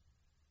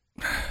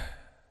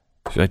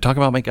 Should I talk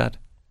about my gut?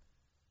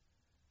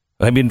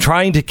 I've been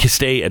trying to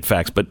stay at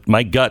facts, but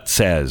my gut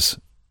says...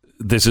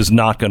 this is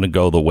not going to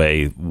go the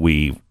way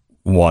we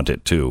want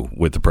it to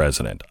with the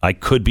president. I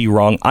could be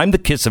wrong. I'm the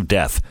kiss of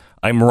death.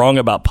 I'm wrong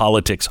about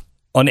politics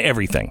on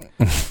everything.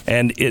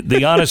 And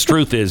the honest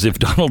truth is, if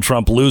Donald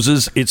Trump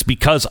loses, it's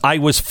because I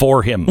was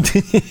for him.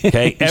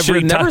 Okay, every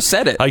time, never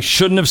said it. I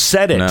shouldn't have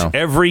said it. No.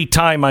 Every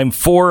time I'm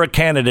for a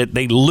candidate,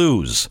 they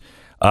lose.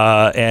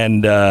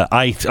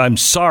 I'm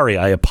sorry.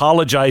 I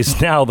apologize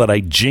now that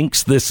I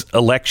jinxed this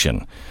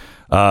election.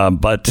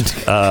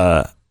 But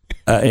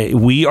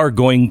we are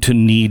going to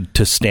need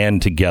to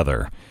stand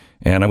together.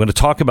 And I'm going to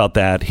talk about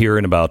that here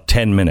in about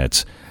 10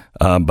 minutes.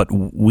 But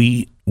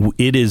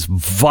it is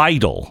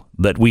vital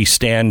that we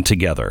stand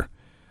together.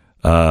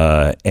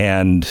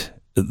 And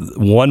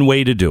one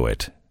way to do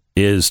it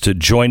is to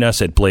join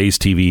us at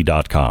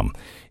blazetv.com.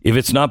 If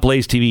it's not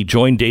Blaze TV,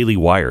 join Daily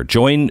Wire.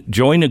 Join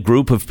a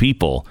group of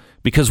people,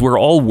 because we're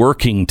all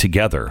working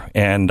together.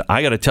 And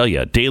I got to tell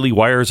you, Daily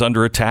Wire is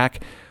under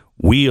attack.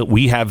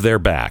 We have their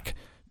back.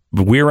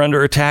 We're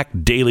under attack.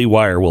 Daily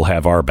Wire will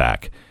have our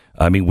back.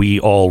 I mean, we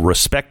all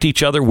respect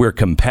each other. We're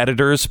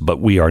competitors, but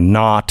we are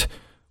not.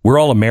 We're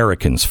all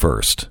Americans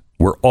first.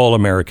 We're all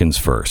Americans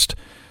first.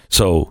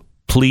 So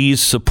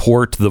please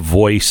support the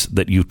voice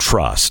that you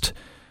trust.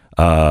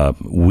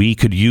 We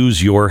could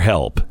use your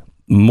help.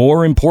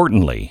 More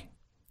importantly,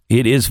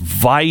 it is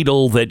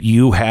vital that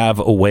you have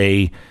a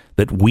way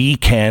that we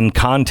can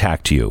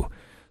contact you.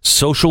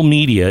 Social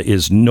media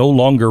is no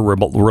longer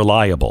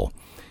reliable.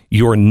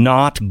 You're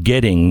not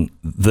getting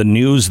the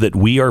news that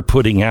we are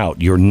putting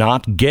out. You're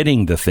not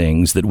getting the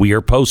things that we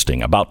are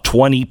posting. About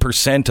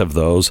 20% of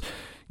those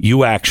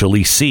you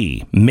actually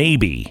see,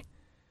 maybe.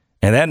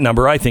 And that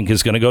number, I think,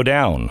 is going to go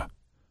down.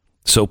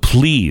 So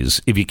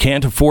please, if you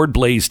can't afford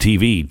Blaze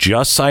TV,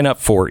 just sign up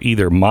for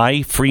either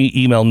my free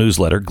email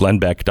newsletter,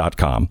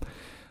 glennbeck.com,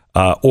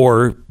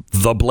 or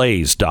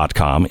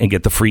theblaze.com and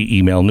get the free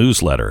email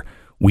newsletter.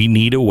 We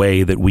need a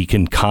way that we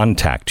can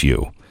contact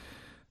you.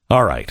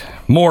 All right.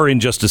 More in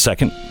just a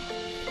second.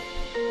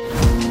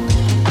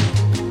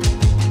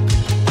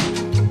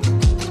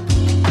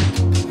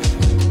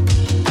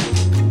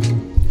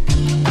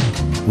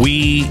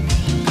 We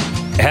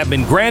have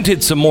been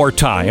granted some more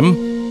time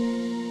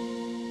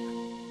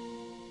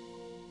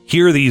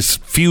here these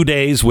few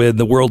days when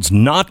the world's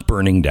not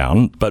burning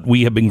down, but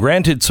we have been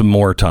granted some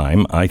more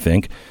time, I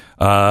think,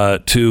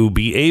 to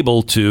be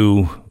able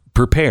to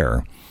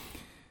prepare.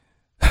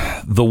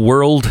 The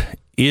world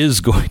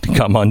is going to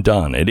come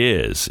undone. It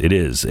is.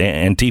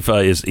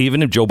 Antifa is,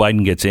 even if Joe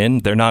Biden gets in,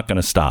 they're not going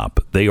to stop.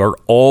 They are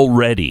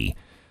already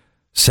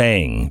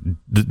saying,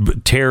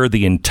 tear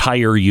the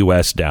entire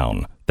U.S.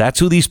 down. That's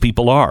who these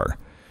people are.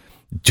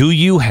 Do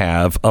you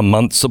have a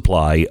month's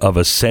supply of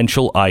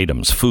essential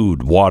items,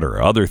 food,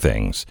 water, other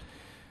things?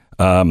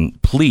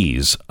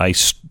 Please, I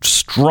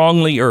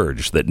strongly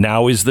urge that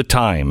now is the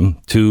time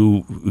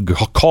to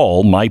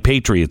call My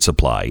Patriot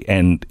Supply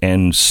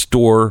and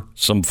store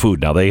some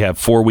food. Now, they have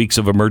 4 weeks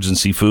of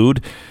emergency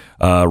food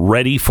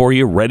ready for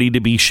you, ready to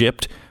be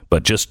shipped.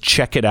 But just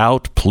check it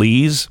out,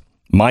 please.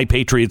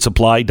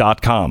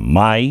 MyPatriotSupply.com.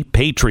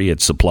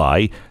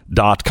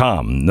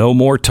 MyPatriotSupply.com. No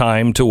more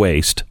time to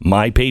waste.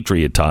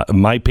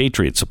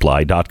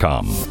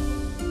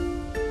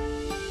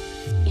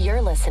 MyPatriotSupply.com.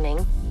 You're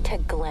listening to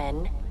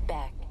Glenn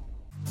Beck.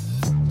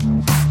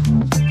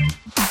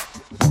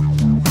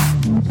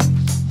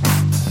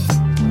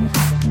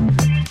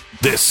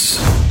 This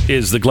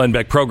is the Glenn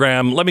Beck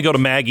program. Let me go to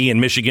Maggie in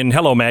Michigan.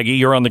 Hello, Maggie.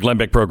 You're on the Glenn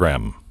Beck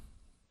program.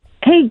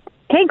 Hey,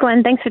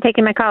 Glenn. Thanks for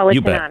taking my call. It's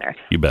an honor.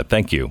 You bet.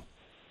 Thank you.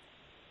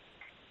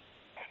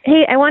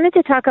 Hey, I wanted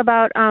to talk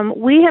about,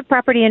 we have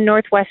property in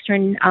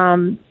northwestern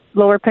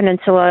Lower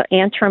Peninsula,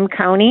 Antrim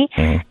County,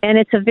 and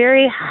it's a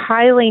very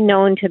highly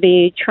known to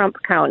be Trump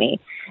County.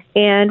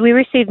 And we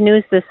received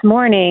news this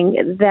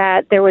morning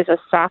that there was a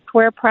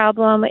software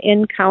problem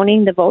in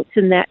counting the votes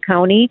in that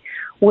county,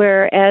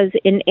 whereas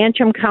in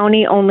Antrim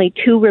County, only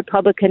 2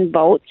 Republican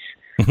votes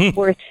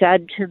were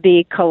said to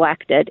be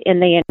collected in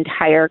the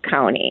entire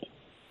county.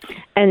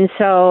 And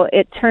so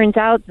it turns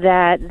out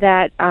that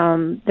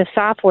the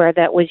software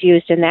that was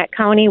used in that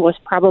county was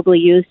probably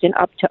used in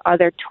up to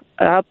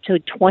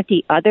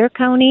 20 other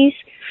counties.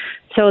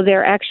 So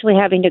they're actually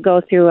having to go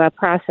through a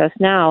process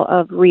now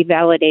of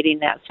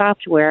revalidating that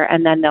software,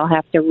 and then they'll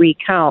have to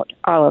recount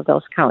all of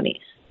those counties.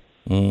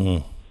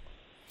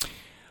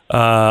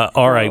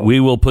 All right, we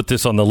will put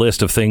this on the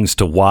list of things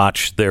to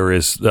watch.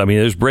 There's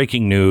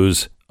breaking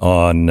news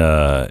on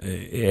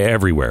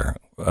everywhere.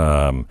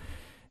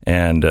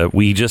 And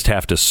we just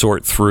have to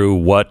sort through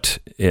what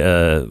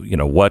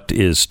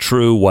is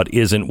true, what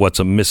isn't, what's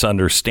a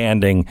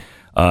misunderstanding,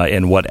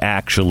 and what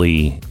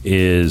actually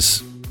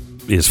is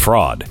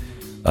fraud.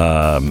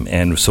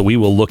 And so we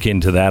will look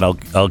into that.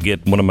 I'll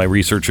get one of my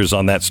researchers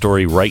on that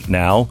story right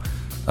now,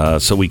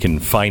 so we can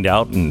find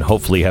out and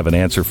hopefully have an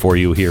answer for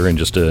you here in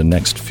just the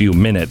next few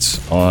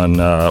minutes on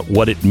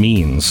what it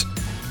means,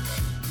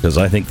 because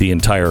I think the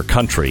entire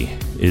country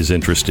is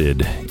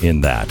interested in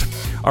that.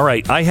 All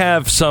right, I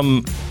have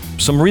some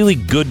really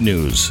good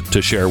news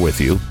to share with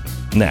you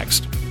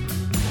next.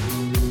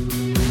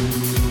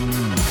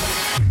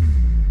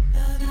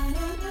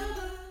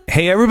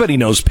 Hey, everybody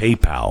knows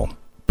PayPal,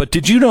 but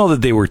did you know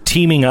that they were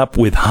teaming up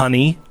with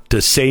Honey to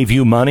save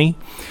you money?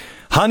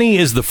 Honey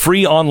is the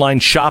free online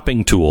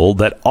shopping tool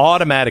that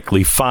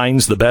automatically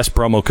finds the best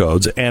promo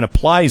codes and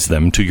applies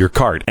them to your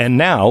cart. And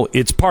now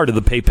it's part of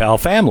the PayPal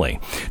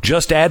family.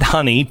 Just add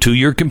Honey to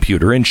your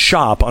computer and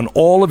shop on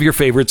all of your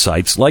favorite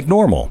sites like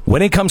normal.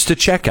 When it comes to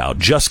checkout,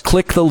 just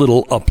click the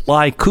little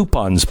Apply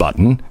Coupons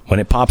button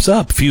when it pops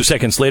up. A few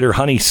seconds later,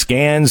 Honey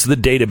scans the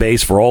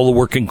database for all the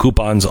working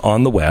coupons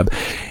on the web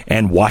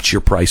and watch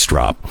your price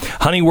drop.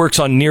 Honey works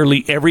on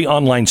nearly every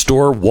online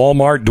store,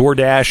 Walmart,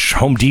 DoorDash,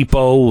 Home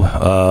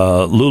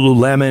Depot,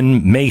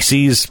 Lululemon,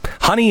 Macy's.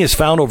 Honey has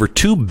found over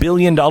 $2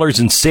 billion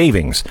in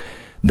savings.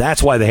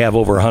 That's why they have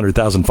over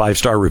 100,000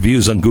 five-star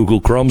reviews on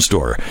Google Chrome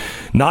Store.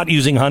 Not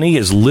using Honey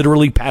is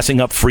literally passing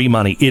up free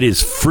money. It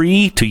is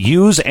free to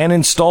use and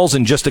installs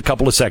in just a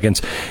couple of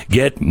seconds.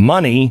 Get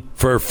money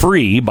for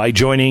free by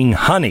joining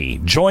Honey.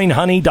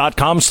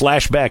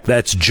 JoinHoney.com/Beck.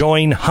 That's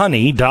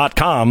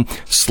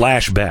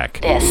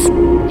JoinHoney.com/Beck. This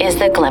is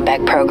the Glenn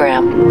Beck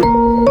Program.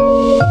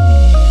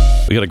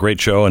 We got a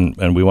great show,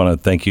 and we want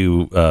to thank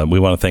you. We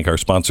want to thank our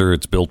sponsor.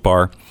 It's Built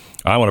Bar.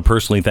 I want to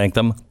personally thank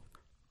them.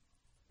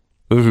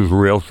 This is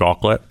real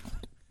chocolate.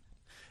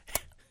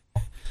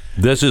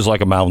 This is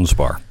like a Mounds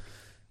bar.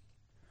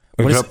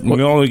 Except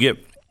we only get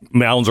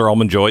Mounds or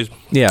Almond Joys.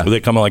 Yeah, they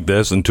come in like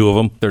this, and two of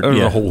them. There's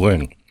a whole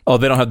thing. Oh,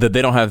 they don't have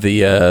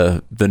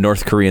the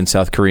North Korean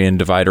South Korean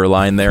divider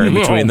line there in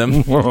between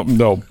them.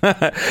 No,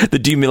 the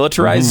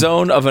demilitarized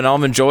zone of an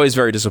Almond Joy is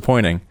very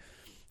disappointing.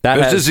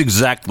 This is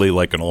exactly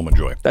like an Almond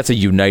Joy. That's a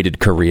united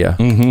Korea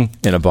in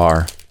a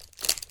bar.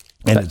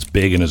 And it's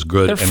big and it's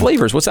good. Their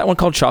flavors. What's that one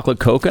called? Chocolate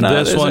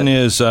coconut? This one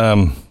is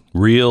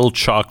real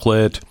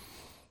chocolate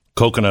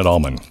coconut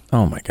almond.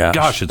 Oh, my gosh.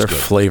 Gosh, it's Their good.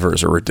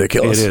 flavors are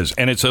ridiculous. It is.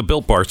 And it's a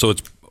Built Bar, so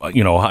it's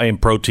high in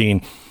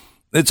protein.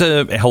 It's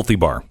a healthy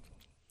bar.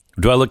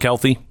 Do I look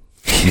healthy?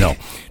 No.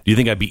 Do you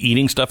think I'd be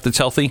eating stuff that's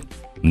healthy?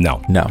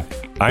 No.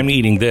 I'm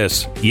eating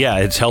this. Yeah,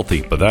 it's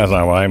healthy, but that's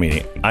not what I'm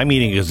eating. I'm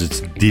eating because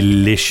it's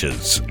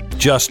delicious.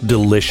 Just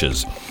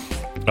delicious.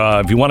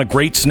 If you want a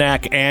great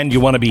snack and you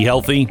want to be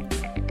healthy,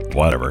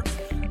 whatever.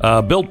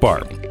 Built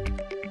Bar.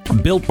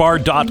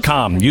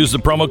 BuiltBar.com. Use the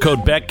promo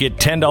code Beck. Get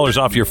 $10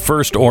 off your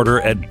first order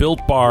at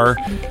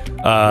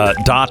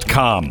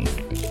BuiltBar.com.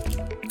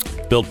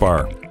 Built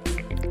Bar.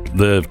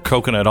 The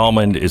coconut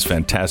almond is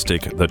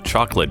fantastic. The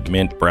chocolate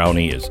mint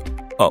brownie is...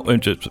 Oh,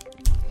 and just...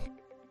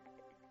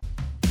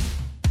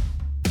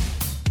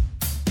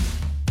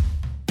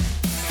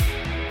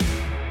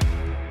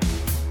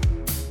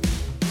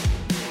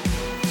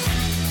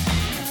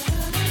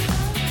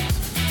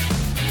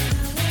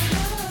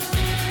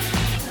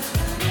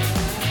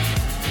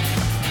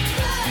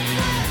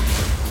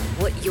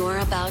 You're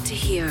about to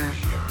hear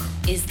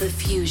is the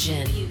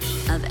fusion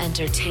of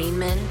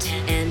entertainment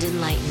and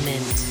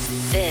enlightenment.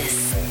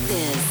 This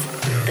is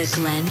the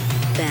Glenn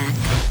Beck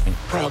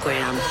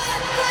Program.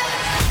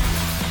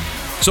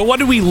 So what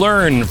did we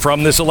learn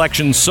from this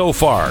election so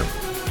far?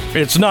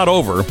 It's not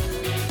over,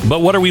 but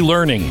what are we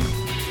learning?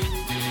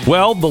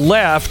 Well, the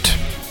left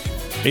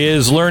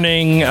is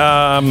learning,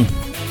 I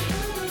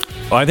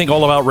think,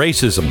 all about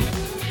racism.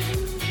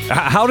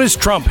 How does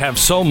Trump have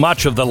so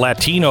much of the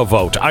Latino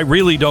vote? I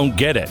really don't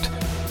get it.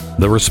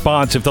 The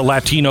response, if the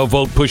Latino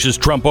vote pushes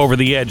Trump over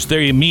the edge,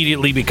 they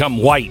immediately become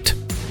white.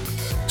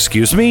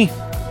 Excuse me?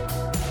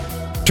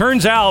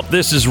 Turns out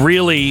this is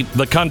really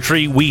the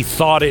country we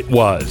thought it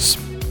was.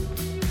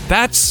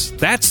 That's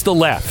the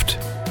left.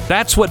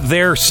 That's what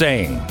they're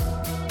saying.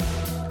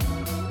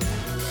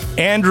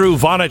 Andrew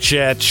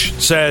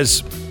Vonacek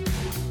says,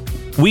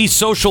 we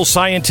social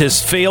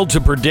scientists failed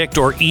to predict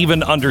or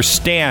even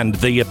understand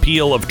the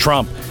appeal of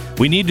Trump.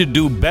 We need to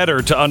do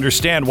better to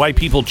understand why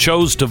people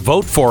chose to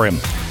vote for him.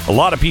 A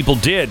lot of people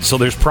did, so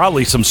there's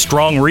probably some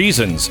strong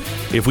reasons.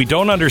 If we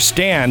don't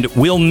understand,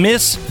 we'll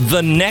miss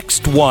the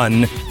next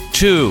one,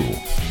 too.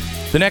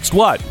 The next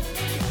what?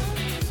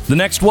 The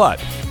next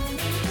what?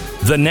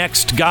 The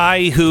next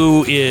guy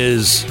who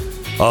is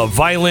a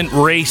violent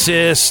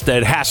racist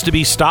that has to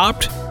be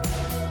stopped?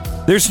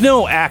 There's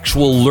no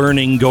actual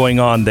learning going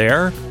on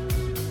there.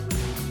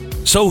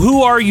 So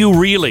who are you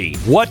really?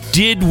 What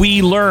did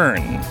we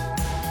learn?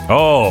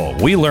 Oh,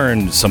 we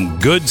learned some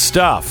good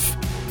stuff.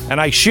 And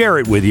I share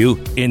it with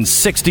you in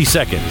 60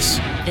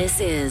 seconds. This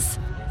is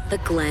the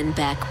Glenn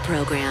Beck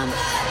Program.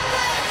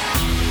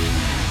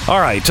 All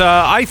right.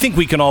 I think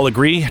we can all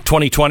agree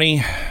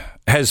 2020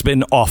 has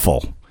been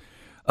awful.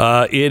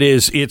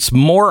 It's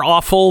more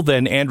awful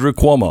than Andrew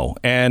Cuomo.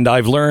 And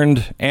I've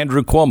learned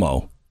Andrew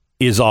Cuomo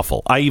is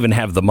awful. I even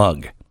have the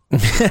mug.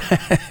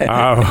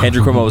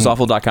 Andrew Cuomo is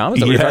awful.com? Is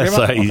that what you're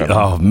talking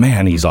about? Oh,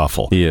 man, he's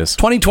awful. He is.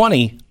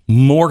 2020,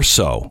 more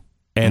so.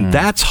 And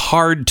that's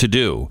hard to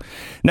do.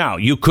 Now,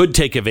 you could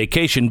take a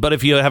vacation, but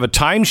if you have a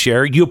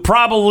timeshare, you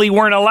probably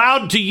weren't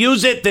allowed to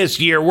use it this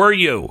year, were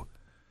you?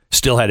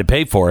 Still had to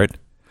pay for it.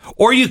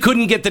 Or you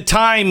couldn't get the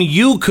time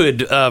you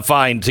could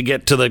find to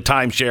get to the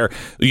timeshare.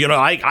 You know,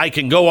 I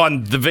can go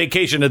on the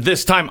vacation at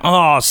this time.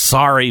 Oh,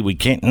 sorry, we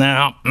can't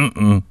now.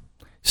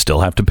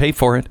 Still have to pay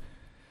for it.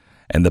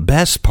 And the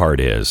best part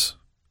is,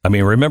 I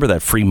mean, remember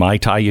that free Mai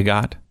Tai you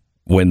got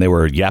when they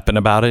were yapping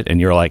about it? And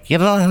you're like,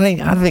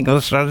 I think it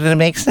was starting to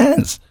make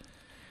sense.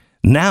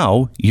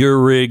 Now you're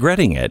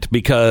regretting it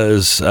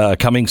because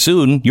coming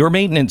soon, your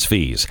maintenance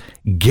fees.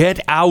 Get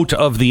out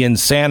of the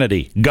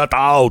insanity. Get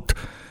out.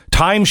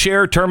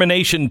 Timeshare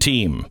termination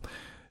team.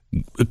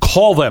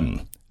 Call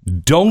them.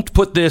 Don't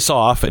put this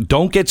off.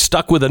 Don't get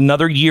stuck with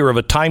another year of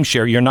a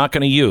timeshare you're not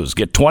going to use.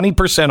 Get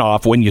 20%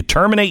 off when you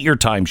terminate your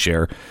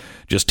timeshare.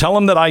 Just tell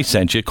them that I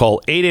sent you.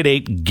 Call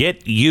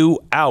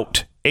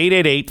 888-GET-YOU-OUT.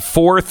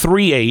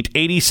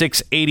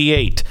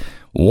 888-438-8688.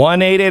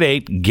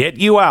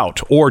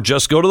 1-888-GET-YOU-OUT. Or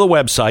just go to the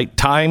website,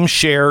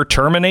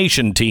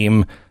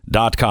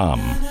 timeshareterminationteam.com.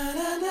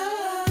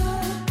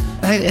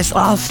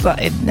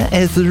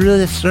 It's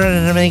really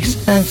starting to make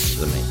sense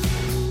to me.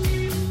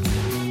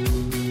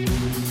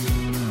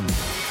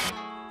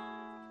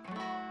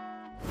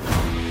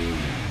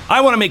 I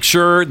want to make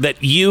sure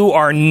that you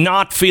are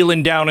not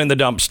feeling down in the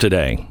dumps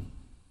today.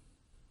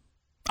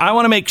 I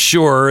want to make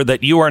sure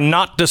that you are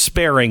not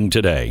despairing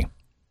today.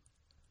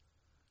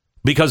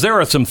 Because there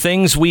are some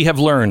things we have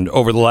learned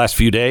over the last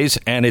few days,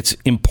 and it's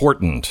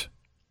important.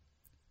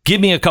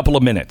 Give me a couple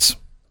of minutes.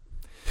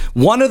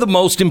 One of the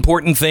most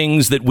important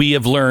things that we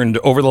have learned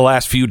over the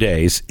last few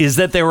days is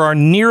that there are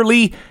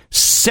nearly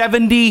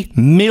 70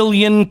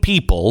 million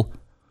people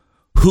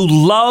who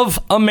love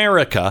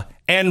America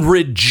and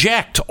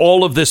reject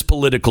all of this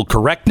political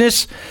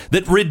correctness,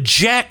 that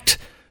reject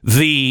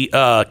the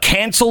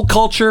cancel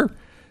culture,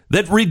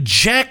 that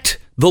reject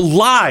the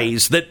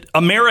lies that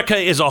America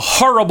is a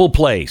horrible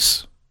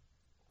place.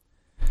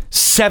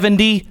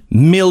 70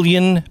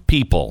 million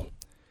people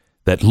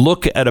that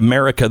look at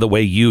America the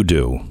way you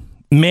do.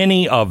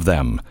 Many of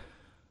them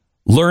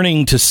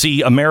learning to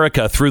see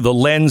America through the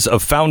lens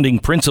of founding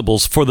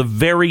principles for the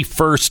very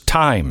first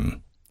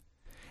time.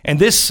 And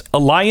this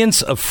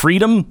alliance of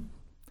freedom,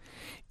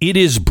 it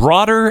is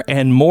broader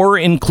and more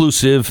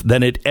inclusive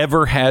than it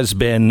ever has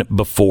been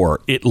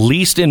before, at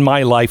least in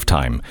my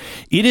lifetime.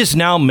 It is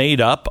now made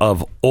up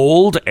of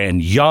old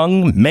and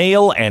young,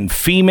 male and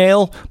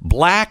female,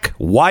 black,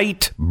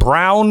 white,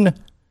 brown,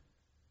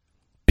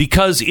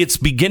 because it's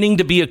beginning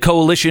to be a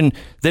coalition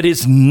that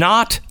is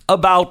not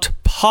about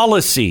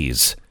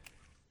policies.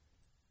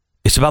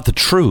 It's about the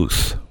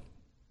truth.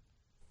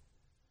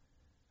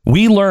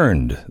 We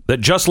learned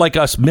that just like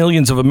us,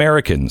 millions of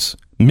Americans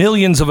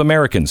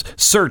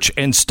search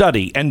and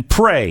study and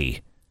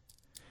pray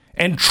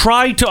and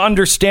try to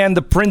understand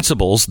the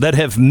principles that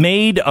have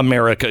made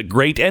America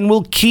great and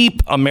will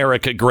keep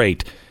America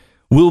great.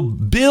 We'll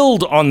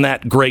build on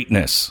that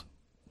greatness.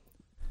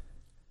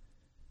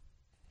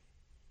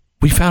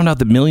 We found out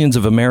that millions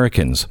of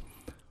Americans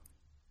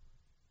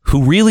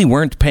who really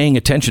weren't paying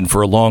attention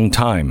for a long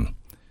time,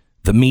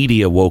 the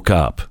media woke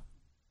up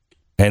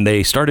and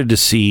they started to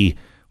see,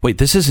 wait,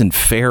 this isn't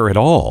fair at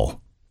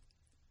all.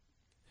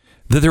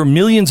 That there are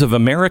millions of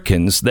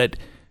Americans that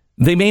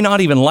they may not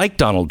even like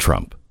Donald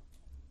Trump,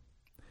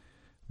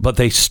 but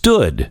they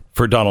stood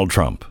for Donald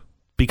Trump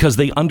because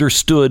they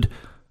understood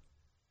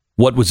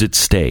what was at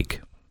stake.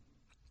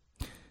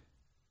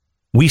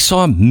 We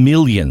saw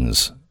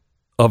millions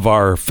of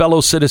our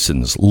fellow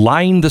citizens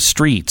line the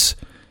streets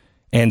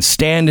and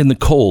stand in the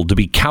cold to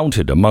be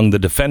counted among the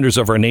defenders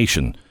of our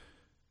nation,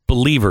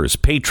 believers,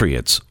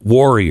 patriots,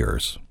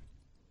 warriors.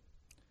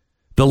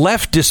 The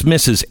left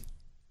dismisses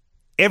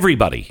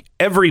everybody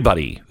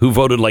who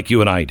voted like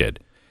you and I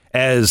did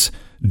as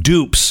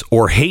dupes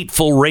or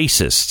hateful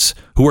racists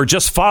who are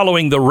just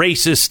following the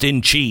racist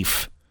in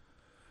chief,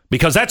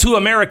 because that's who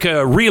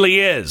America really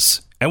is.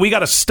 And we got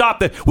to stop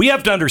that. We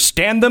have to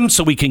understand them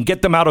so we can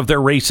get them out of their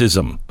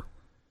racism.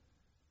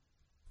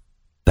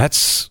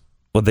 That's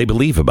what they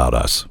believe about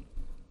us.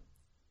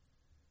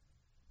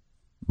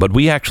 But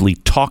we actually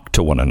talk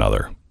to one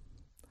another.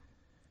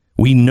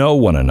 We know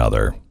one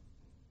another.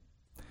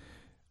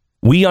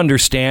 We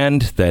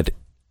understand that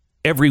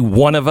every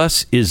one of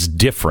us is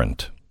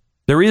different.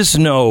 There is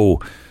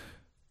no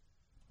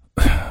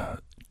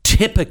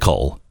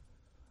typical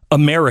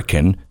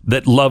American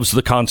that loves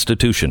the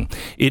Constitution.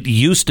 It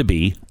used to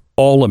be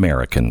all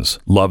Americans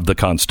loved the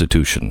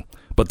Constitution.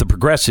 But the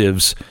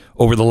progressives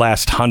over the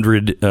last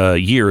 100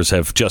 years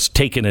have just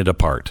taken it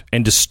apart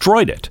and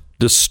destroyed it.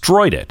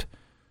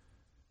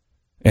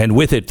 And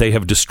with it, they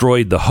have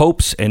destroyed the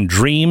hopes and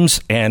dreams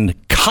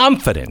and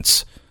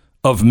confidence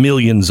of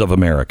millions of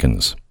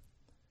Americans.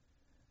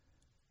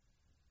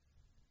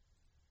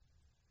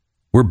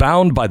 We're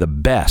bound by the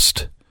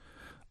best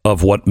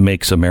of what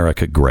makes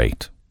America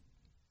great.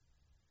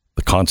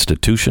 The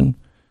Constitution,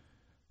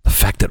 the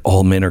fact that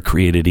all men are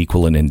created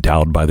equal and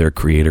endowed by their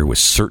Creator with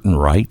certain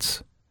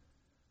rights,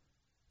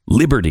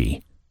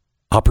 liberty,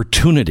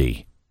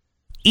 opportunity,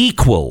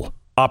 equal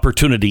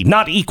opportunity,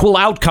 not equal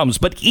outcomes,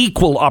 but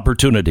equal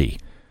opportunity.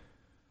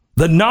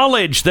 The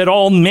knowledge that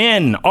all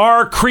men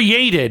are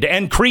created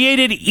and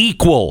created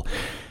equal,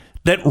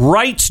 that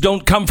rights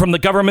don't come from the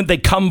government, they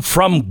come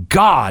from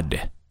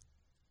God.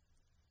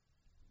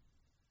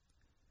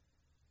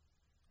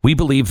 We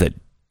believe that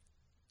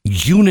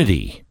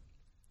unity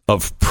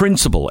of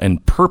principle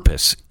and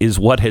purpose is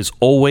what has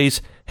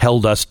always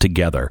held us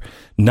together,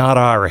 not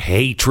our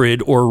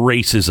hatred or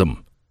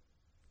racism,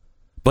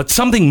 but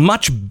something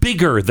much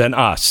bigger than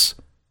us,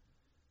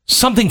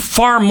 something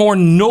far more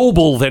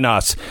noble than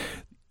us.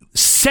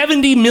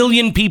 70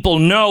 million people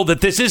know that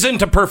this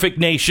isn't a perfect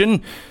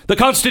nation. The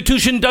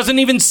Constitution doesn't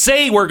even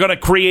say we're going to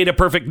create a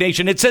perfect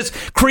nation. It says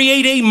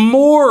create a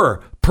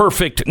more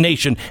perfect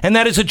nation. And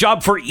that is a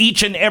job for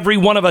each and every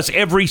one of us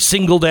every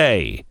single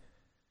day.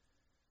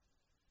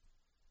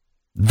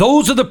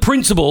 Those are the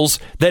principles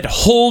that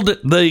hold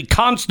the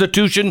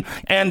Constitution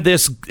and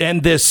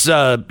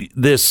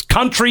this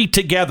country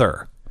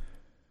together.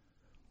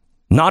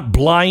 Not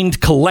blind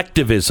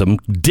collectivism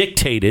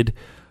dictated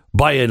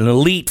by an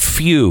elite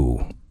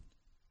few.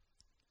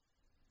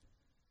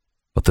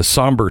 But the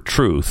somber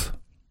truth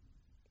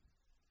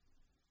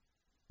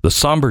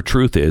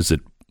is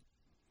that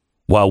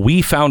while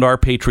we found our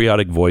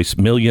patriotic voice,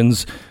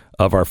 millions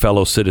of our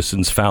fellow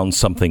citizens found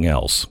something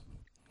else.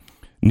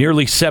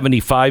 Nearly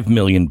 75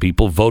 million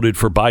people voted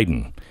for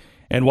Biden.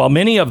 And while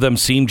many of them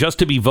seem just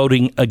to be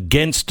voting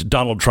against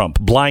Donald Trump,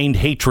 blind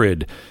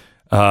hatred,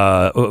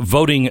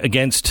 voting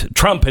against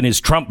Trump and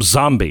his Trump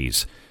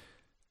zombies,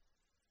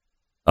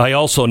 I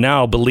also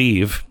now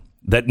believe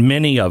that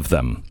many of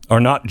them are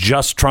not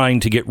just trying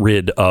to get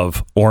rid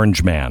of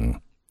Orange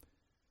Man.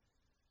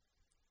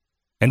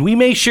 And we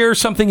may share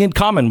something in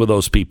common with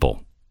those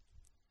people.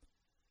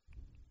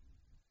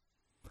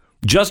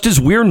 Just as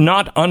we're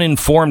not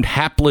uninformed,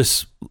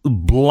 hapless,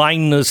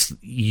 blindness,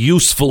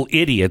 useful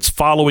idiots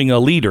following a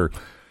leader,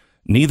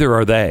 neither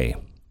are they.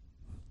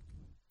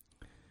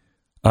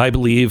 I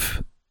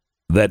believe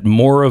that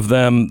more of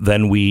them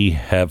than we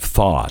have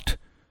thought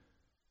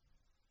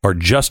are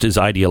just as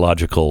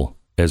ideological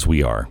as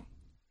we are.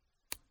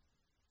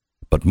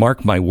 But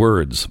mark my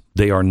words,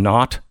 they are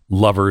not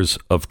lovers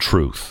of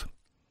truth.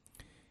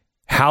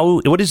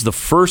 What is the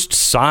first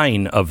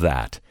sign of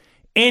that?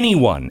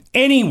 Anyone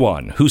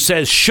who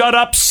says, shut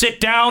up, sit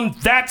down,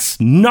 that's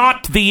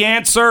not the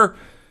answer.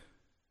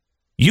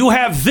 You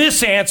have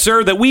this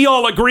answer that we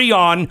all agree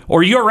on,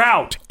 or you're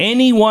out.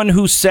 Anyone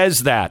who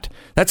says that,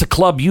 that's a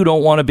club you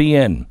don't want to be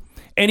in.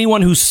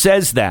 Anyone who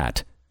says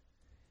that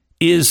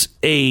is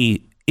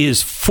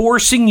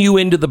forcing you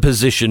into the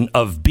position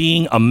of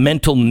being a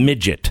mental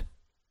midget.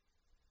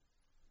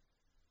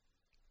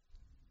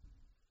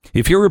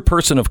 If you're a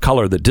person of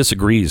color that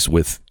disagrees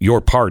with your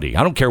party,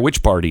 I don't care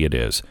which party it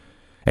is,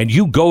 and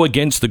you go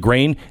against the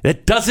grain,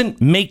 that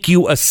doesn't make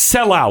you a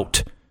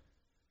sellout.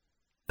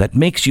 That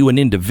makes you an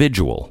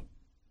individual.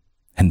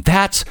 And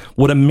that's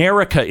what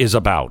America is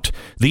about.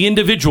 The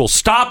individual.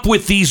 Stop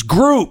with these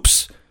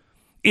groups.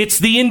 It's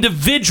the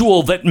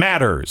individual that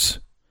matters.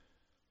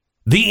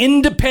 The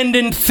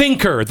independent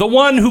thinker, the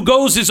one who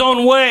goes his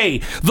own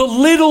way, the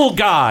little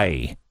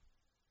guy,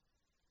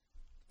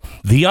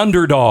 the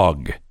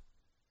underdog.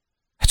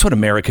 That's what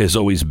America has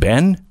always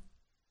been.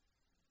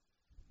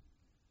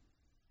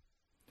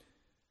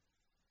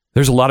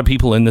 There's a lot of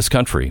people in this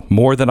country,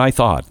 more than I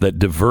thought, that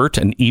divert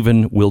and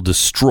even will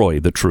destroy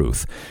the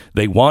truth.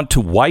 They want to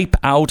wipe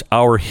out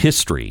our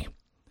history.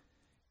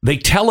 They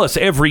tell us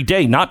every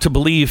day not to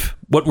believe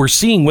what we're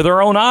seeing with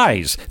our own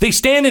eyes. They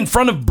stand in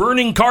front of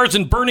burning cars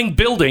and burning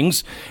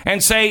buildings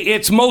and say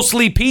it's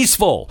mostly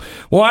peaceful.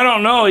 Well, I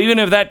don't know. Even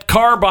if that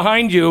car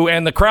behind you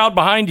and the crowd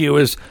behind you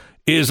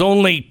is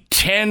only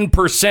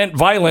 10%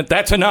 violent,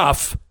 that's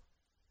enough.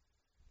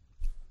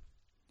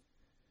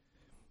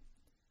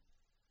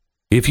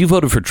 If you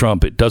voted for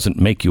Trump, it doesn't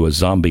make you a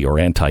zombie or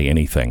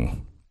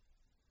anti-anything.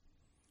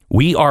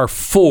 We are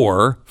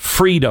for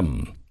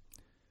freedom.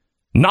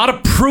 Not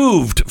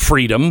approved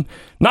freedom.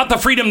 Not the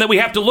freedom that we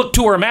have to look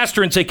to our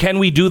master and say, can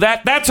we do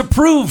that? That's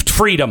approved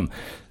freedom.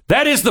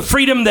 That is the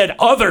freedom that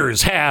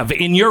others have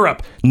in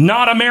Europe,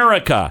 not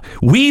America.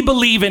 We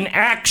believe in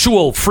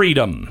actual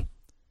freedom.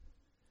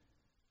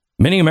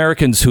 Many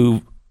Americans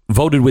who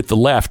voted with the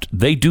left,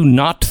 they do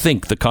not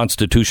think the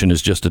Constitution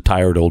is just a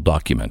tired old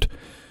document.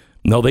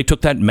 No, they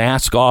took that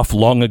mask off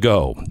long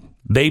ago.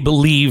 They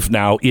believe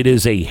now it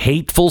is a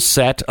hateful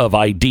set of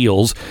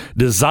ideals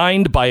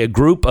designed by a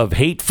group of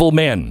hateful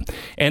men.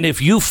 And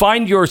if you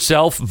find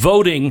yourself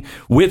voting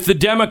with the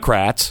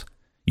Democrats,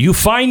 you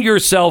find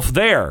yourself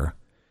there,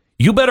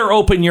 you better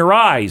open your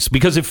eyes,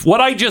 because if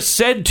what I just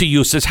said to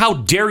you says, how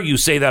dare you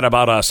say that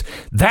about us?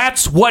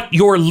 That's what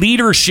your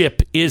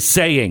leadership is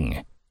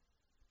saying.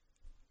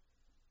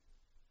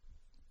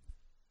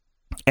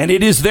 And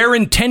it is their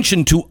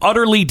intention to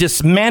utterly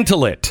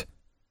dismantle it.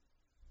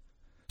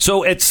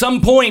 So at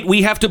some point,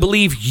 we have to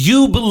believe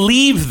you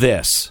believe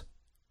this.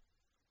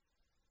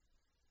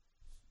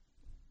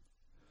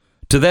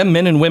 To them,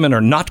 men and women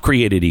are not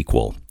created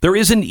equal. There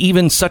isn't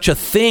even such a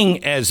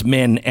thing as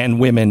men and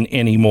women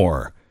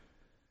anymore.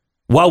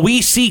 While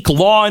we seek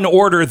law and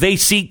order, they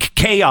seek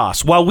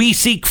chaos. While we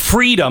seek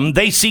freedom,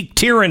 they seek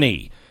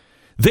tyranny.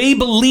 They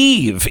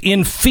believe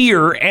in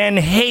fear and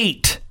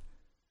hate.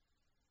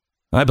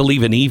 I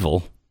believe in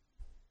evil.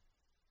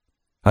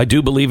 I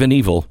do believe in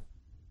evil.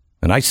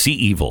 And I see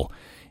evil.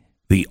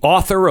 the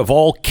author of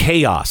all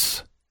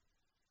chaos,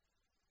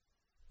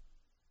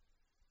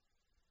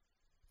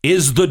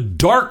 is the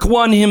Dark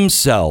One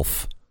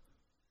himself.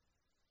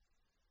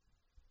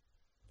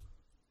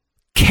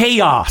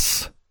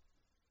 Chaos.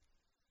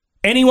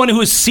 Anyone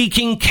who is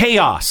seeking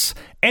chaos,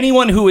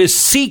 anyone who is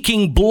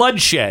seeking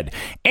bloodshed,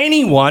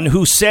 anyone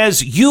who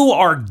says you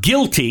are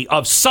guilty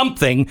of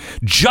something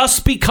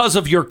just because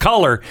of your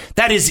color,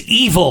 that is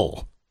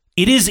evil.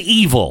 It is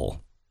evil.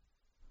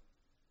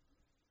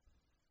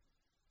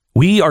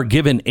 We are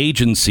given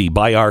agency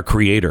by our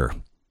Creator,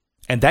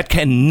 and that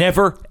can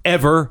never,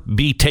 ever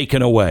be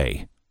taken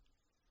away.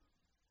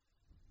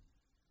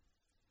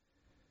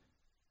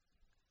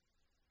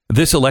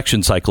 This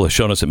election cycle has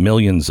shown us that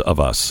millions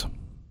of us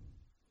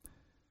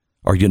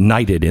are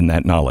united in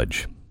that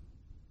knowledge.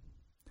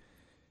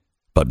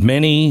 But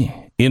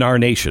many in our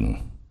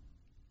nation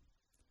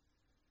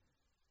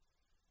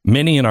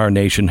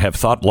have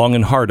thought long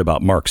and hard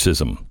about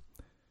Marxism.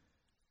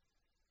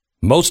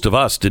 Most of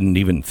us didn't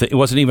even it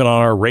wasn't even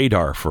on our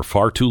radar for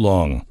far too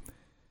long.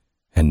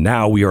 And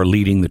now we are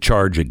leading the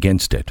charge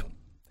against it.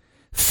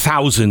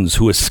 Thousands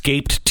who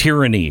escaped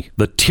tyranny,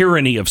 the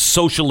tyranny of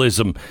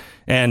socialism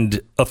and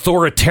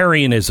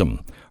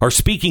authoritarianism, are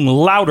speaking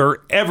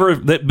louder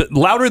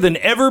than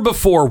ever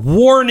before,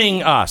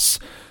 warning us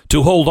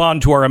to hold on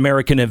to our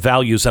American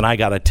values. And I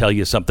got to tell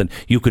you something.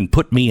 You can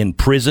put me in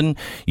prison.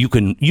 You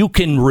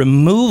can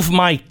remove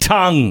my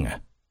tongue.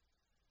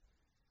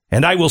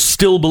 And I will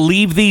still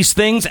believe these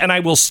things, and I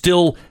will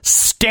still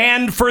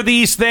stand for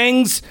these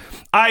things.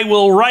 I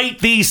will write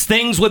these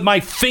things with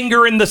my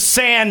finger in the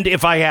sand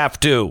if I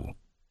have to.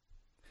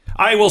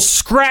 I will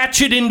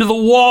scratch it into the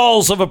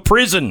walls of a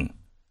prison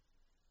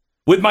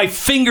with my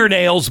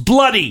fingernails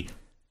bloody.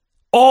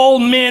 All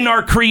men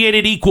are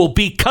created equal,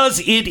 because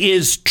it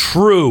is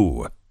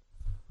true.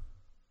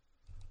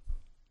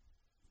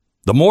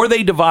 The more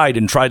they divide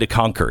and try to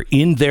conquer,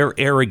 in their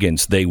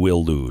arrogance, they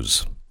will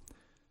lose.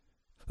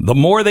 The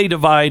more they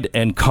divide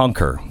and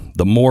conquer,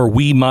 the more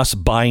we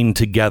must bind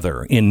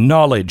together in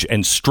knowledge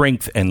and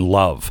strength and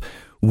love.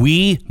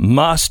 We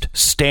must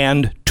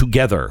stand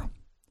together,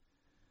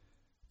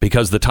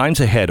 because the times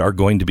ahead are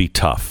going to be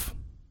tough.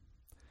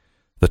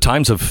 The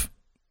times of...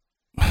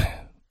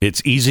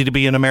 It's easy to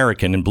be an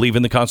American and believe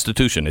in the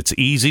Constitution. It's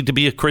easy to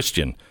be a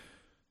Christian.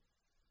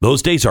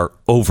 Those days are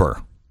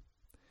over.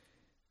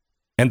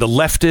 And the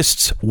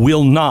leftists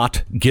will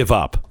not give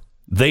up.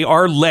 They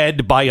are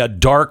led by a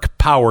dark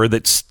power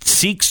that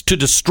seeks to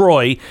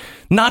destroy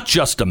not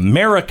just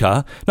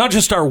America, not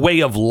just our way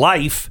of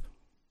life,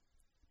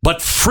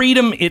 but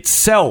freedom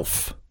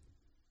itself.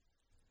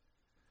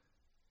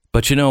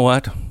 But you know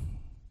what?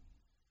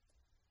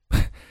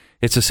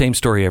 It's the same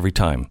story every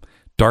time.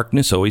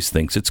 Darkness always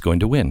thinks it's going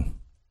to win.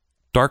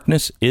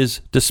 Darkness is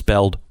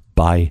dispelled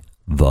by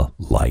the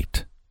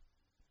light.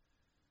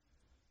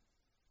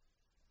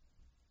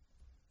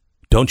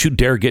 Don't you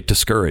dare get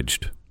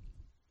discouraged.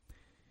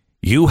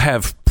 You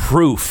have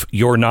proof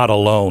you're not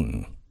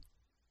alone.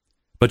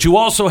 But you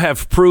also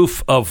have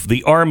proof of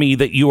the army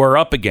that you are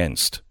up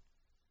against.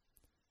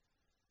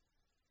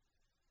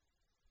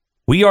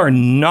 We are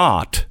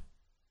not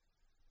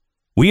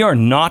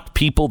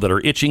people that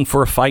are itching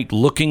for a fight,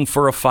 looking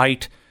for a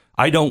fight.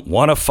 I don't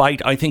want to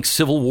fight. I think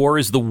civil war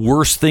is the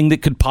worst thing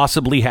that could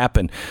possibly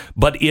happen.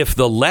 But if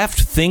the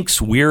left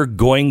thinks we're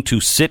going to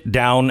sit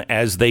down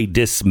as they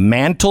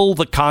dismantle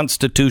the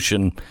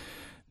Constitution,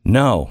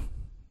 no,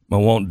 I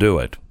won't do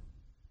it.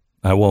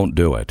 I won't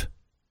do it.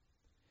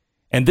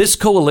 And this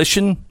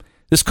coalition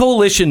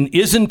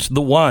isn't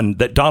the one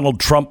that Donald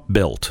Trump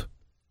built.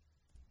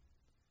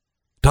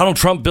 Donald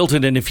Trump built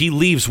it, and if he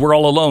leaves, we're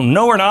all alone.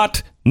 No, we're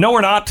not. No,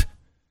 we're not.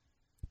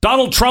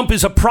 Donald Trump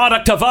is a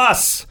product of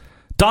us.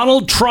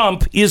 Donald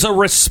Trump is a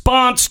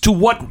response to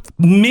what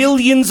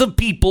millions of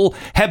people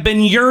have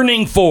been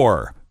yearning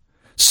for.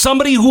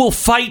 Somebody who will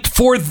fight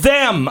for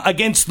them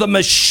against the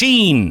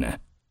machine.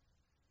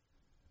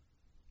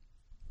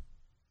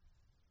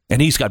 And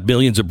he's got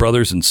millions of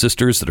brothers and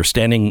sisters that are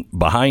standing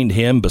behind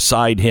him,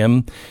 beside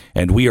him,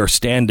 and we are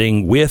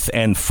standing with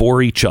and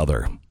for each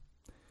other.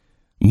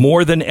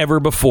 More than ever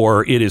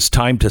before, it is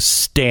time to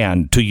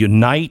stand, to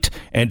unite,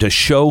 and to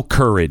show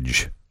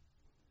courage.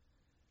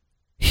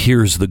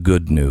 Here's the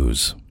good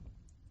news.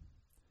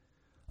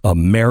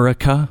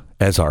 America,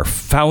 as our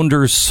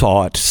founders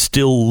saw it,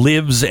 still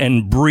lives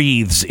and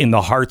breathes in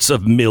the hearts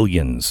of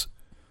millions.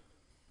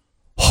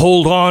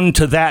 Hold on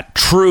to that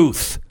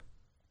truth.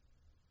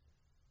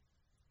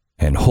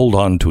 And hold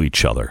on to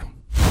each other.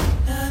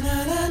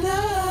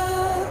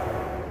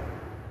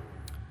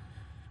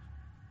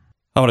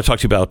 I want to talk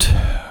to you about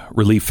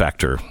relief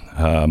factor.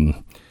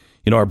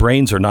 Our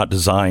brains are not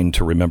designed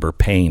to remember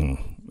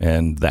pain,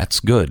 and that's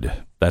good.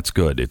 That's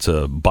good. It's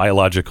a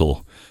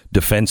biological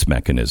defense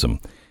mechanism,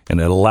 and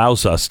it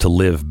allows us to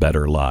live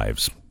better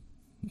lives.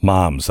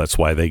 Moms, that's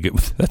why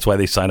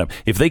they sign up.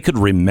 If they could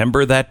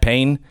remember that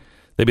pain,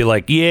 they'd be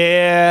like,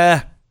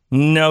 "Yeah,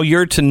 no,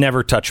 you're to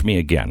never touch me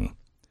again."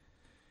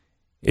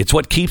 It's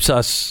what keeps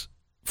us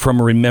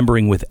from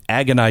remembering with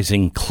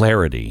agonizing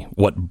clarity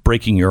what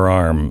breaking your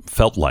arm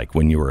felt like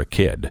when you were a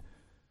kid.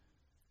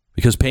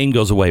 Because pain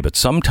goes away, but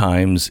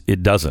sometimes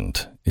it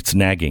doesn't. It's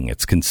nagging,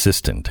 it's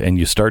consistent, and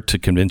you start to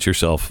convince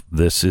yourself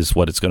this is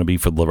what it's going to be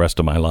for the rest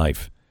of my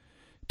life.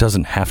 It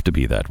doesn't have to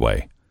be that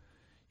way.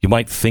 You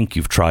might think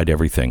you've tried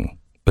everything,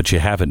 but you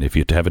haven't if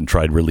you haven't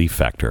tried Relief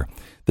Factor.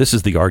 This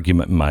is the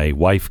argument my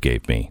wife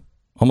gave me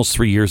almost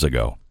 3 years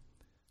ago.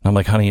 I'm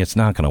like, honey, it's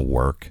not going to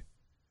work.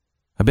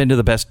 I've been to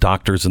the best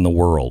doctors in the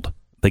world.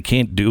 They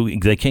can't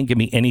give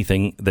me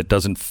anything that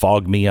doesn't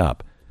fog me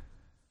up.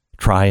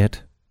 Try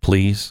it,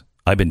 please.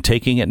 I've been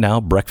taking it now,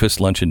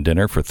 breakfast, lunch, and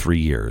dinner for 3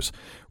 years.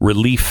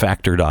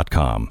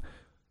 ReliefFactor.com.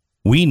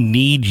 We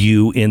need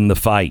you in the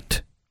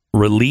fight.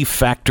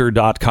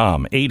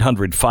 ReliefFactor.com.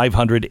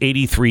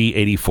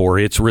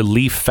 800-500-8384. It's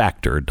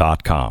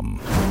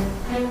ReliefFactor.com.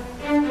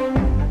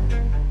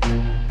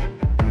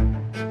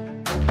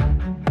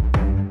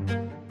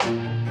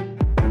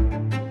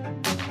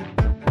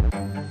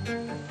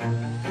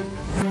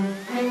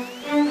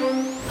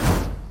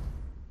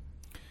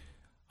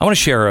 I want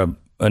to share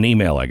an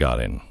email I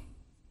got in.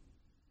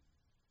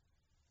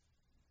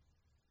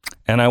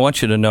 And I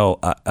want you to know,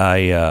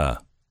 I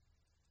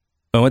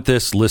want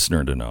this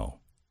listener to know,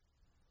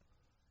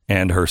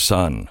 and her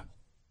son,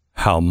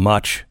 how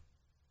much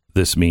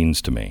this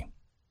means to me.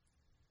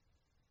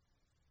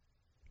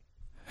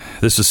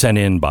 This is sent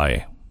in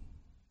by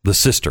the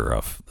sister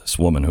of this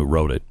woman who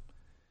wrote it.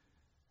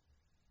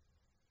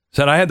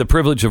 Said, I had the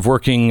privilege of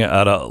working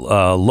at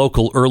a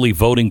local early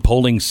voting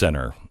polling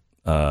center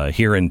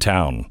here in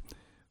town.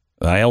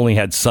 I only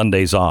had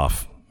Sundays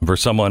off. For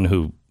someone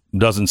who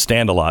doesn't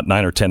stand a lot,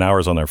 9 or 10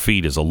 hours on their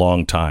feet is a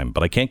long time.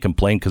 But I can't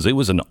complain because it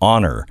was an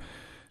honor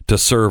to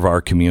serve our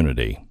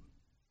community.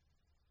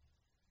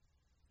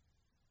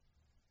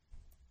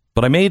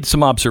 But I made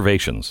some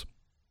observations.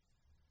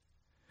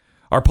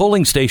 Our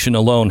polling station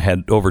alone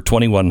had over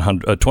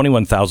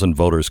 21,000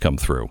 voters come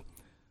through.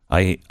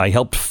 I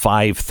helped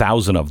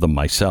 5,000 of them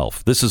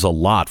myself. This is a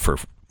lot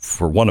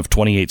for one of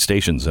 28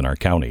 stations in our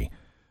county.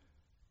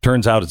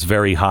 Turns out it's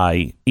very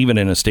high, even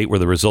in a state where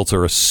the results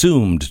are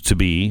assumed to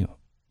be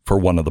for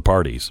one of the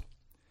parties.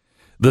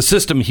 The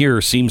system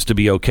here seems to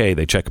be okay.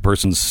 They check a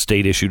person's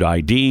state-issued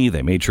ID.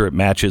 They made sure it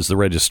matches the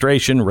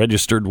registration.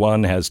 Registered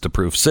one has to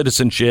prove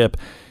citizenship.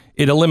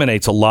 It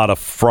eliminates a lot of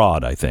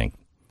fraud, I think.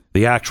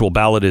 The actual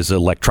ballot is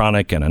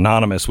electronic and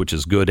anonymous, which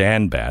is good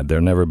and bad.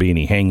 There'll never be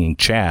any hanging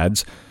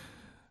chads.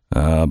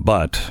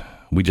 But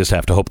we just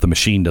have to hope the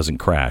machine doesn't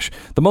crash.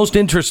 The most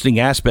interesting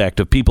aspect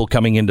of people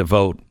coming in to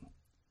vote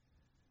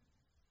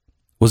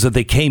was that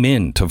they came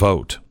in to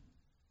vote.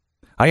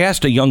 I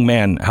asked a young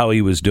man how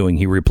he was doing.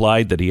 He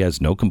replied that he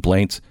has no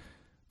complaints,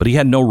 but he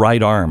had no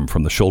right arm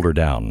from the shoulder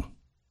down.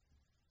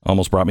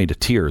 Almost brought me to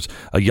tears.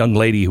 A young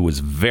lady who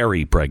was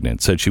very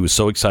pregnant said she was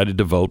so excited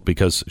to vote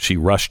because she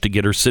rushed to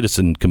get her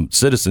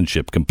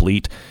citizenship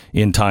complete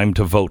in time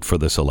to vote for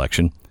this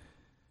election.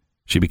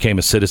 She became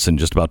a citizen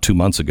just about 2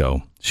 months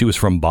ago. She was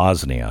from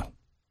Bosnia.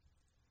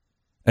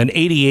 An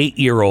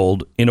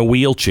 88-year-old in a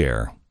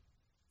wheelchair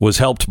was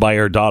helped by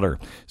her daughter,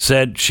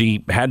 said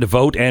she had to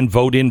vote and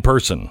vote in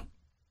person.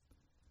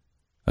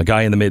 A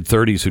guy in the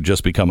mid-30s who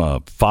just become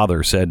a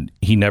father said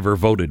he never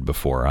voted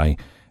before. I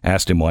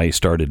asked him why he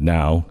started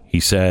now. He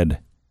said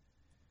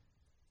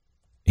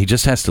he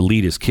just has to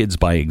lead his kids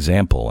by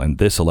example, and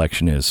this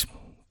election is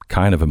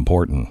kind of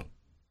important.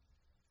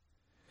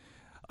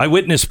 I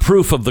witnessed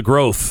proof of the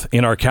growth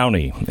in our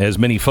county, as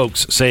many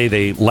folks say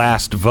they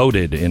last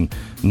voted in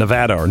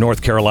Nevada or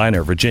North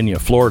Carolina or Virginia,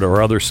 Florida,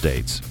 or other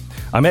states.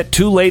 I met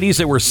 2 ladies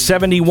that were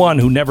 71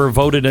 who never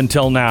voted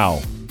until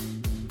now.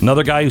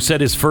 Another guy who said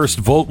his first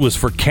vote was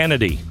for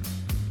Kennedy.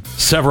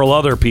 Several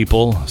other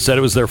people said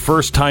it was their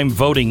first time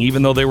voting,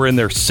 even though they were in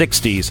their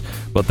 60s,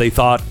 but they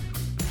thought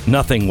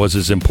nothing was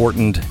as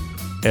important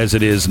as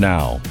it is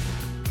now.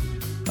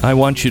 I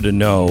want you to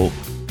know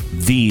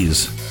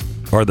these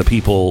are the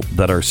people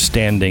that are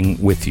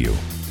standing with you.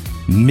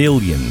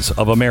 Millions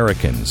of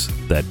Americans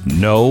that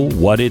know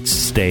what at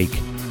stake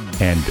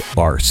and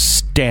are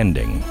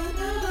standing.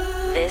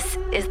 This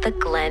is the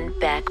Glenn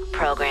Beck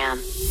Program.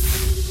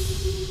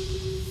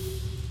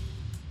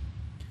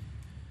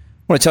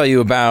 I want to tell you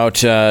about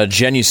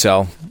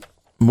Genucel.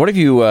 What do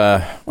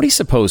you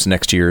suppose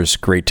next year's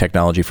great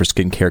technology for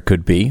skincare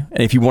could be?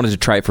 And if you wanted to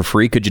try it for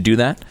free, could you do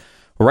that?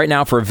 Well, right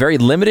now, for a very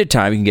limited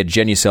time, you can get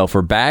Genucel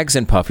for bags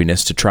and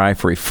puffiness to try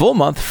for a full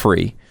month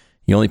free.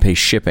 You only pay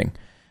shipping.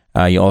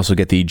 You also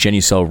get the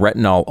Genucel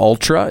Retinol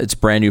Ultra. It's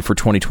brand new for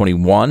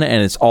 2021,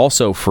 and it's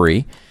also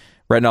free.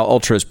 Retinol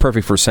Ultra is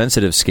perfect for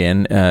sensitive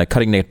skin.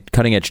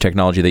 Cutting-edge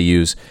technology they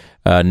use.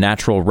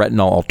 Natural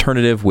retinol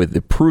alternative with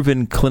the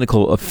proven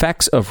clinical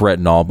effects of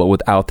retinol, but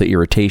without the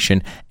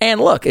irritation.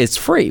 And look, it's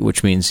free,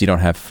 which means you don't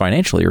have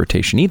financial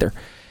irritation either.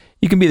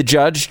 You can be the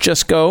judge.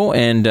 Just go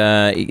and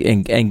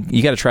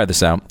you got to try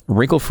this out.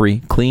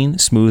 Wrinkle-free, clean,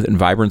 smooth, and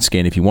vibrant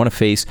skin. If you want a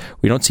face where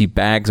you don't see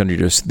bags under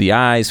just the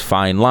eyes,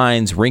 fine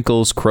lines,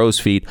 wrinkles, crow's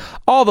feet,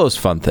 all those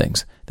fun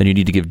things. then you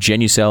need to give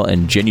Genucel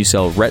and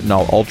Genucel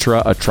Retinol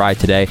Ultra a try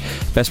today.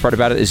 Best part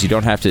about it is you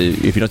don't have to,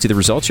 if you don't see the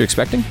results you're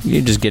expecting, you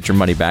can just get your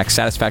money back.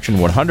 Satisfaction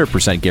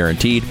 100%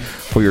 guaranteed.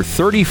 For your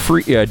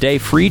 30-day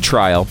free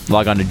trial,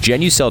 log on to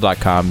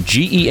Genucel.com,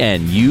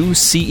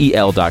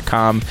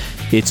 GENUCEL.com.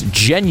 It's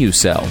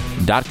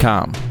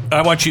Genucel.com.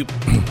 I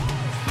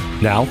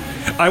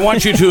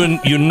want you to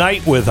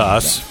unite with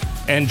us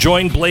and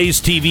join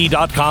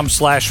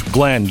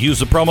BlazeTV.com/Glenn. Use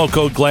the promo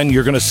code Glenn.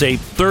 You're going to save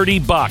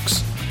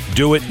 $30.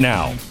 Do it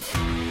now.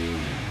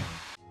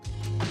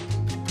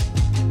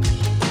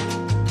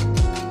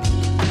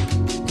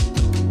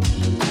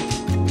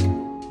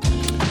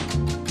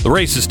 The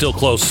race is still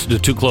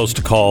too close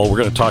to call. We're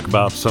going to talk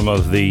about some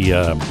of the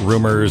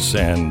rumors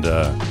and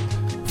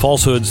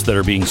falsehoods that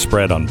are being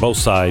spread on both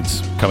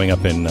sides coming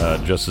up in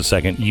just a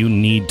second. You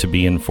need to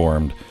be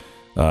informed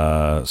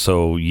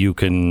so you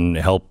can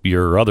help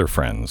your other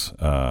friends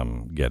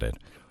get it.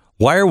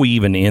 Why are we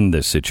even in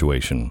this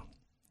situation?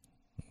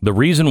 The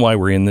reason why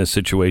we're in this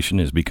situation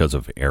is because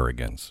of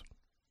arrogance.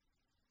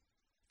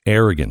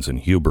 Arrogance and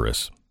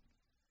hubris.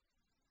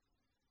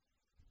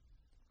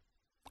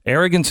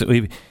 Arrogance,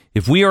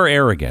 if we are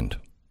arrogant,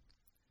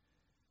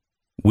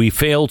 we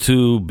fail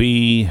to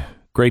be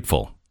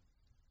grateful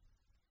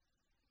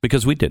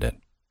because we did it.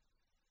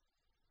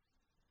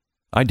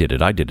 I did it.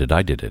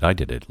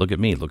 Look at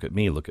me. Look at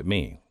me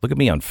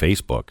on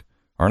Facebook.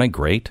 Aren't I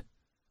great?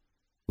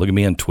 Look at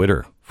me on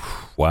Twitter.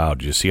 Wow,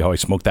 did you see how I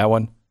smoked that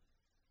one?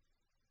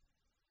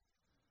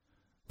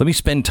 Let me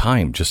spend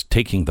time just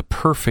taking the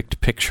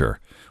perfect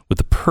picture with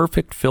the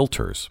perfect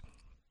filters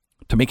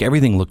to make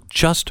everything look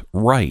just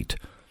right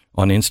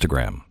on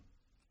Instagram.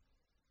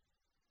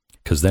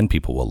 Because then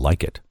people will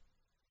like it.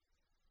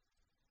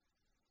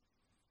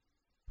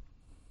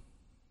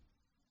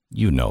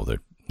 You know they're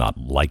not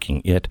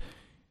liking it.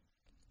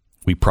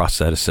 We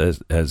process it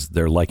as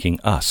they're liking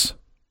us.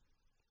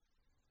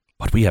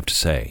 What we have to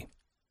say.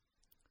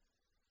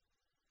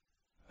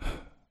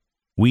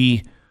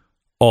 We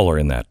all are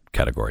in that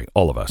category.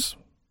 All of us.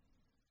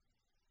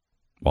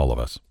 All of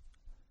us.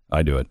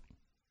 I do it.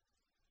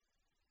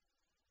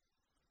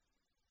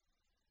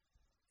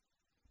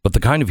 But the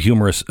kind of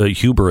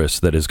hubris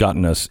that has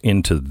gotten us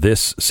into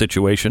this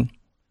situation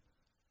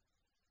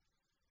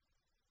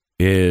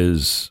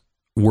is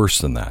worse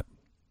than that.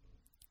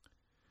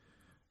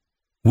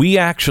 We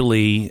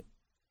actually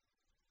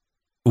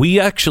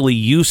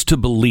used to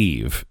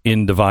believe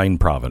in divine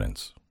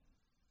providence.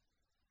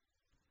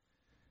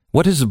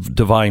 What is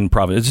divine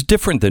providence? It's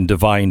different than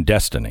divine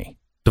destiny.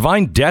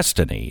 Divine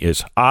destiny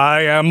is,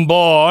 I am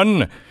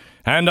born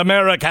and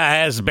America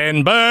has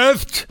been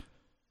birthed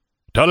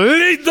to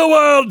lead the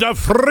world to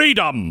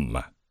freedom.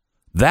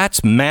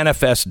 That's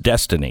manifest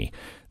destiny.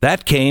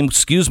 That came,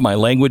 excuse my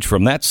language,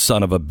 from that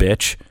son of a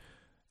bitch,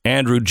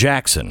 Andrew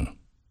Jackson.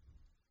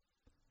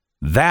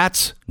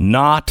 That's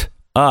not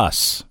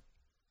us.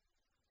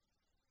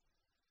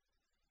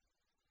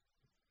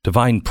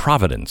 Divine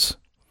providence.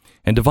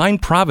 And divine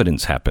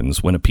providence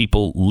happens when a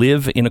people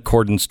live in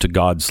accordance to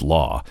God's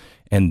law,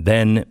 and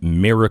then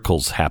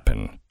miracles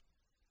happen.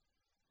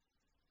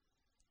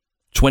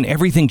 It's when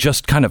everything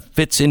just kind of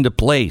fits into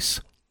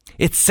place.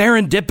 It's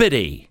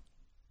serendipity.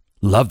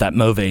 Love that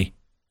movie.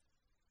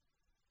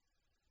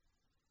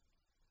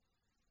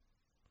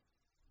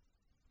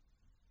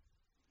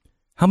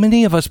 How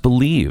many of us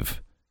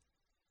believe?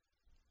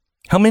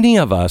 How many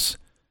of us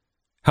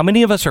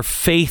are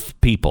faith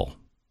people?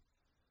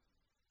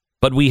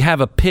 But we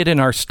have a pit in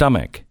our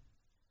stomach.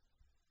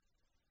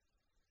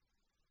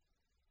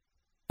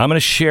 I'm going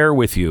to share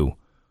with you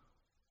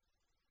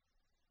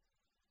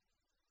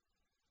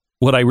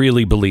what I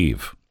really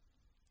believe.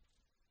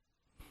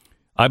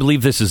 I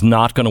believe this is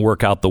not going to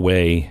work out the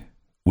way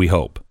we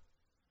hope.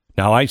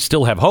 Now, I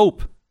still have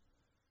hope.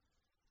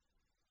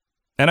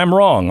 And I'm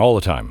wrong all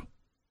the time.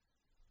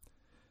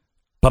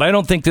 But I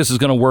don't think this is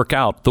going to work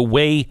out the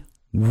way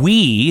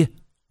we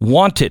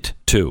want it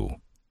to.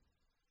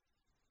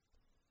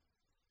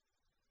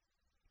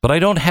 But I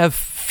don't have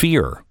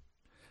fear.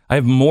 I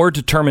have more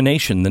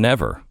determination than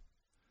ever.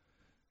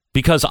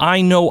 Because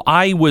I know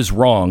I was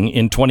wrong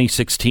in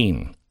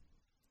 2016.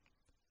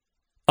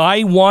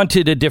 I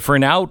wanted a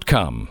different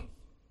outcome.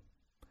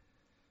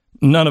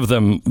 None of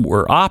them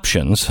were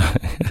options.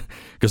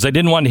 Because I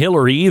didn't want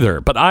Hillary either.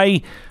 But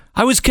I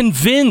was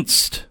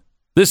convinced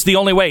this is the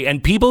only way.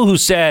 And people who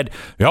said,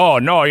 oh,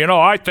 no,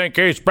 I think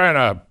he's been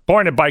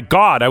appointed by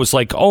God. I was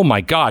like, oh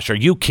my gosh, are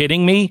you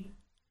kidding me?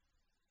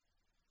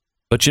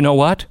 But you know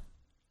what?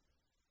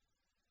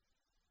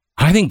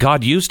 I think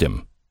God used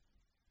him.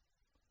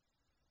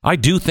 I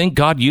do think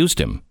God used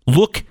him.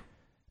 Look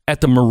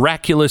at the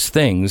miraculous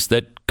things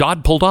that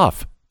God pulled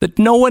off that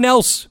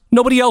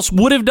nobody else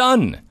would have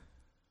done.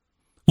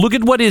 Look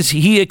at what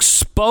he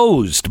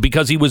exposed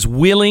because he was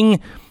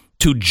willing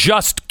to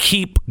just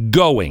keep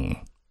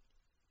going.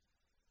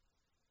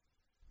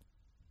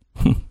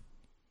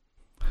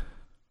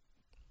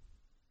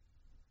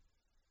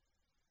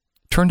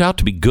 Turned out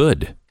to be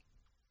good.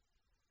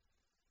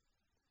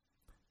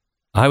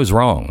 I was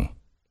wrong.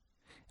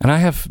 And I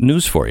have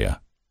news for you.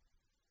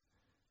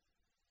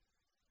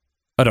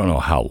 I don't know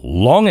how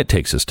long it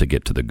takes us to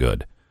get to the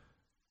good.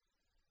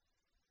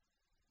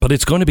 But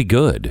it's going to be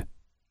good.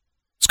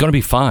 It's going to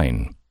be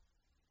fine.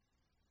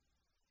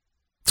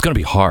 It's going to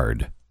be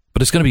hard,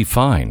 but it's going to be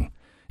fine.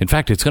 In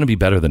fact, it's going to be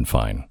better than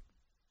fine.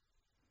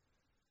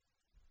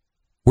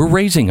 We're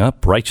raising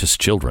up righteous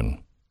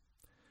children.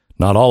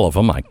 Not all of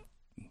them. I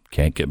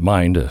can't get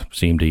mine to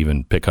seem to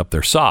even pick up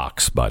their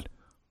socks, but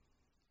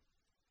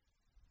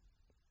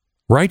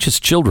righteous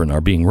children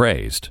are being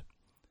raised.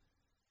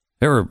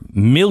 There are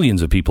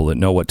millions of people that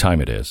know what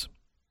time it is.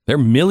 There are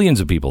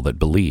millions of people that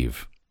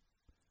believe.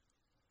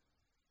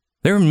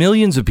 There are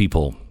millions of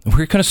people.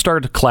 We're going to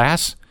start a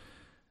class.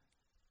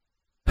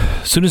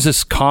 As soon as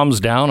this calms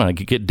down and I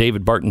can get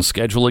David Barton's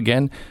schedule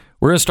again,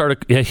 we're going to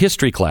start a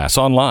history class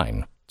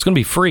online. It's going to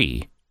be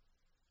free.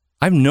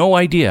 I have no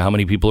idea how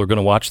many people are going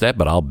to watch that,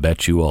 but I'll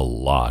bet you a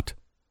lot.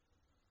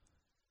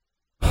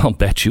 I'll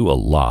bet you a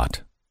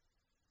lot.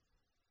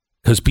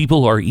 Because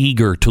people are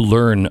eager to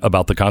learn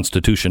about the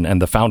Constitution and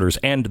the founders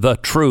and the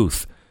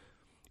truth.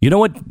 You know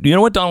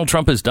what Donald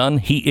Trump has done?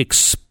 He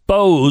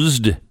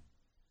exposed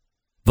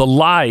the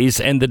lies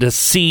and the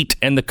deceit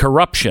and the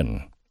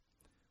corruption.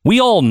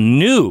 We all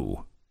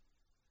knew.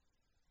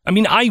 I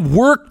mean, I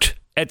worked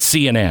at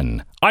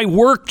CNN. I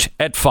worked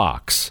at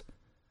Fox.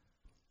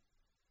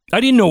 I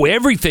didn't know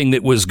everything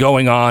that was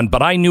going on,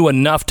 but I knew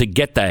enough to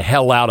get the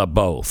hell out of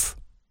both.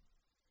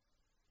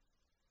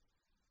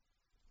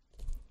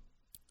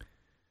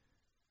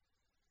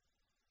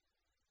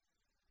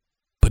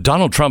 But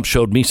Donald Trump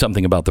showed me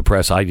something about the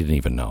press I didn't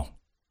even know.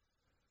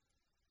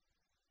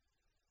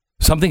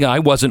 Something I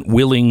wasn't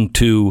willing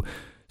to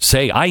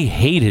say. I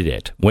hated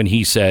it when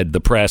he said the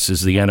press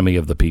is the enemy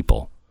of the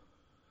people.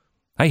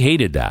 I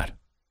hated that.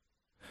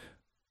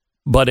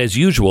 But as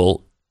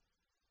usual,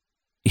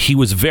 he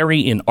was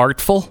very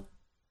inartful.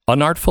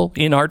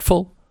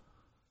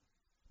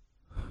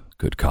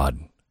 Good God.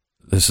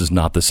 This is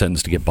not the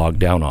sentence to get bogged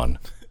down on.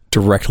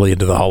 Directly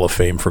into the Hall of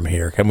Fame from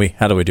here.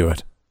 How do we do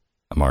it?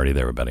 I'm already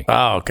there, buddy.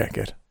 Oh, okay,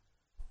 good.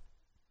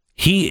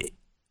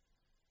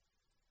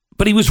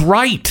 But he was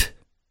right.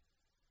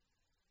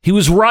 He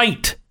was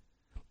right.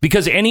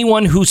 Because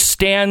anyone who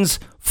stands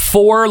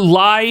for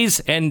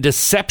lies and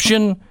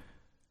deception...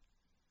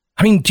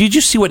 I mean, did you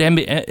see what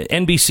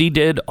NBC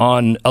did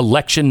on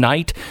election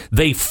night?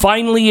 They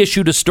finally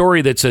issued a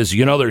story that says,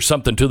 there's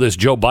something to this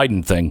Joe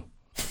Biden thing,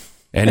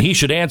 and he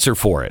should answer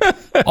for it.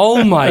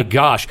 Oh, my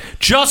gosh.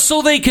 Just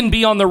so they can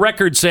be on the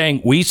record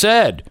saying, we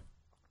said.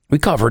 We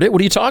covered it.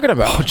 What are you talking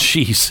about? Oh,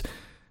 jeez.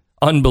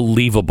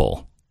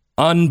 Unbelievable.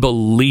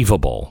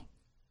 Unbelievable.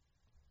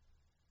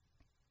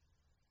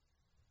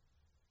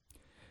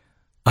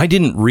 I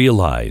didn't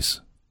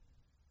realize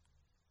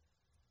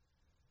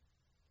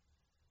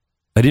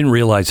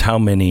how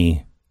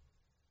many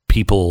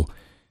people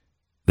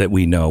that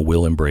we know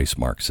will embrace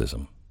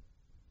Marxism.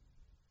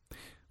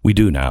 We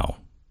do now.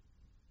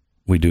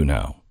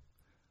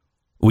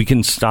 We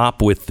can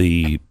stop with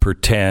the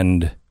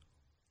pretend,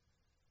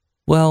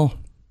 well,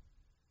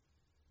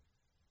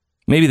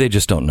 maybe they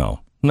just don't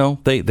know. No,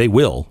 they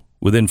will.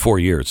 Within 4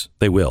 years,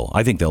 they will.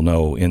 I think they'll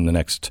know in the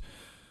next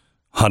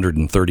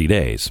 130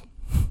 days.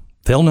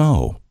 They'll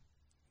know.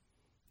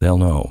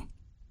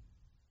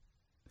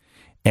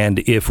 And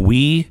if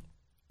we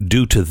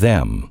do to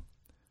them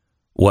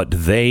what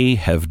they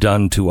have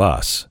done to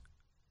us,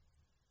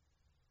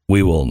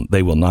 they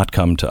will not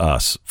come to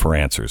us for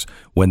answers.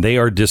 When they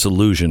are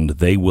disillusioned,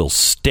 they will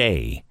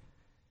stay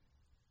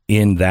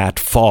in that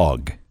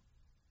fog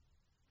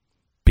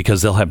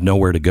because they'll have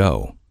nowhere to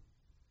go.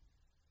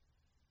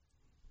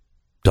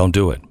 Don't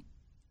do it.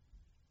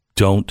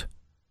 Don't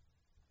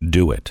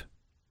do it.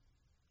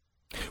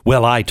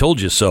 Well, I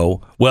told you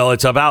so. Well,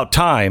 it's about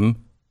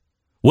time.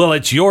 Well,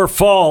 it's your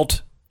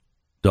fault.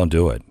 Don't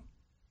do it.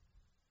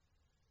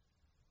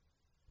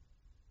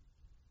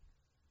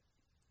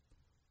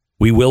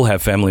 We will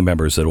have family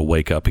members that will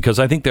wake up because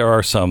I think there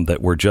are some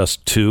that were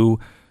just too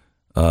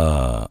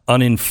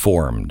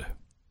uninformed.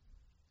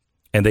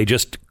 And they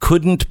just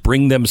couldn't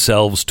bring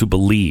themselves to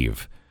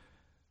believe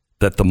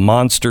that the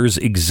monsters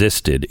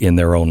existed in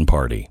their own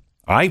party.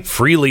 I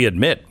freely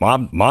admit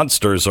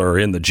monsters are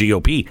in the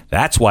GOP.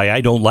 That's why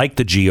I don't like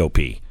the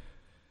GOP.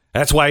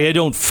 That's why I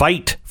don't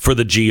fight for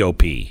the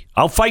GOP.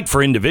 I'll fight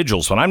for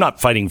individuals, but I'm not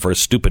fighting for a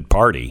stupid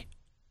party.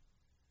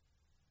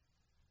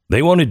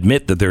 They won't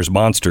admit that there's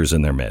monsters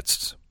in their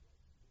midst.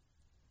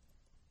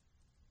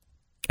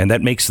 And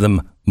that makes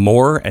them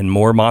more and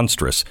more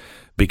monstrous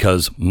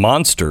because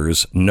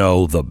monsters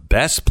know the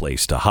best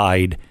place to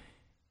hide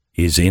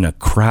is in a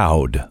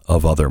crowd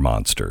of other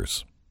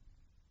monsters.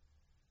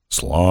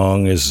 As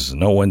long as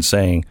no one's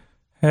saying,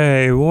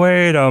 hey,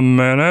 wait a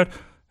minute,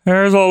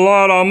 there's a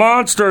lot of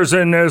monsters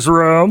in this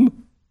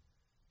room.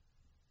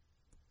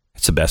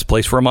 It's the best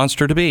place for a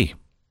monster to be.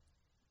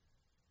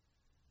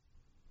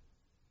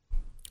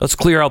 Let's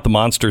clear out the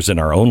monsters in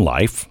our own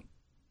life.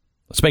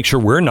 Let's make sure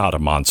we're not a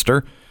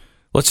monster.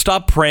 Let's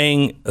stop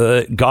praying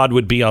God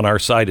would be on our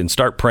side and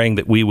start praying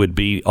that we would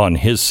be on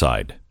his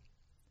side.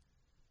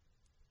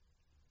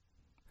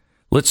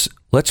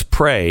 let's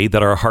pray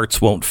that our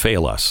hearts won't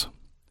fail us.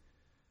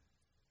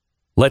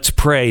 Let's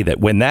pray that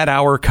when that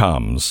hour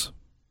comes,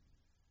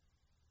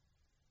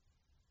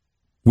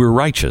 we're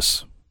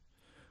righteous.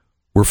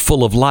 We're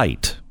full of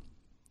light.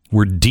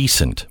 We're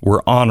decent.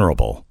 We're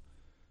honorable.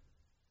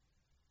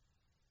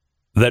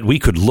 That we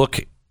could look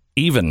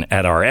even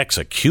at our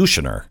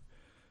executioner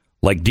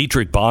like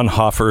Dietrich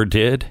Bonhoeffer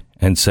did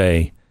and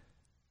say,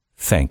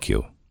 thank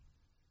you.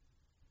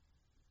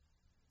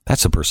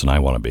 That's the person I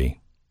want to be.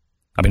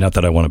 I mean, not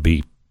that I want to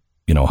be,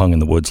 hung in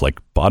the woods like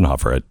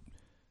Bonhoeffer.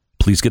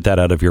 Please get that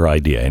out of your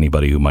idea.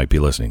 Anybody who might be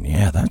listening.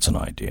 Yeah, that's an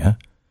idea.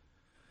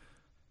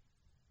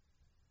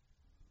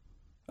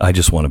 I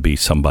just want to be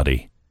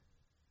somebody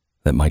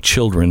that my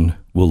children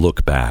will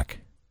look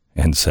back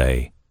and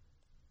say,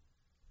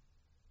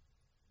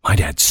 my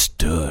dad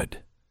stood.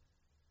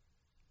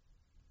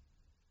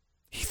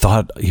 He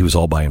thought he was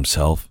all by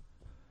himself,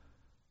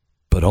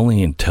 but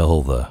only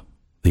until the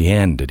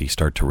end did he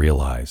start to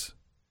realize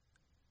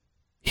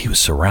he was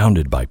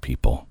surrounded by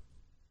people,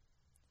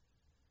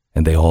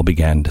 and they all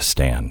began to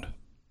stand.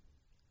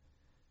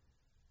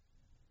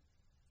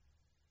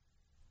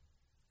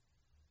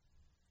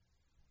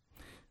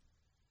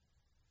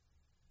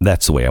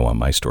 That's the way I want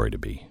my story to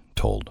be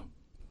told.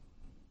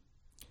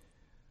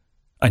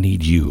 I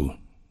need you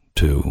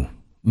to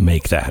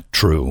make that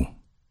true.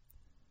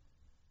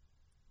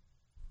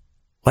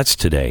 Let's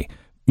today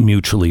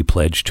mutually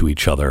pledge to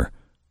each other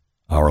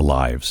our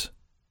lives,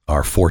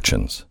 our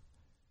fortunes,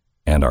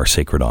 and our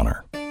sacred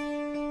honor.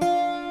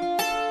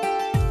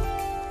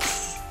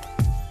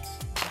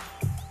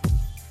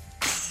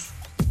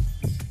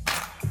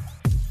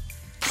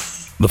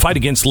 The fight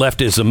against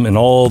leftism and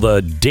all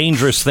the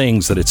dangerous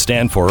things that it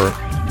stands for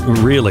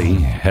really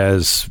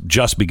has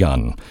just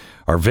begun.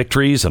 Our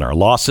victories and our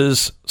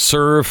losses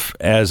serve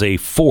as a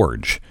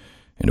forge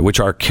into which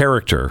our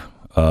character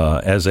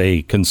as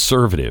a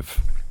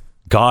conservative,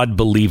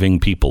 God-believing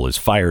people is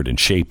fired and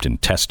shaped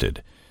and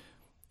tested.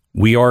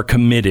 We are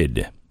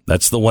committed.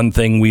 That's the one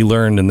thing we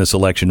learned in this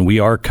election. We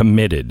are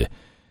committed.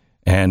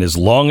 And as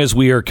long as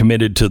we are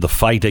committed to the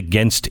fight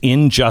against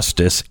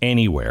injustice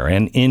anywhere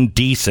and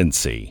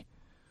indecency,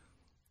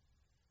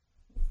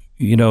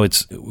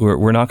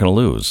 we're not going to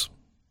lose.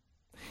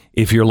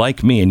 If you're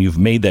like me and you've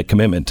made that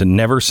commitment to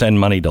never send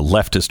money to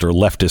leftist or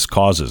leftist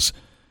causes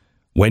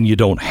when you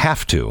don't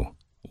have to,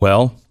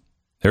 well,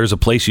 there's a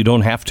place you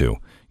don't have to.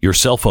 Your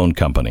cell phone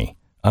company.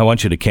 I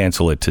want you to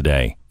cancel it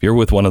today. If you're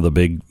with one of the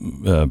big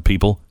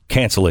people,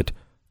 cancel it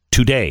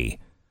today.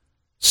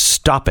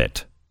 Stop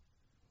it.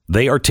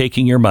 They are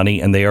taking your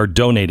money and they are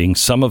donating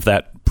some of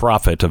that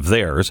profit of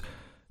theirs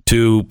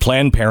to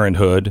Planned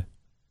Parenthood,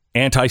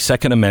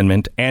 anti-Second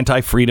Amendment,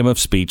 anti-freedom of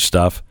speech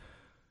stuff,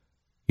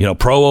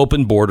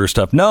 pro-open border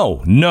stuff.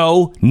 No.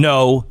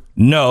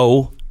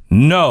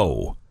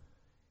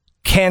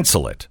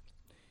 Cancel it.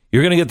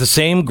 You're going to get the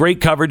same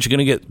great coverage. You're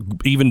going to get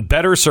even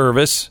better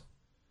service.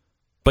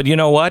 But you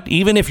know what?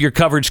 Even if your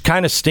coverage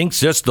kind of stinks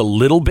just a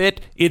little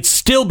bit, it'd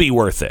still be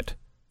worth it.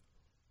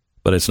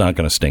 But it's not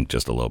going to stink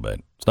just a little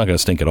bit. It's not going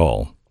to stink at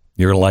all.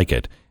 You're going to like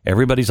it.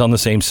 Everybody's on the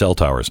same cell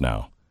towers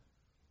now.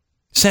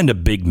 Send a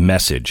big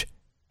message.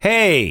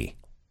 Hey,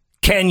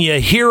 can you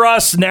hear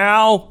us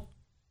now?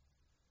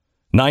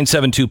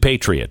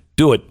 972-PATRIOT.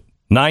 Do it.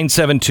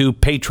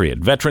 972-PATRIOT.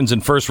 Veterans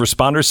and first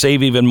responders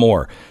save even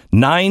more.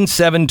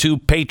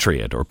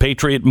 972-PATRIOT or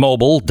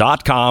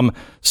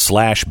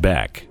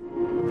patriotmobile.com/Beck.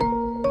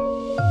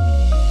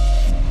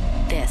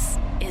 This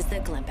is the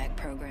Glenn Beck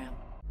Program.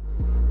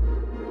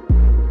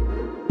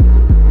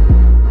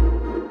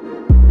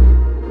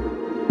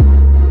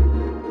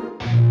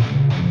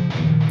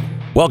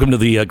 Welcome to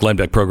the Glenn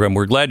Beck Program.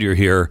 We're glad you're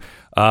here.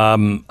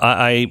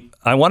 I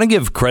want to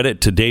give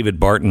credit to David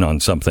Barton on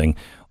something.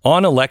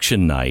 On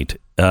election night,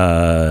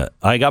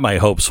 I got my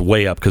hopes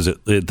way up because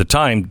at the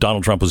time,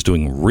 Donald Trump was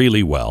doing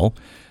really well.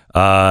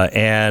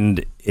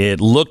 And it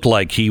looked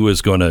like he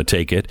was going to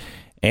take it.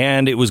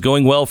 And it was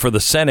going well for the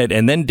Senate.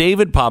 And then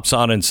David pops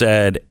on and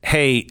said,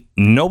 hey,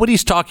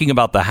 nobody's talking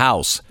about the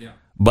House,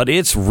 but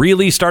it's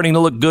really starting to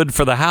look good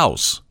for the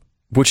House.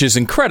 Which is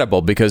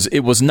incredible because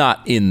it was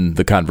not in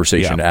the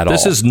conversation at all.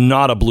 This is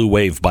not a blue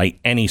wave by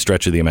any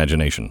stretch of the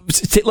imagination.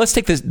 Let's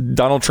take this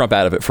Donald Trump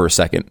out of it for a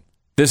second.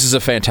 This is a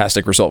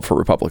fantastic result for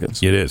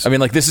Republicans. It is. I mean,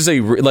 this is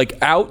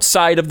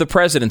outside of the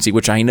presidency,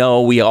 which I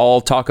know we all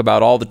talk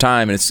about all the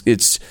time, and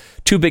it's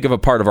too big of a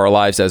part of our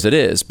lives as it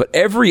is. But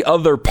every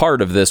other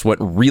part of this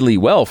went really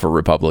well for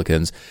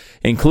Republicans,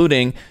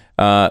 including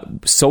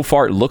so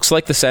far it looks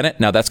like the Senate.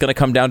 Now that's going to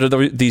come down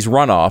to these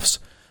runoffs.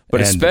 But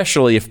and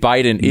especially if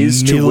Biden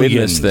is to win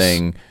this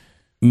thing.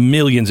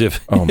 Millions,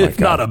 if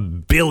not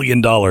 $1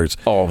 billion.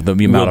 Oh,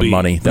 the amount of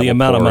money. The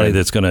amount of money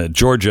that's going to...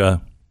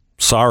 Georgia,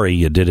 sorry,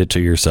 you did it to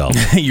yourself.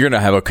 You're going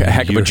to have a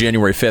heck of a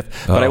January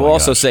 5th. But I will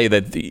also say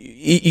that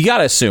you got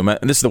to assume,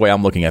 and this is the way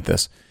I'm looking at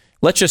this,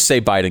 let's just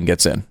say Biden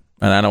gets in.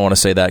 And I don't want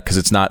to say that because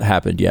it's not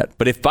happened yet.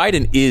 But if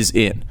Biden is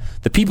in,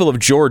 the people of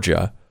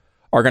Georgia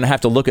are going to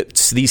have to look at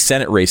these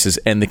Senate races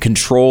and the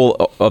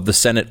control of the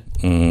Senate,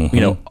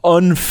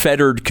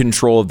 unfettered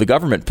control of the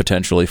government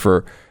potentially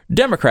for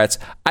Democrats.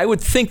 I would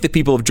think the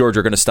people of Georgia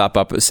are going to step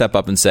up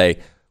and say,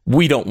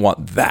 we don't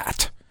want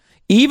that.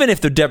 Even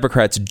if the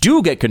Democrats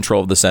do get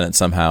control of the Senate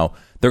somehow,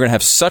 they're going to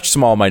have such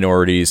small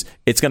minorities,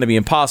 it's going to be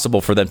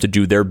impossible for them to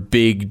do their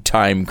big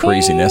time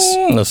craziness.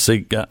 Let's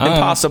see.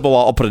 Impossible.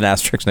 I'll put an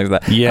asterisk next to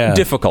that. Yeah.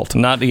 Difficult.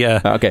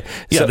 Okay.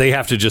 Yeah, so, they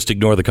have to just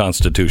ignore the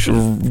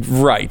Constitution.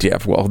 Right. Yeah.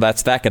 Well,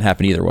 that can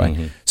happen either way.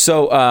 Mm-hmm.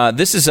 So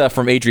this is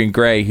from Adrian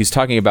Gray. He's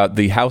talking about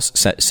the House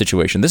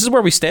situation. This is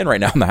where we stand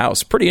right now in the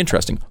House. Pretty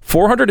interesting.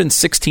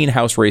 416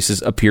 House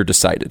races appear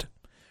decided.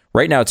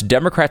 Right now, it's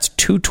Democrats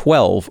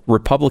 212,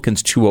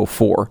 Republicans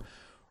 204.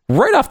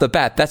 Right off the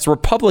bat, that's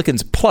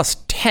Republicans plus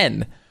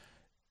 10.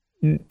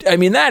 I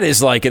mean, that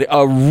is like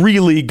a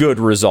really good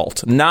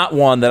result. Not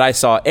one that I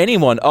saw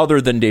anyone other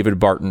than David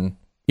Barton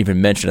even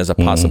mention as a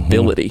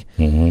possibility.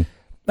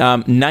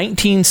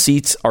 19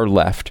 seats are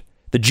left.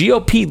 The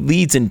GOP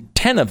leads in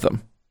 10 of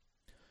them.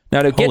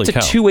 Now, to get to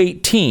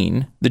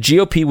 218, the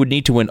GOP would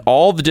need to win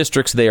all the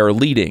districts they are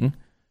leading,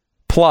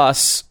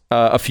 plus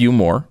a few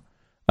more.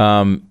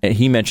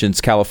 He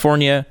mentions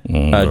California,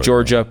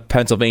 Georgia,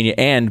 Pennsylvania,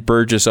 and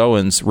Burgess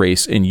Owens'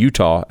 race in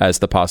Utah as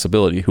the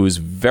possibility, who is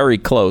very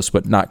close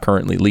but not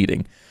currently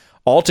leading.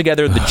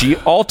 Altogether, the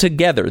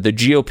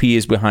GOP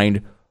is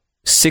behind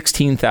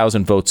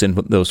 16,000 votes in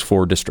those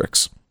 4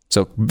 districts.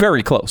 So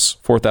very close,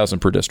 4,000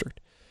 per district.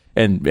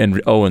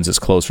 And Owens is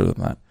closer than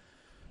that.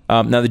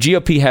 Now, the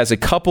GOP has a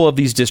couple of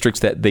these districts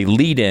that they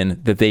lead in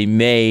that they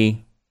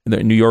may,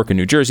 New York and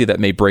New Jersey,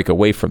 that may break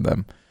away from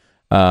them.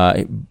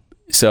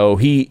 So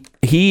he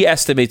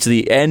estimates at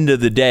the end of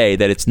the day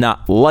that it's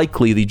not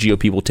likely the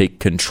GOP will take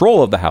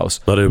control of the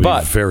House. But it'll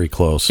be very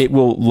close. It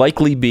will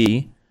likely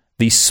be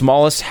the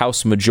smallest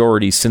House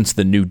majority since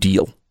the New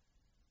Deal.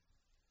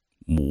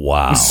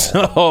 Wow.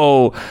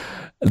 So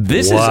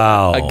this is,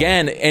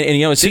 again,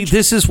 and see,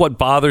 this is what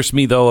bothers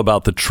me, though,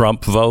 about the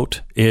Trump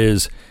vote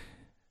is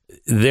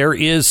there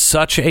was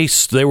such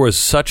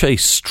a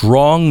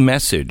strong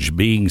message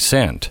being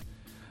sent.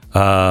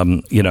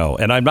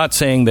 And I'm not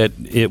saying that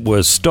it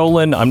was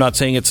stolen. I'm not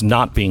saying it's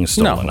not being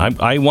stolen. No.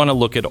 I want to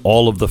look at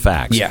all of the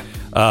facts. Yeah.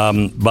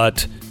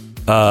 But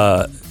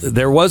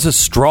there was a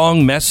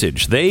strong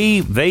message.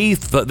 They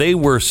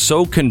were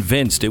so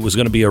convinced it was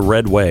going to be a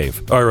red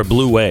wave or a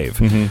blue wave.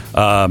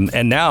 Mm-hmm.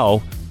 And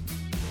now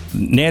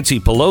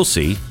Nancy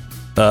Pelosi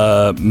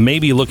may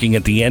be looking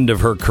at the end of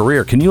her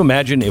career. Can you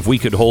imagine if we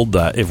could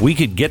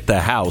get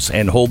the House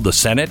and hold the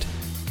Senate?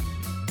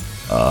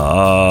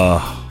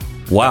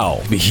 Wow.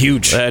 That'd be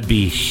huge. That'd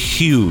be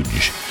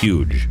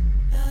huge.